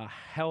a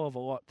hell of a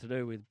lot to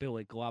do with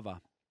Billy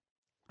Glover.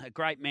 A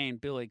great man,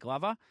 Billy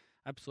Glover.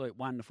 Absolute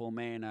wonderful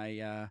man.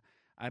 A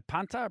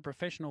punter, a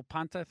professional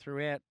punter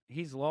throughout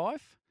his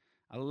life.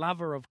 A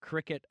lover of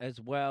cricket as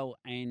well.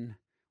 And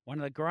one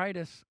of the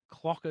greatest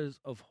clockers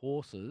of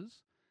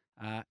horses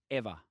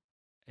ever.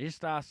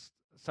 Just ask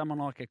someone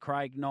like a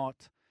Craig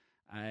Knott,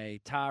 a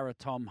Tara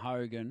Tom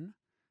Hogan,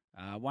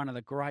 one of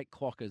the great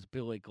clockers,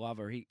 Billy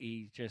Glover.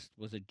 He just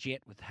was a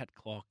jet with that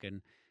clock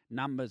and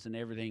numbers and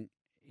everything.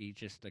 He's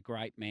just a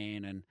great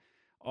man. And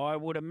I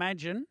would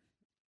imagine,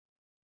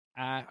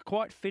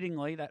 quite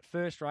fittingly, that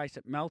first race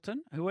at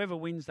Melton, whoever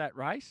wins that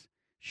race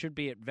should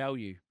be at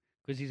value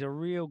because he's a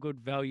real good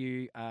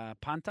value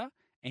punter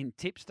and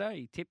tipster.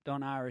 He tipped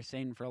on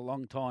RSN for a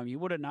long time. You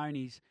would have known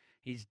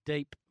his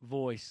deep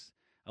voice.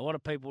 A lot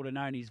of people would have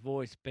known his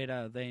voice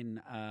better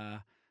than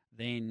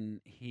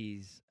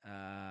his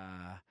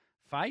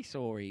face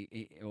or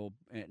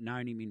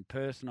known him in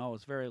person. I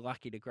was very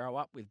lucky to grow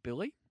up with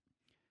Billy.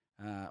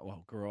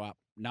 Grew up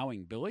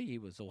knowing Billy. He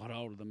was a lot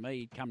older than me.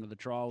 He'd come to the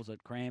trials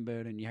at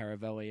Cranbourne and Yarra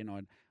Valley, and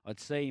I'd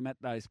see him at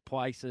those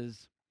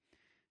places,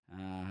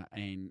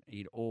 and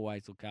he'd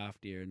always look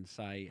after you and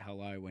say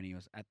hello when he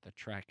was at the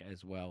track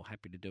as well.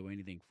 Happy to do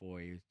anything for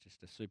you.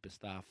 Just a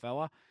superstar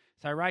fella.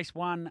 So race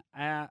 1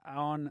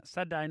 on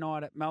Saturday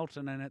night at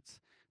Melton, and it's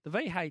the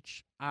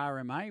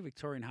VHRMA,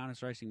 Victorian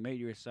Harness Racing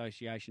Media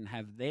Association,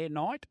 have their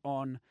night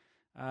on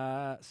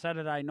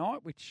Saturday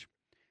night, which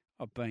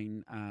I've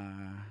been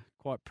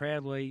quite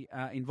proudly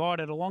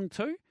invited along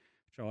to,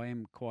 which I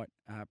am quite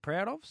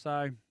proud of.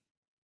 So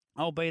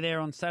I'll be there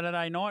on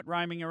Saturday night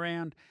roaming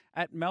around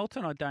at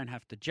Melton. I don't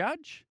have to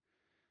judge.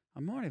 I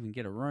might even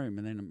get a room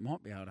and then I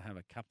might be able to have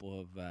a couple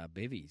of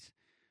bevies,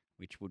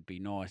 which would be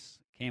nice.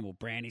 Campbell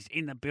Brown is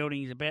in the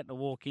building. He's about to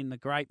walk in, the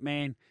great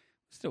man.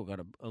 Still got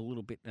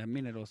a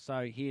minute or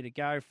so here to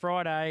go.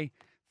 Friday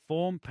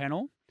form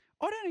panel.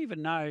 I don't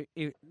even know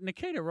if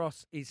Nikita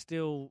Ross is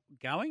still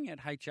going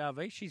at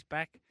HRV. She's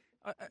back.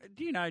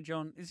 Do you know,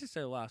 John, is this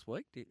her last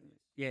week?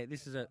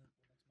 This is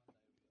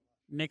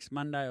next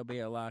Monday will be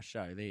her last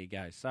show. There you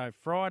go. So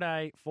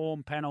Friday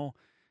form panel.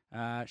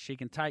 She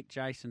can take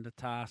Jason to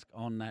task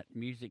on that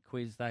music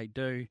quiz they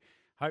do,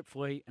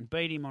 hopefully, and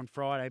beat him on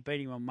Friday,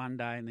 beat him on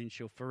Monday, and then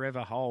she'll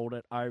forever hold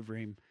it over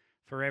him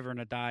forever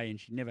and a day, and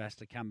she never has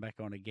to come back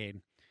on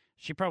again.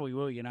 She probably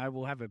will,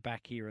 We'll have her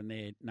back here and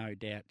there, no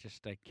doubt,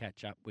 just to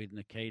catch up with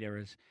Nikita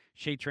as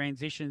she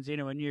transitions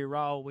into a new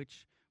role,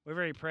 which we're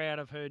very proud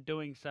of her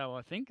doing so,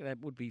 I think.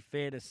 That would be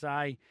fair to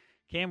say.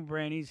 Campbell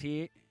Brown is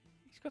here.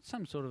 He's got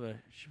some sort of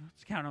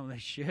what's going on with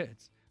these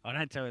shirts? I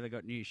don't tell you they've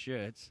got new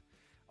shirts.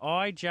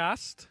 I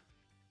just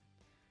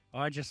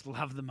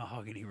love the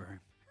mahogany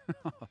room.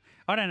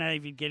 I don't know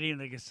if you'd get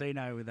into the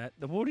casino with that.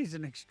 The wood is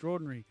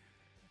extraordinary.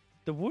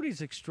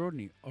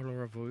 Au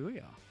revoir.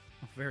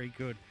 Very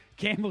good.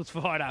 Campbell's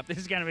fired up. This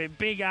is going to be a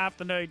big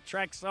afternoon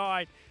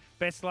trackside.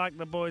 Best luck.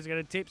 The boys are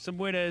going to tip some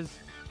winners.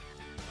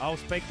 I'll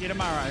speak to you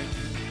tomorrow.